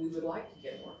 We would like to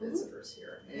get more visitors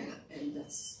here, and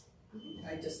that's,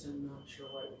 I just am not sure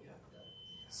why we have to.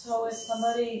 So if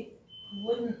somebody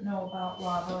wouldn't know about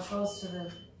lava, goes to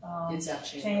the It's that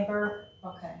chamber. chamber,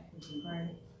 okay, Mhm.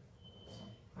 great.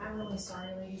 I'm really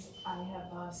sorry, ladies. I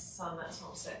have a son that's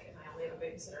homesick, and I only have a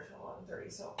babysitter till 11:30,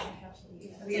 so I have to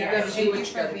leave. You gotta do what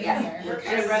you gotta do. We're Just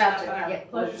kind of running have out to of time.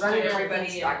 get- Pleasure running to out of everybody,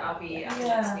 things. and I'll be at the next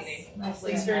Yes, meeting. nice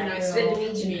It's to very have nice you.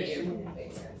 to meet you.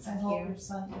 Thanks, guys. I hope your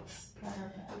son gets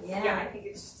better. Yeah, I think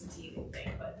it's just a teething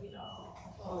thing, but you know.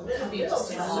 Oh, it'll be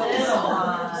just a Little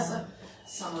summer,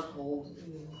 summer cold.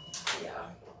 Yeah.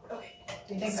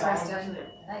 Thanks, guys. Kristen.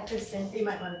 Hi, Kristen. You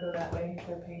might want to go that way if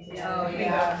they're painting. Oh,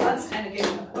 Yeah, that's kind of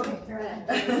good.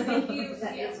 Thank you.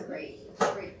 That is a great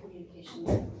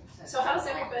communication. So how's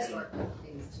everybody? Sort of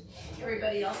things to-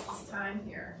 Everybody else's time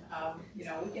here. You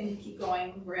know, we can keep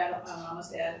going. We're at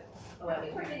almost at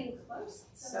 11 We're here. getting close.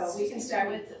 So we can start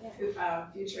with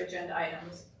future agenda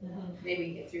items. Maybe we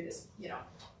can get through this, you know,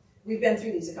 we've been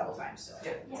through these a couple times, so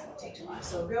Yeah. it's gonna take too long.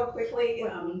 So real quickly,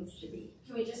 What needs to be.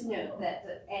 Can we just note that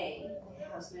the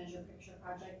house manager picture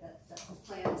project, that the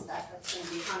plan is that's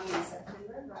gonna be hung in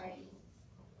September, right?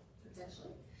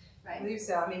 Potentially, I right? believe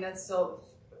so. I mean, that's still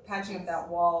patching up that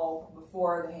wall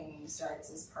before the hanging starts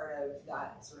is part of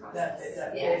that sort of That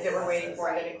Yes. that we're waiting for.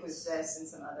 Right. That includes this and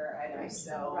some other items.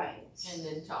 So Right. And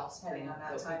then to also depending on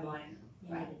that timeline.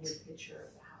 we need a good picture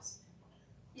of the house.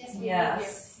 Yes, we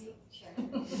Yes. have your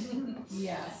picture.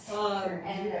 Yes.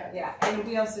 And Yeah, and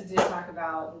we also did talk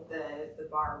about that the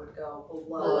bar would go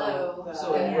Below. the,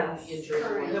 So it Yes. wouldn't injure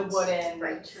Current. the wooden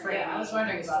Right. frame. yeah, I was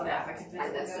wondering about that. I could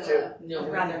And that's true. No.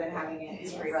 rather than having it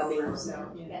Yes. rubbing.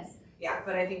 So Yes, yeah,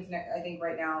 but I think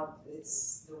right now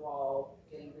it's the wall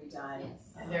getting redone.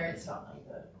 yes. And they're installing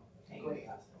the hanging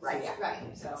process. Right. Yeah.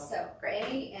 Right, So so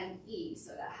A and E,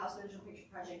 so that house manager picture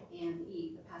project and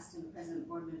E, the past and present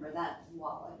board member, that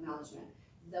wall acknowledgement,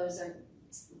 those are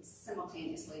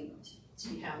simultaneously to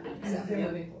be happening, so.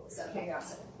 So, Yeah.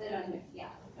 so, then, yeah.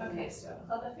 Okay, so,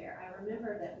 Club affair, I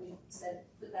remember that we said,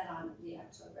 put that on the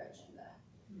October agenda.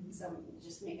 So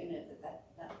just make a note that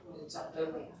will be It's on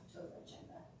October. the October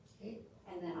agenda. Okay.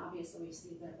 And then obviously we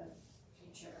see the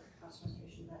future house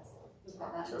restoration, we've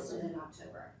got that listed in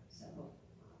October, so October.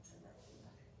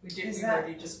 Is We that-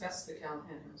 already discussed the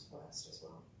Callahan House blast as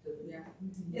well. didn't we?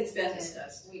 Yeah. it's been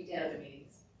discussed We in other did,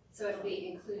 meetings. so it'll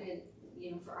be included,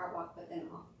 for Art Walk, but then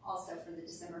also for the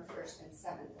December 1st and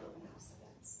 7th open house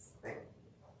events.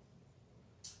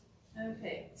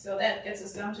 Okay, so that gets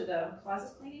us down to the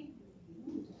closet cleaning.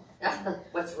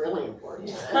 What's really important.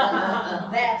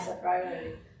 That's a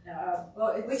priority.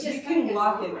 Well, it's, Which you is can kind of-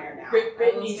 walk in there now. I will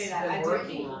Brittany's say that. I been did-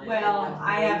 working on it. well, and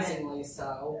I haven't- amazingly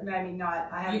so. I mean,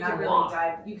 I have You not can really walk.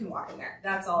 dived. You can walk in there.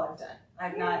 That's all I've done.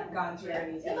 I've not gone through Yeah.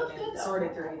 anything It looked good, and though.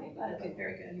 sorted through anything. But It looked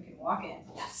very good. you can walk in.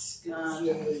 Yes. Yay.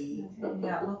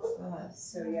 Yeah, it looks good.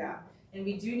 So yeah, and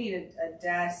we do need a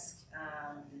desk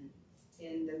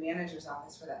in the manager's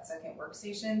office for that second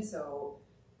workstation. So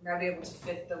we're gonna be able to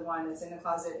fit the one that's in the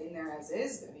closet in there as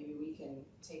is, but maybe we can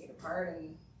take it apart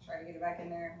and try to get it back in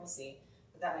there. We'll see.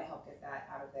 But that might help get that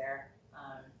out of there.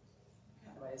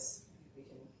 Otherwise, we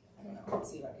can, I don't know,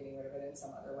 see about getting rid of it in some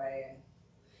other way. And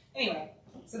anyway,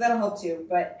 so that'll help too.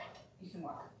 But you can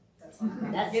walk. That's all.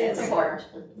 That's Get it important.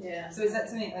 Yeah. So is that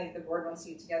something like the board wants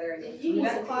to get together and go If you through need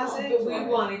that some closet? But we or-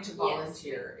 wanted to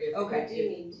volunteer if, Okay. We do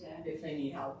need to. if you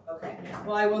need help. Okay.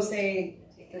 Well, I will say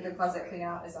that the closet clean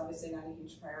out is obviously not a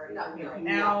huge priority for me No, right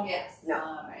no, now. Yes.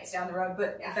 It's down the road,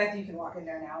 but Yeah. the fact that you can walk in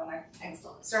there now and I'm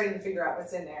Excellent. starting to figure out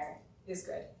what's in there is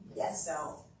good. Yes.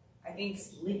 So I think,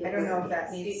 Leave it I don't know where if it that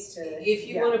is. needs to. If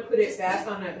you yeah. wanna put it Just back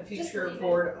leave- on a just future leave it.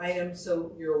 board item,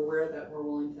 so you're aware that we're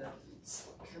willing to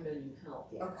come in and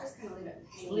help. Okay. Just kind of leave it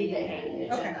hanging. Leave it in hanging.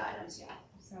 agenda Okay. items, yeah.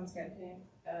 Sounds good.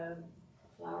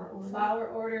 Flower ornament. Flower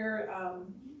order, I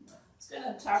was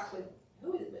gonna talk with,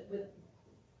 who is it, with,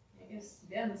 I guess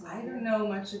Ben's. I don't know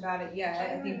much about it yet.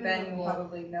 I think Ben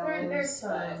probably knows. There's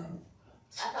but- some.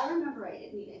 If I remember right,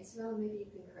 it's Mel, maybe you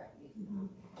can correct me.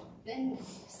 Ben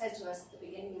said to us at the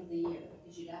beginning of the year,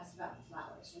 because you'd asked about the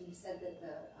flowers, when he said that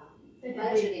the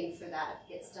budgeting for that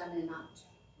gets done in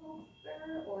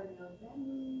October or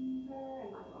November,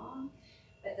 am I wrong?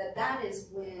 But that is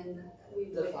when we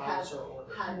The would have flowers are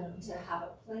ordered. had to have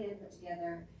a plan put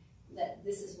together that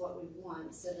this is what we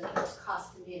want, so that those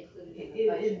costs can be included in the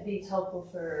budget. It'd be helpful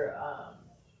for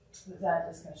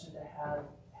that discussion to have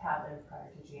happen prior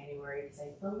to January, because I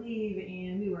believe,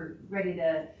 and we were ready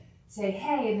to say,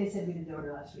 hey, and they said we did the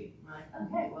order last week. We're like,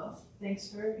 okay, well, thanks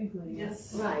for including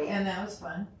us. Right. And that was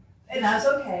fun. And that's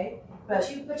okay, but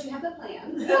But you have the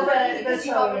plan. No, but Because that's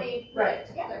you've how- already put it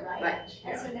together, right? Right.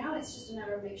 And so now it's just a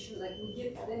matter of making sure, like, we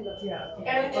get that in the. yeah.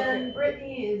 Okay. And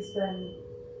Brittany has been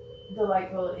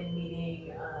delightful in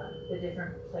meeting the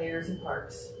different players in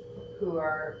parks who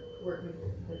are working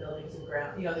with the buildings and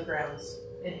the grounds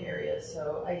in areas.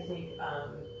 So I think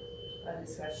a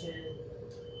discussion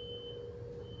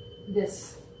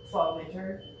this fall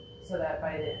winter, so that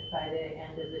by the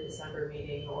end of the December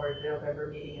meeting or the November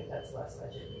meeting, if that's the last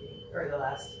budget meeting or the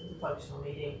last functional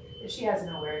meeting, if she has an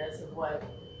awareness of what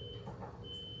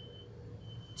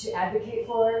to advocate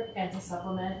for and to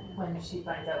supplement when she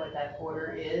finds out what that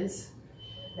order is,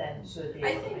 then she'll be I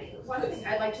able to make think those. one thing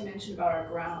I'd like to mention about our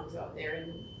grounds out there,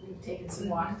 and we've taken some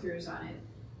walkthroughs on it,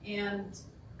 and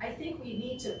I think we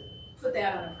need to put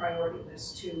that on a priority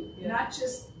list too. Yeah. Not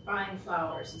just buying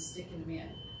flowers and sticking them in,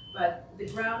 but the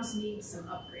grounds need some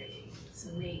upgrading,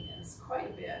 some maintenance, quite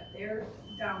a bit. They're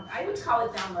down, I would call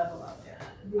it down level out there.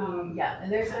 Yeah,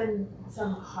 and there's been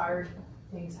some hard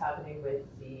things happening with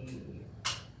the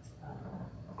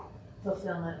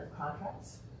fulfillment of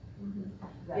contracts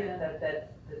Yeah.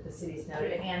 that the city's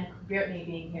noted, and Brittany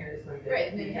being here is going to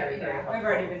Right, be maybe very, very We've helpful.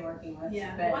 already been working with.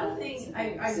 Yeah, Ben. one thing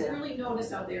I really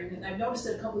noticed out there, and I've noticed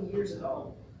it a couple of years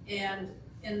ago, and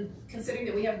considering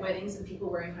that we have weddings and people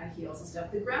wearing high heels and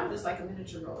stuff, the ground is like a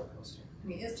miniature roller coaster. I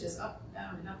mean, it's just up and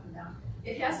down and up and down.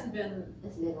 It hasn't been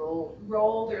It's been rolled.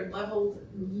 rolled or leveled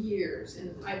in years,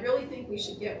 and I really think we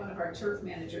should get one of our turf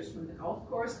managers from the golf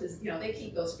course, because, they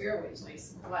keep those fairways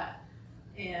nice and flat.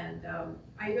 And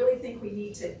I really think we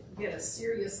need to get a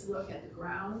serious look at the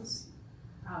grounds.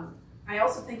 I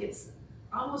also think it's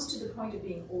almost to the point of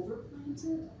being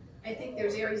overplanted. I think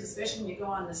there's areas, especially when you go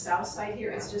on the south side here,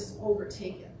 it's just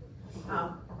overtaken.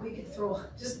 We could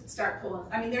just start pulling,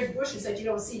 there's bushes that you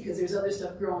don't see because there's other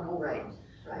stuff growing over them.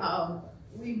 Right.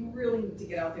 We really need to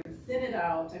get out there and thin it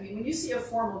out. when you see a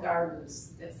formal garden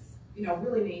that's,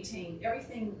 really maintained,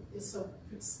 everything is so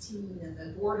pristine and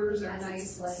the borders are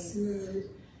nice and smooth.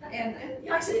 And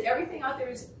like I said, everything out there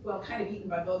is, kind of eaten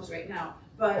by bugs right now,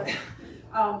 but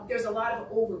there's a lot of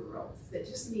overgrowth that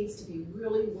just needs to be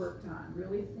really worked on,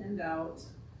 really thinned out,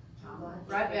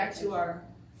 right back to our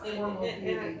formal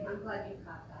beauty. I'm glad you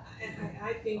caught that. And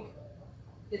I think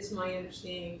it's my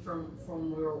understanding from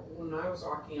when I was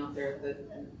walking out there that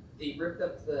they ripped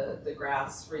up the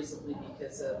grass recently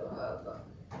because of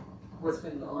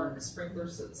working on the sprinkler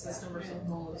system or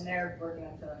something. And they're working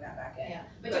on filling that back in. Yeah,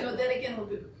 but that again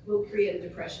will create a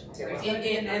depression too.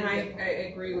 And I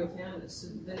agree with him. So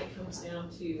then it comes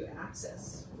down to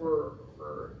access for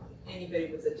anybody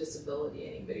with a disability,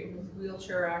 anybody with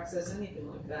wheelchair access, anything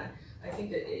like that. I think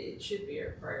that it should be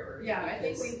our priority. Yeah, I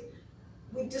think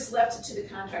we've just left it to the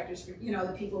contractors for,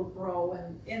 the people grow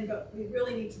but we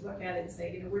really need to look at it and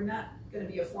say, we're not going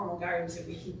to be a formal gardens if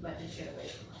we keep letting it get away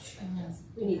from us.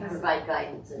 We need to provide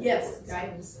guidance. Yes,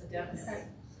 guidance, definitely.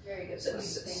 Very good. So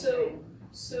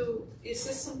is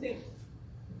this something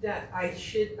that I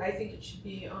think it should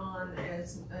be on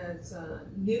as a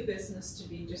new business to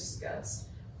be discussed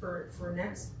for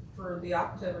the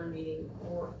October meeting,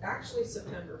 or actually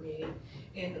September meeting,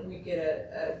 and we get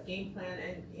a game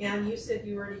plan, and you said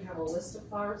you already have a list of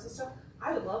flowers and stuff.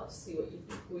 I would love to see what you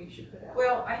think we should put out.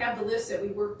 Well, I have the list that we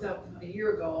worked up a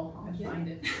year ago. I'll find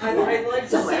it. I'd like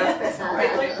to see it.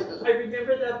 I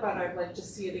remember that, but I'd like to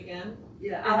see it again.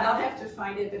 Yeah, I'll have to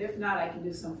find it, but if not, I can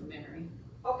do some from memory.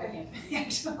 Okay.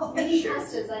 Mini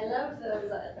pastas, I love those.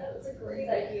 That was a great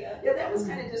idea. Yeah, that was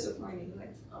kind of disappointing.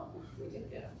 Like, we didn't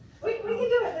get them. We can do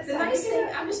it. The nice thing,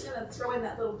 I'm just going to throw in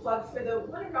that little plug for the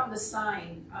one around the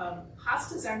sign.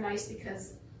 Hostas are nice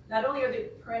because not only are they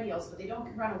perennials, but they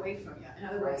don't run away from you. In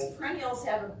other words, perennials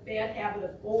have a bad habit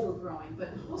of overgrowing,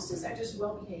 but hostas are just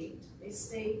well behaved. They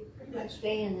stay pretty much.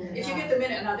 Stay in there. If you get the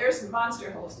minute, now there's monster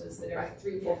hostas that are like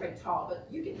 3-4 feet tall, but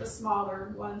you get the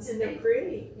smaller ones. And they're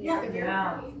pretty. Yeah, they're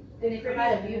very pretty. They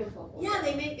provide a beautiful. Yeah,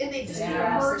 they just kind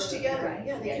Yeah. of merge together. Right.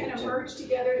 Yeah, they Yeah, kind of they do. merge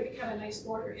together to become a nice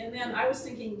border. And then I was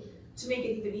thinking, to make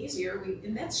it even easier,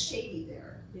 and that's shady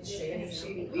there. It's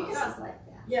shady. We could, Hostas like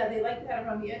that. yeah, they like that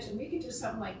around the edge, and we could do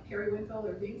something like periwinkle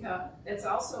or vinca. That's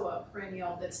also a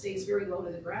perennial that stays very low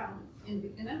to the ground, and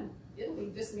then it'll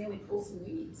be just mainly pull some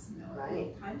weeds,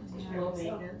 Right. Kind of take care Low of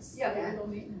itself. maintenance. Yeah, very low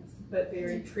maintenance. But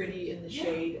very pretty in the Yeah.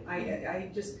 shade. I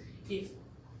just, if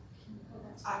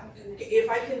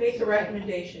I can make a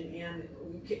recommendation, and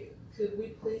could we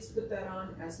please put that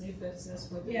on as new business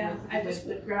with Yeah, I just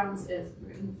put grounds as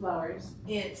flowers.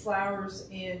 and flowers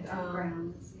and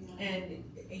Browns. and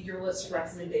your list of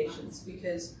recommendations,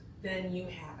 because then you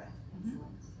have it.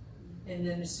 And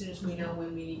then as soon as we know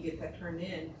when we need to get that turned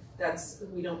in,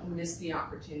 we don't miss the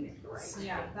opportunity.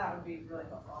 Yeah, that would be really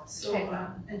helpful. So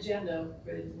agenda,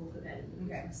 we'll put that in.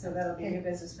 Okay, so that'll be new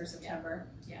business for September.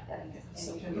 Yeah. And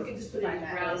You can just put it in find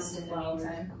that grounds list and in the flowers.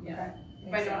 meantime. Yeah.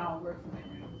 If I Okay. don't, I'll work from memory.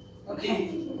 Okay.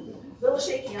 Little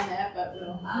shaky on that, but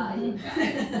we'll. You got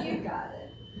it. You got it.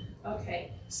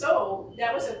 Okay, so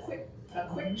that was a quick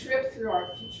trip through our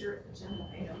future agenda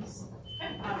items.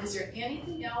 Is there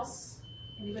anything else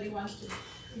anybody wants to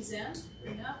present,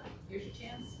 bring up? Here's your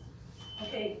chance.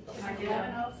 Okay, can I get a,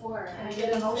 11:04. Can I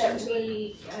get a motion That to-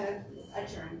 we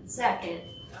adjourn. Second.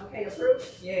 okay,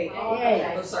 approved? Yay.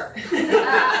 Yay. Oh, sorry. Thank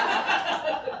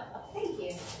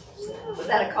you. Was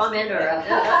that a comment or a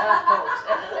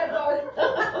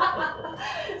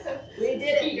We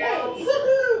did it, girls.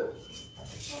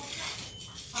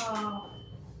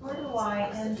 Where do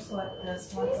I input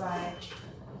this once I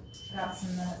got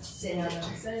some minutes together?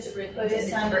 Send it to Brittany. Just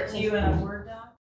send it to you in a Word doc?